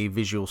has a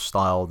visual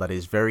style that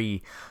is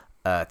very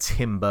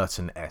Tim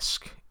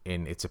Burton-esque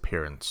in its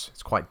appearance.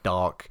 It's quite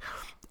dark.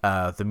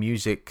 The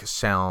music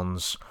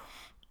sounds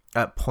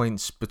at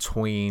points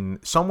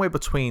somewhere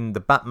between the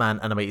Batman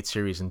animated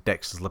series and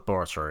Dexter's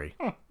Laboratory.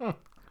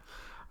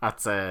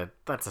 That's a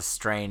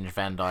strange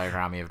Venn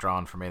diagram you've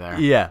drawn for me there.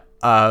 Yeah.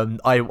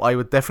 I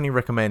would definitely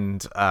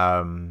recommend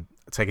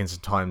taking some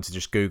time to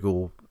just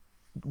Google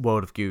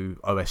World of Goo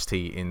OST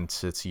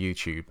into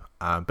YouTube.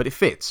 But it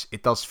fits.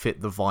 It does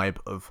fit the vibe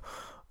of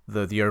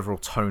the overall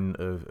tone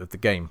of the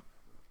game.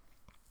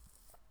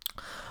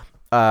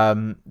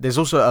 There's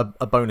also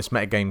a bonus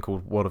meta game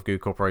called World of Goo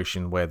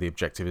Corporation, where the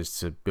objective is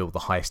to build the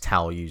highest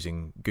tower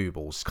using goo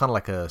balls. It's kind of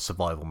like a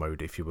survival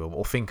mode, if you will.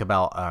 Or think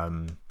about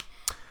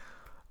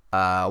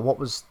what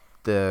was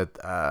the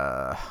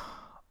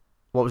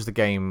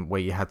game where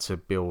you had to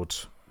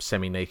build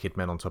semi-naked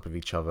men on top of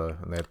each other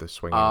and they had to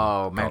swing.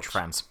 Oh, Mount Your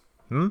Friends.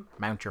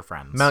 Mount Your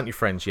Friends. Mount Your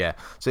Friends, yeah.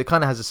 So it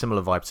kind of has a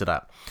similar vibe to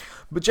that.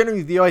 But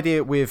generally, the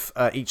idea with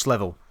each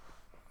level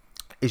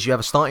is you have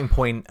a starting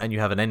point and you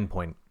have an end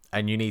point,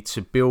 and you need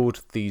to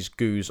build these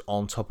goos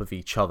on top of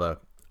each other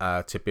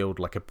to build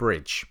like a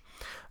bridge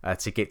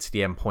to get to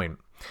the end point.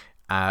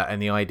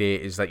 And the idea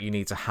is that you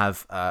need to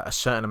have a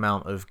certain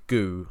amount of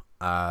goo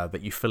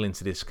that you fill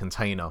into this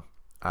container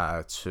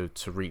to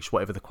reach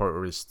whatever the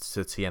quota is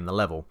to end the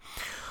level.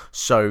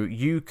 So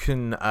you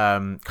can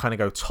kind of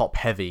go top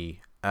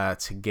heavy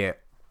to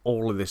get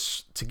all of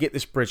this, to get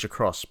this bridge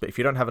across. But if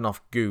you don't have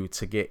enough goo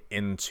to get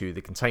into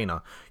the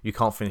container, you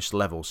can't finish the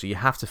level. So you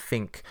have to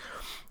think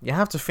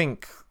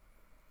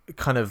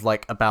kind of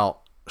like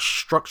about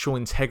structural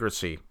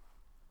integrity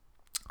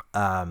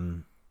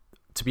to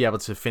be able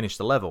to finish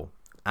the level.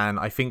 And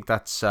I think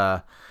that's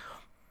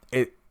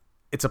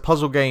it's a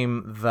puzzle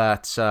game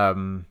that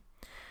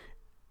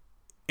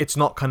it's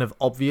not kind of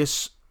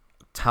obvious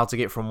how to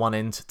get from one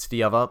end to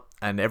the other,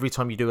 and every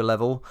time you do a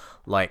level,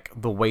 like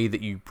the way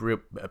that you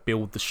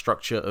build the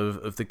structure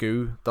of the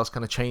goo does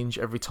kind of change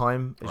every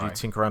time as you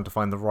tinker around to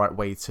find the right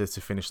way to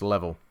finish the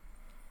level.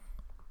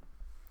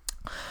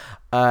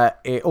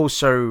 It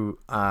also,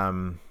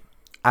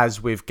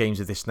 as with games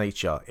of this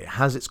nature, it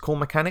has its core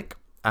mechanic,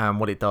 and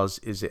what it does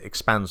is it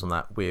expands on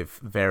that with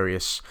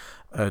various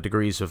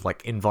degrees of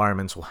like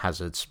environmental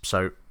hazards.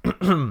 So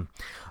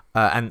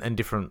and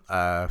different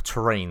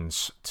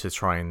terrains to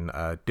try and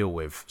deal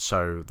with.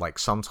 So like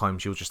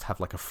sometimes you'll just have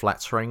like a flat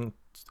terrain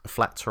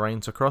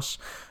to cross,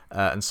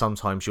 and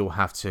sometimes you'll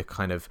have to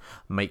kind of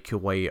make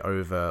your way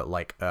over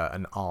like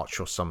an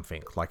arch or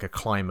something, like a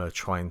climber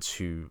trying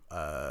to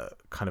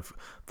kind of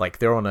like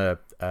they're on a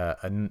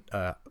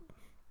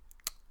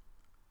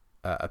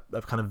kind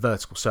of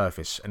vertical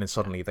surface, and then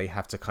suddenly they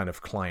have to kind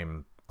of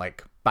climb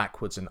like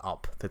backwards and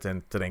up to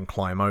then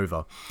climb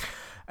over.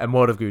 And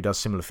World of Goo does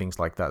similar things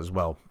like that as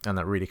well, and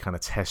that really kind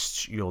of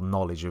tests your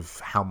knowledge of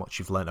how much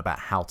you've learned about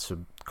how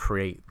to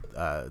create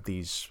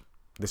this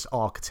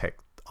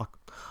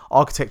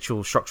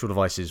architectural structural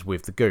devices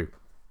with the goo.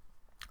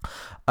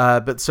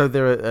 But so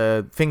there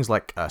are things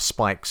like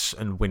spikes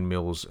and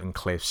windmills and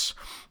cliffs,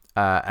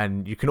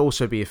 and you can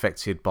also be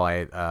affected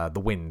by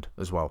the wind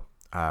as well,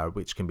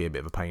 which can be a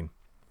bit of a pain.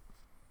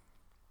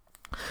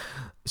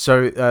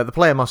 So the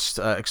player must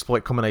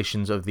exploit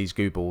combinations of these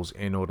goo balls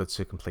in order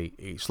to complete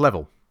each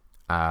level.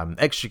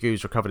 Extra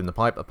goos recovered in the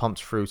pipe are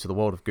pumped through to the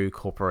World of Goo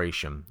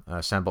Corporation,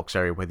 a sandbox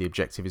area where the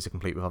objective is to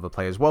compete with other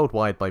players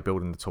worldwide by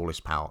building the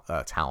tallest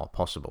tower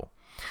possible.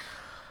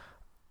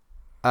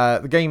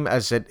 The game,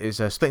 as I said,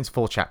 is split into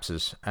 4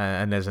 chapters,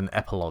 and there's an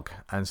epilogue,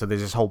 and so there's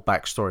this whole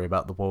backstory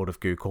about the World of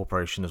Goo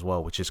Corporation as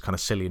well, which is kind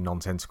of silly and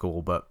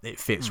non-tentacle, but it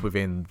fits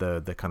within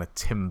the kind of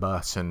Tim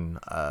Burton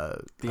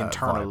the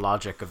internal vibe.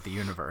 Logic of the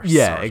universe.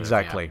 Yeah, sort of,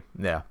 exactly.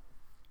 Yeah.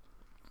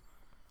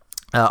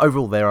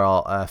 Overall, there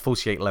are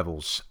 48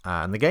 levels,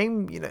 and the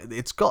game,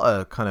 it's got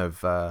a kind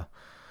of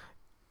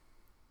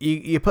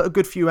you put a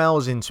good few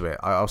hours into it.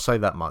 I'll say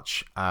that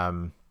much.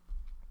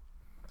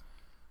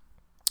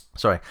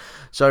 Sorry.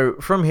 So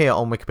from here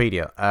on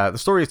Wikipedia, the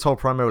story is told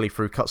primarily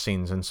through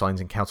cutscenes and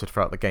signs encountered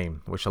throughout the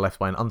game, which are left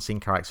by an unseen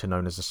character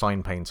known as the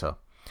Sign Painter.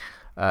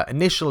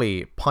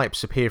 Initially,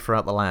 pipes appear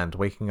throughout the land,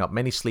 waking up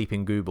many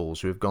sleeping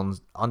Goobles who have gone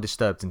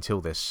undisturbed until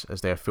this,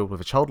 as they are filled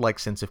with a childlike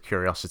sense of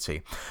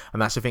curiosity.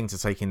 And that's a thing to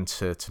take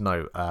into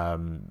note.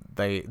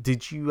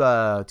 Did you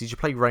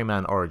play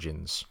Rayman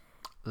Origins?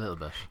 A little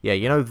bit. Yeah,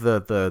 you know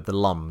the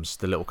lums,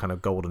 the little kind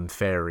of golden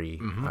fairy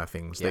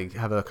things. They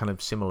have a kind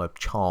of similar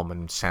charm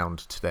and sound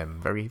to them.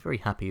 Very, very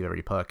happy,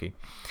 very perky.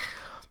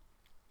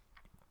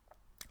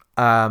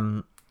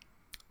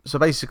 So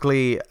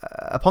basically,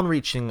 upon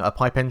reaching a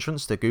pipe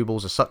entrance, the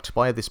Goobles are sucked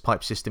by this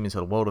pipe system into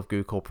the World of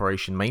Goo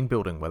Corporation main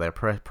building, where they're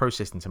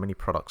processed into many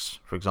products.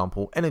 For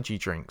example, energy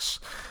drinks.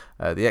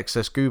 The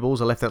excess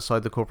Goobles are left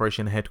outside the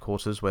corporation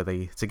headquarters, where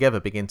they together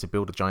begin to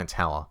build a giant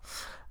tower.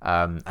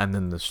 And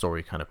then the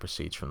story kind of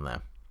proceeds from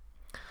there.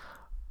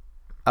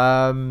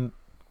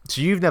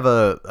 So you've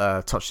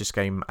never touched this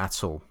game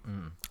at all,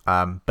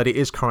 but it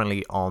is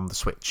currently on the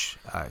Switch.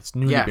 It's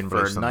newly been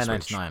released on the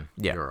Switch. €9.99.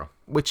 Yeah,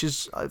 which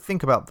is, I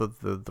think, about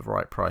the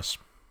right price.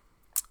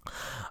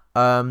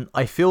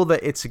 I feel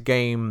that it's a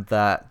game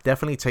that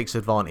definitely takes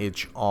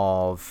advantage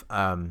of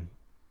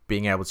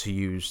being able to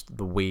use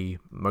the Wii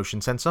motion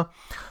sensor.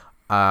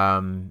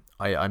 I'm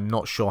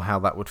not sure how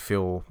that would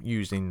feel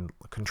using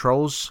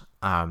controls,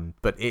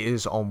 but it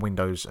is on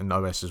Windows and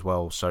OS as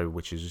well, so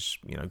which is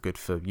good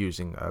for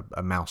using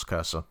a mouse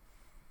cursor.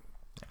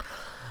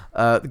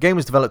 The game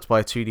was developed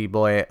by a 2D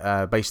boy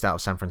based out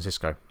of San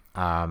Francisco.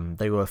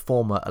 They were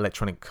former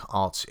Electronic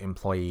Arts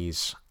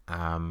employees.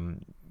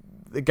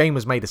 The game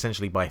was made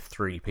essentially by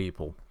 3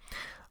 people.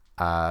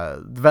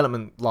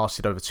 Development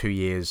lasted over 2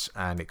 years,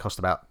 and it cost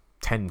about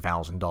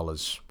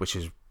 $10,000, which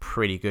is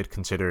pretty good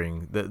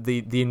considering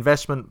the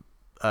investment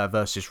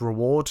versus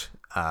reward.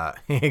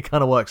 It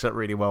kind of works out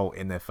really well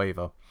in their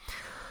favor.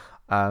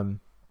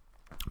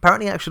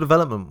 Apparently, actual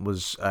development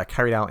was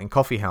carried out in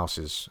coffee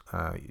houses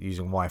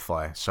using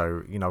Wi-Fi.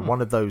 So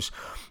one of those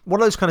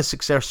kind of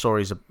success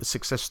stories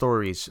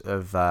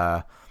of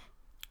kind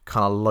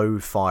of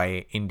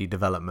lo-fi indie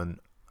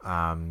development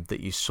that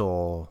you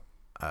saw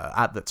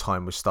at that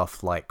time with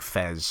stuff like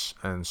Fez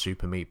and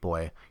Super Meat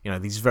Boy.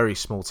 These very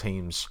small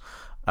teams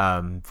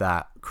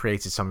that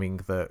created something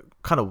that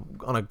kind of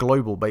on a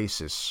global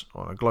basis,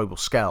 on a global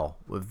scale,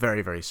 were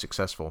very, very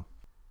successful.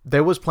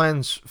 There was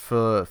plans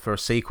for a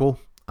sequel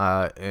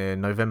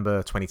in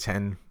November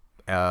 2010.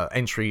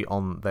 Entry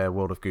on their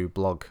World of Goo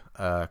blog,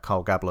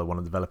 Carl Gabler, one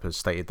of the developers,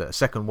 stated that a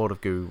second World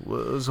of Goo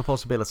was a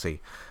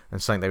possibility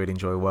and something they would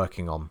enjoy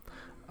working on.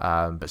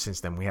 But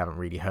since then, we haven't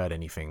really heard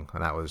anything,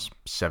 and that was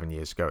 7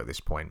 years ago at this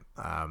point.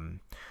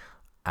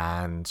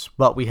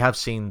 But we have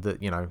seen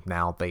that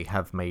now they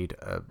have made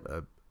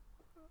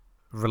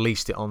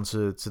released it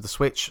onto the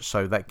Switch,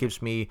 so that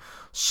gives me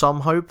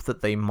some hope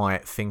that they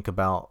might think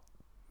about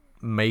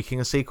making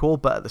a sequel.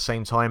 But at the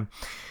same time,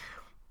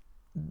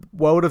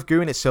 World of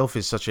Goo in itself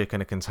is such a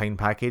kind of contained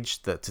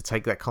package that to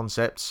take that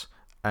concept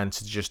and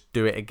to just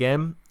do it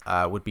again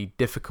would be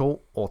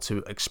difficult, or to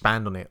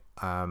expand on it.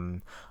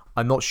 I'm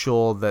not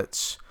sure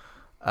that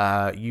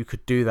you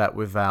could do that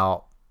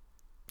without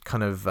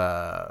kind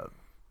of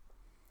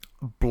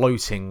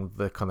bloating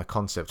the kind of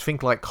concept.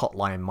 Think like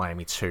Hotline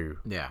Miami 2.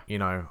 Yeah.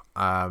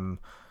 An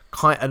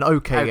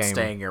okay game.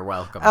 Outstaying your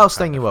welcome.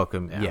 Outstaying your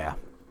welcome, yeah.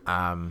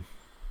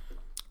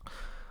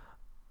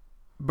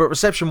 But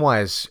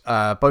reception-wise,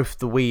 both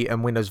the Wii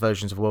and Windows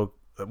versions of World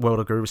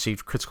of Goo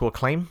received critical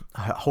acclaim,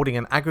 holding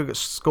an aggregate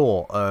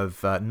score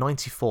of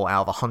 94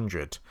 out of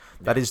 100.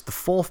 That is the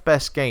 4th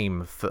best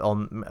game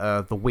on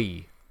the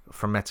Wii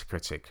from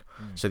Metacritic.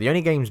 So the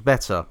only games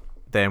better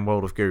than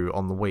World of Goo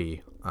on the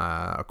Wii,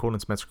 according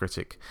to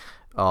Metacritic,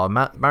 are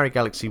Mario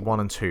Galaxy 1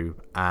 and 2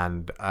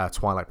 and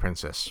Twilight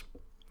Princess.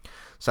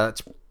 So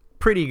that's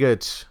pretty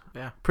good.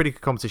 Yeah. Pretty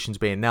good competition to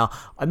be in. Now,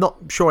 I'm not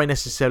sure I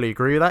necessarily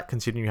agree with that,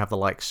 considering you have the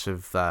likes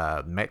of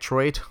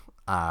Metroid.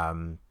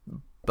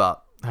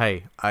 But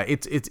hey,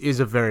 it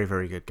is a very,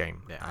 very good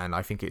game, and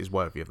I think it is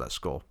worthy of that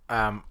score.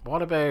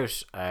 What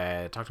about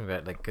talking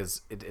about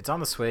because it's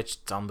on the Switch,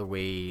 it's on the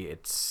Wii,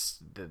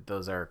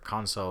 those are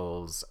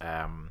consoles.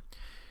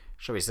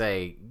 Shall we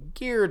say,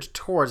 geared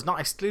towards, not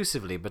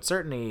exclusively, but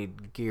certainly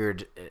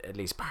geared at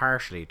least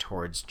partially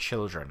towards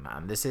children.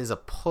 And this is a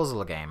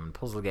puzzle game, and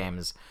puzzle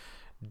games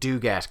do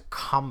get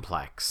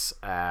complex.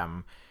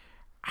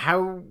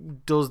 How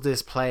does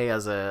this play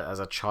as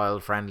a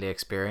child-friendly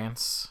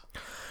experience?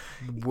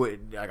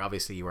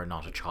 Obviously, you are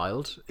not a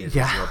child. Is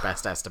your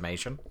best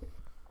estimation?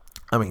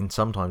 I mean,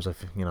 sometimes I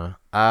think, no,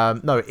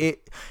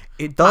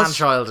 it does.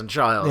 And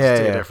child,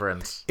 two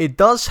different. It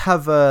does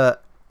have a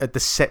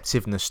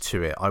deceptiveness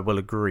to it. I will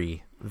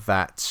agree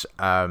that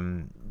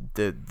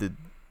the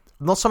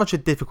not so much a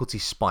difficulty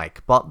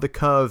spike, but the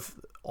curve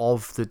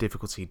of the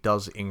difficulty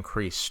does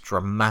increase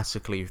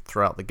dramatically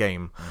throughout the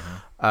game,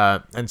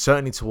 and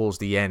certainly towards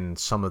the end,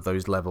 some of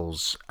those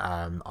levels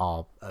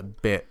are a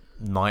bit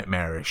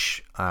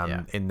nightmarish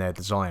in their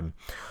design.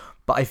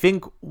 But I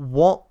think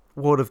what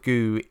World of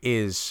Goo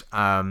is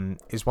one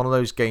of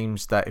those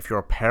games that if you're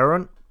a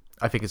parent,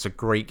 I think it's a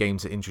great game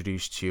to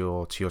introduce to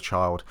your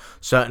child,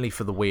 certainly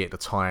for the Wii at the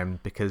time,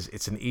 because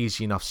it's an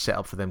easy enough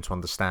setup for them to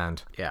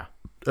understand. Yeah.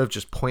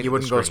 just pointing. You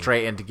wouldn't at the go screen.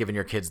 straight into giving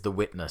your kids The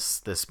Witness.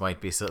 This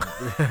might be some.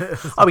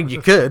 I mean,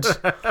 you could.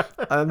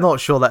 I'm not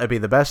sure that would be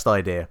the best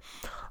idea.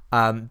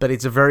 But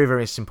it's a very,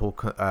 very simple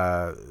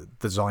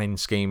design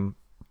scheme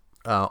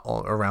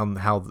around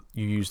how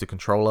you use the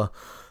controller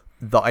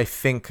that I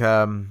think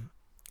a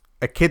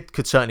kid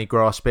could certainly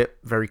grasp it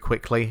very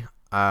quickly.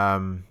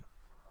 And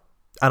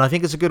I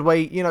think it's a good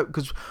way,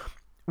 because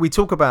we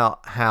talk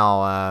about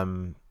how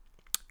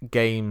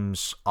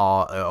games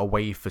are a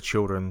way for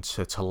children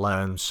to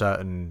learn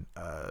certain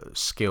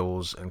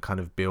skills and kind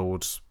of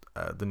build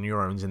the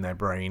neurons in their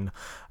brain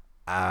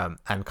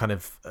and kind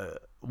of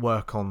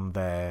work on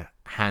their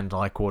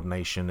hand-eye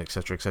coordination,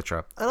 etc.,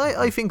 etc. And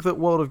I think that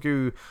World of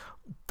Goo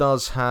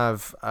does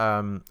have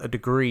a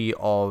degree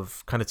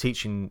of kind of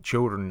teaching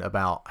children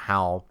about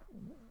how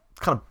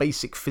kind of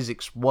basic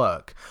physics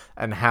work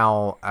and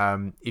how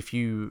if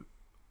you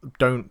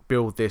don't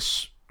build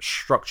this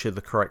structure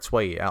the correct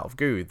way out of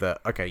Goo,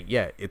 that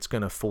it's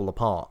going to fall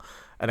apart,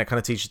 and it kind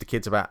of teaches the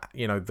kids about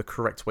the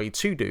correct way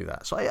to do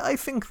that. So I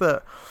think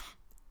that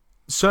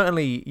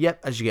certainly,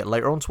 as you get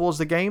later on towards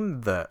the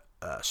game, that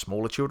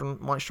smaller children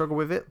might struggle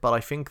with it, but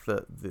I think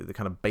that the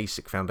kind of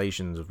basic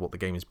foundations of what the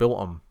game is built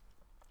on,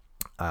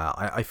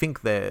 I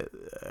think that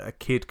a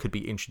kid could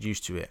be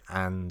introduced to it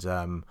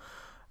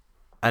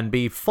and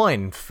be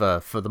fine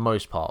for the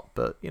most part.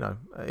 But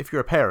if you're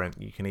a parent,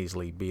 you can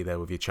easily be there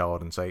with your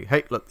child and say,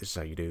 hey, look, this is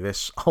how you do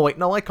this. Oh wait,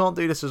 no, I can't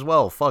do this as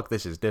well. Fuck,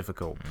 this is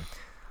difficult.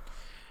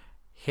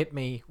 Hit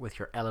me with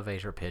your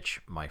elevator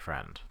pitch, my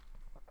friend.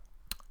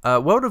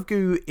 World of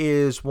Goo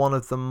is one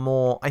of the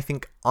more, I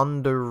think,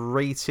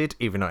 underrated,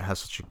 even though it has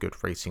such a good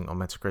rating on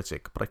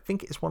Metacritic, but I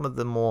think it's one of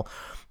the more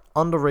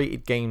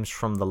underrated games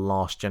from the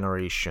last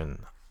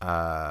generation.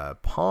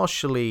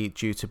 Partially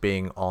due to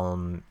being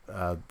on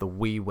the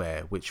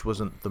WiiWare, which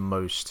wasn't the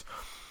most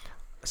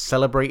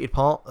celebrated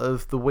part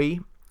of the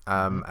Wii.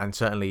 And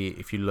certainly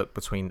if you look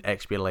between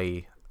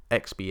XBLA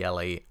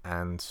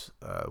and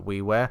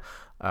WiiWare,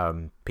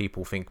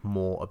 people think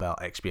more about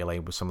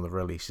XBLA with some of the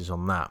releases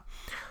on that.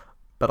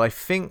 But I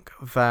think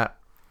that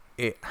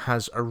it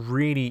has a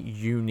really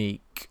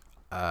unique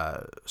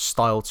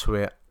style to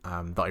it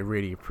that I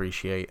really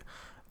appreciate.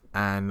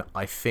 And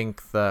I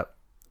think that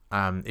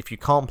if you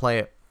can't play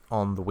it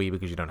on the Wii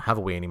because you don't have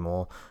a Wii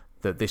anymore,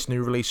 that this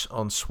new release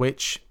on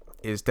Switch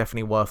is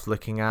definitely worth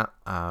looking at,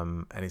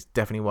 and it's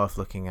definitely worth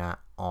looking at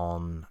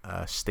on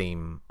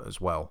Steam as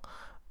well,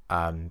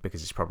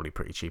 because it's probably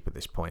pretty cheap at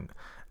this point.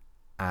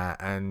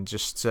 And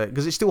just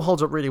because it still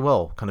holds up really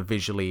well, kind of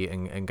visually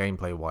and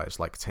gameplay wise,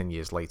 like 10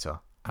 years later.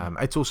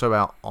 It's also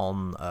out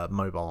on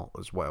mobile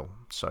as well.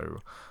 So,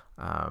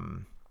 I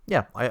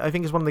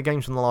think it's one of the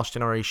games from the last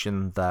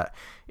generation that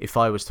if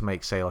I was to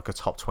make, say, like a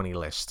top 20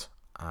 list,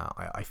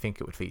 I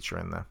think it would feature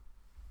in there.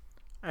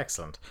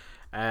 Excellent.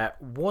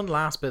 One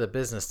last bit of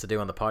business to do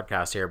on the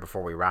podcast here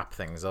before we wrap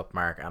things up,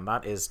 Mark, and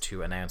that is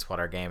to announce what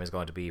our game is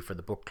going to be for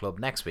the book club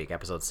next week,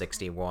 episode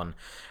 61.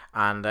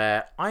 And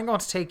I'm going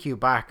to take you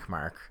back,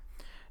 Mark,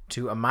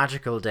 to a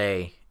magical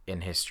day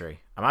in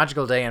history. A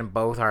magical day in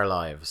both our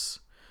lives.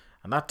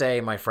 And that day,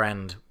 my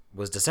friend,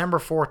 was December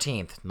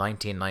 14th,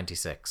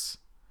 1996.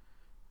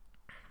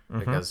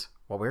 Because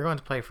what we're going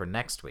to play for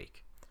next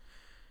week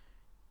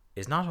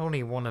is not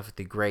only one of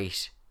the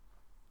great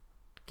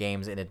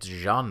games in its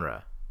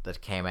genre that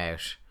came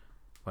out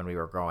when we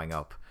were growing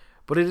up,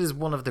 but it is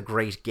one of the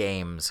great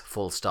games,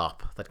 full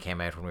stop, that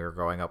came out when we were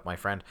growing up, my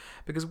friend,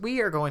 because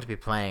we are going to be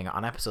playing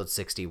on episode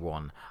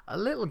 61 a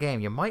little game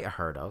you might have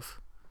heard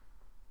of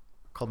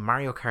called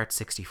Mario Kart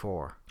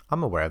 64.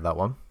 I'm aware of that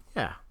one.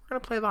 Yeah, we're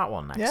going to play that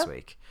one next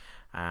week.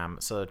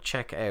 So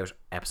check out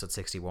episode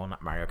 61,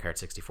 Mario Kart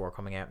 64,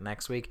 coming out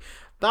next week.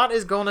 That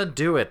is going to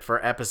do it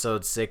for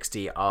episode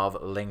 60 of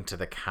Link to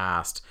the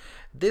Cast.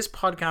 This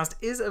podcast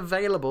is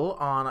available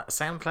on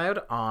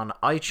SoundCloud, on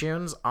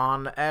iTunes,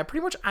 on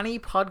pretty much any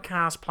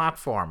podcast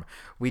platform.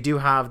 We do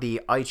have the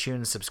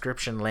iTunes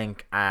subscription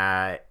link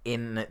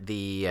in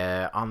the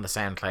on the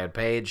SoundCloud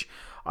page.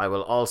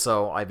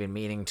 I've been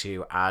meaning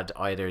to add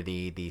either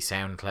the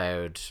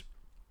SoundCloud,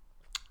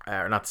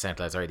 or not the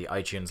SoundCloud, sorry, the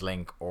iTunes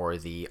link or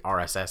the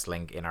RSS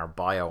link in our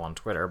bio on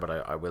Twitter, but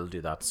I will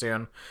do that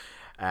soon.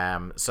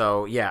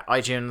 So yeah,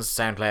 iTunes,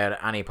 SoundCloud,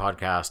 any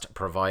podcast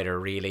provider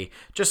really.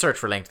 Just search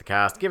for Link to the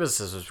Cast. Give us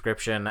a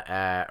subscription,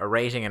 a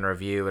rating and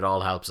review. It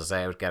all helps us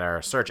out. Get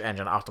our search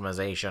engine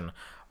optimization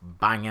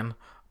banging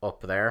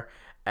up there.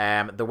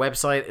 The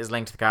website is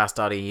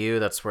linktothecast.eu.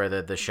 That's where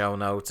the show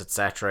notes,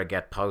 etc.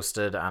 get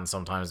posted, and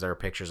sometimes there are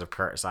pictures of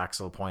Curtis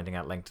Axel pointing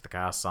at Link to the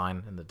Cast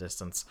sign in the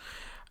distance.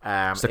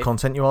 It's the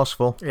content you ask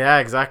for. Yeah,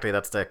 exactly.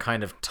 That's the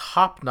kind of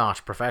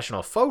top-notch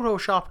professional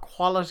Photoshop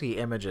quality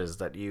images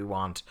that you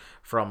want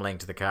from Link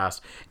to the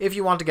Cast. If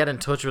you want to get in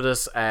touch with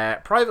us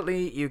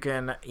privately, you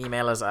can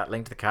email us at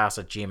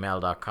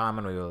linktothecast@gmail.com,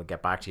 and we will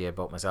get back to you,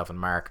 both myself and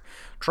Mark.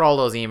 Troll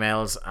those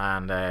emails,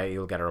 and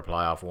you'll get a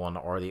reply off one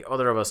or the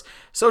other of us.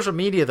 Social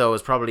media, though,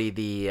 is probably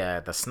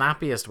the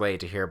snappiest way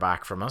to hear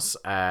back from us.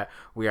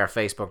 We are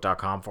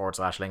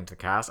facebook.com/Link to the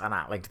Cast and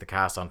at Link to the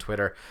Cast on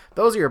Twitter.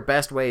 Those are your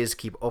best ways to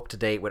keep up to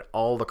date date with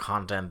all the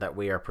content that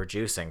we are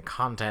producing.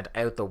 Content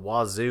out the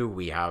wazoo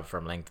we have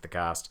from Link to the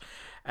Cast.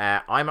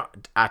 I'm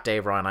at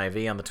Dave Ryan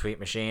IV on the Tweet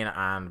Machine,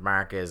 and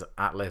Mark is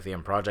at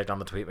Lithium Project on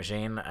the Tweet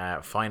Machine.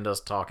 Find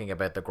us talking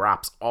about the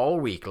Graps all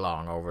week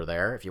long over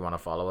there if you want to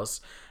follow us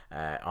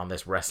on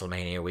this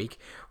WrestleMania week.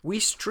 We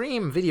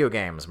stream video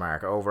games,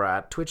 Mark, over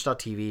at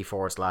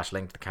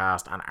twitch.tv/Link to the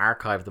Cast, and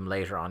archive them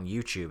later on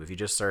YouTube. If you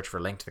just search for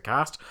Link to the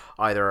Cast,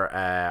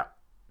 either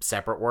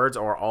separate words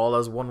or all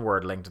as one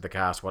word, Link to the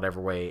Cast,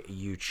 whatever way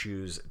you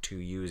choose to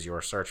use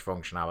your search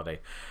functionality.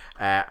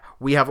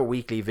 We have a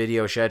weekly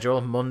video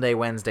schedule. Monday,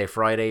 Wednesday,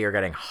 Friday, you're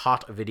getting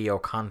hot video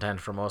content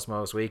from us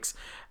most weeks.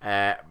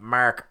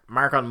 Mark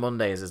on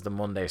Mondays is the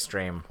Monday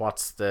stream.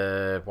 What's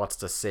the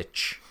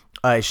sitch?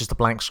 It's just a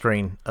blank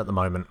screen at the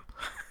moment.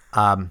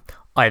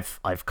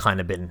 I've kind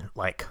of been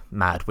like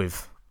mad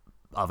with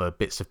other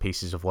bits of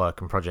pieces of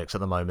work and projects at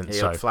the moment. You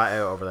so look flat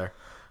out over there.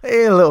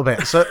 Yeah, a little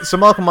bit. So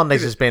Mark on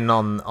Mondays has been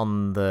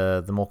on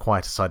the more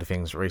quieter side of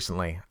things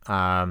recently.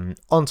 On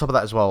top of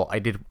that as well,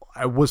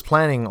 I was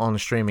planning on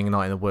streaming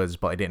Night in the Woods,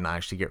 but I didn't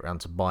actually get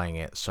around to buying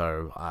it.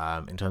 So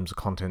in terms of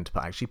content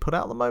to actually put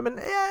out at the moment,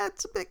 yeah,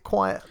 it's a bit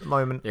quiet at the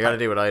moment. You gotta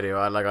do what I do.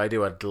 I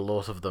do a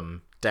lot of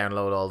them.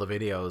 Download all the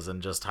videos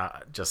and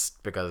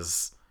just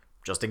because,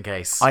 just in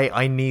case.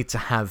 I need to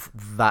have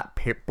that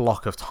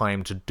block of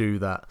time to do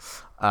that.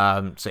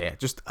 So yeah,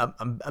 just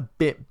I'm a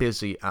bit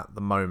busy at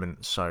the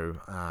moment. So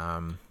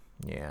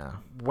yeah.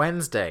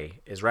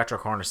 Wednesday is Retro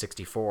Corner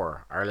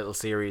 64, our little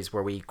series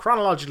where we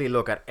chronologically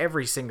look at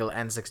every single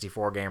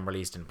N64 game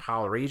released in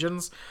PAL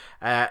regions.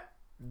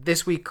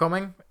 This week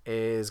coming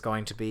is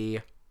going to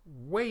be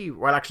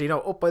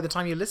up by the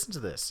time you listen to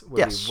this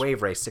will be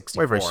Wave Race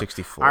 64. Wave Race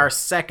 64. Our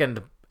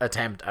second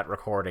attempt at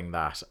recording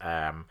that.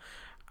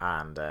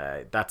 And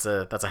that's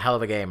a hell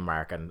of a game,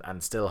 Mark,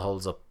 and still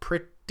holds up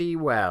pretty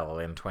well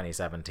in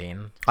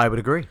 2017. I would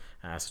agree.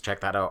 So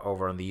check that out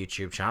over on the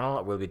YouTube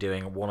channel. We'll be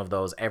doing one of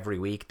those every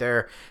week.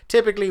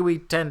 Typically we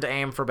tend to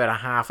aim for about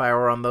a half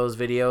hour on those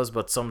videos,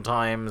 but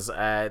sometimes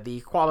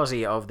the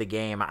quality of the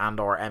game and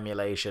or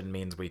emulation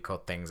means we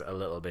cut things a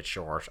little bit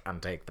short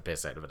and take the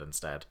piss out of it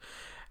instead.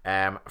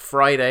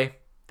 Friday,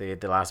 the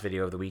last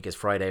video of the week is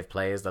Friday of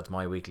Plays. That's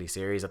my weekly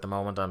series at the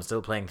moment. I'm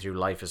still playing through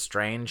Life is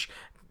Strange,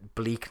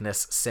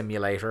 bleakness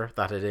simulator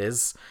that it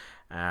is.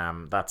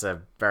 That's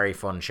a very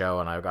fun show,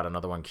 and I've got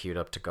another one queued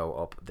up to go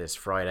up this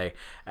Friday.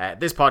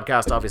 This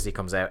podcast obviously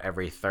comes out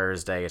every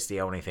Thursday. It's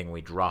the only thing we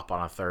drop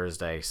on a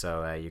Thursday,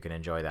 so you can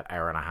enjoy that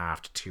hour and a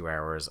half to 2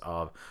 hours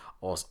of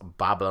us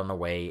babbling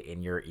away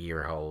in your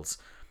ear holes.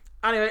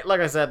 Anyway, like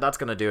I said, that's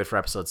going to do it for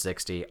episode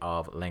 60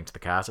 of Link to the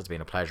Cast. It's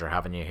been a pleasure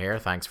having you here.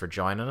 Thanks for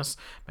joining us.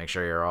 Make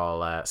sure you're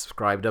all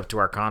subscribed up to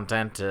our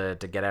content to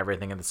get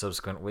everything in the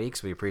subsequent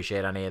weeks. We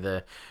appreciate any of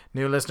the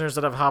new listeners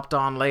that have hopped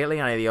on lately,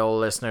 any of the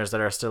old listeners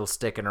that are still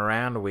sticking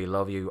around. We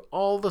love you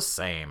all the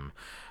same.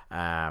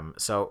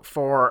 So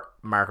for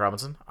Mark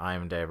Robinson,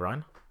 I'm Dave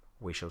Ryan.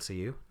 We shall see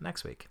you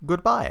next week.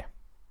 Goodbye.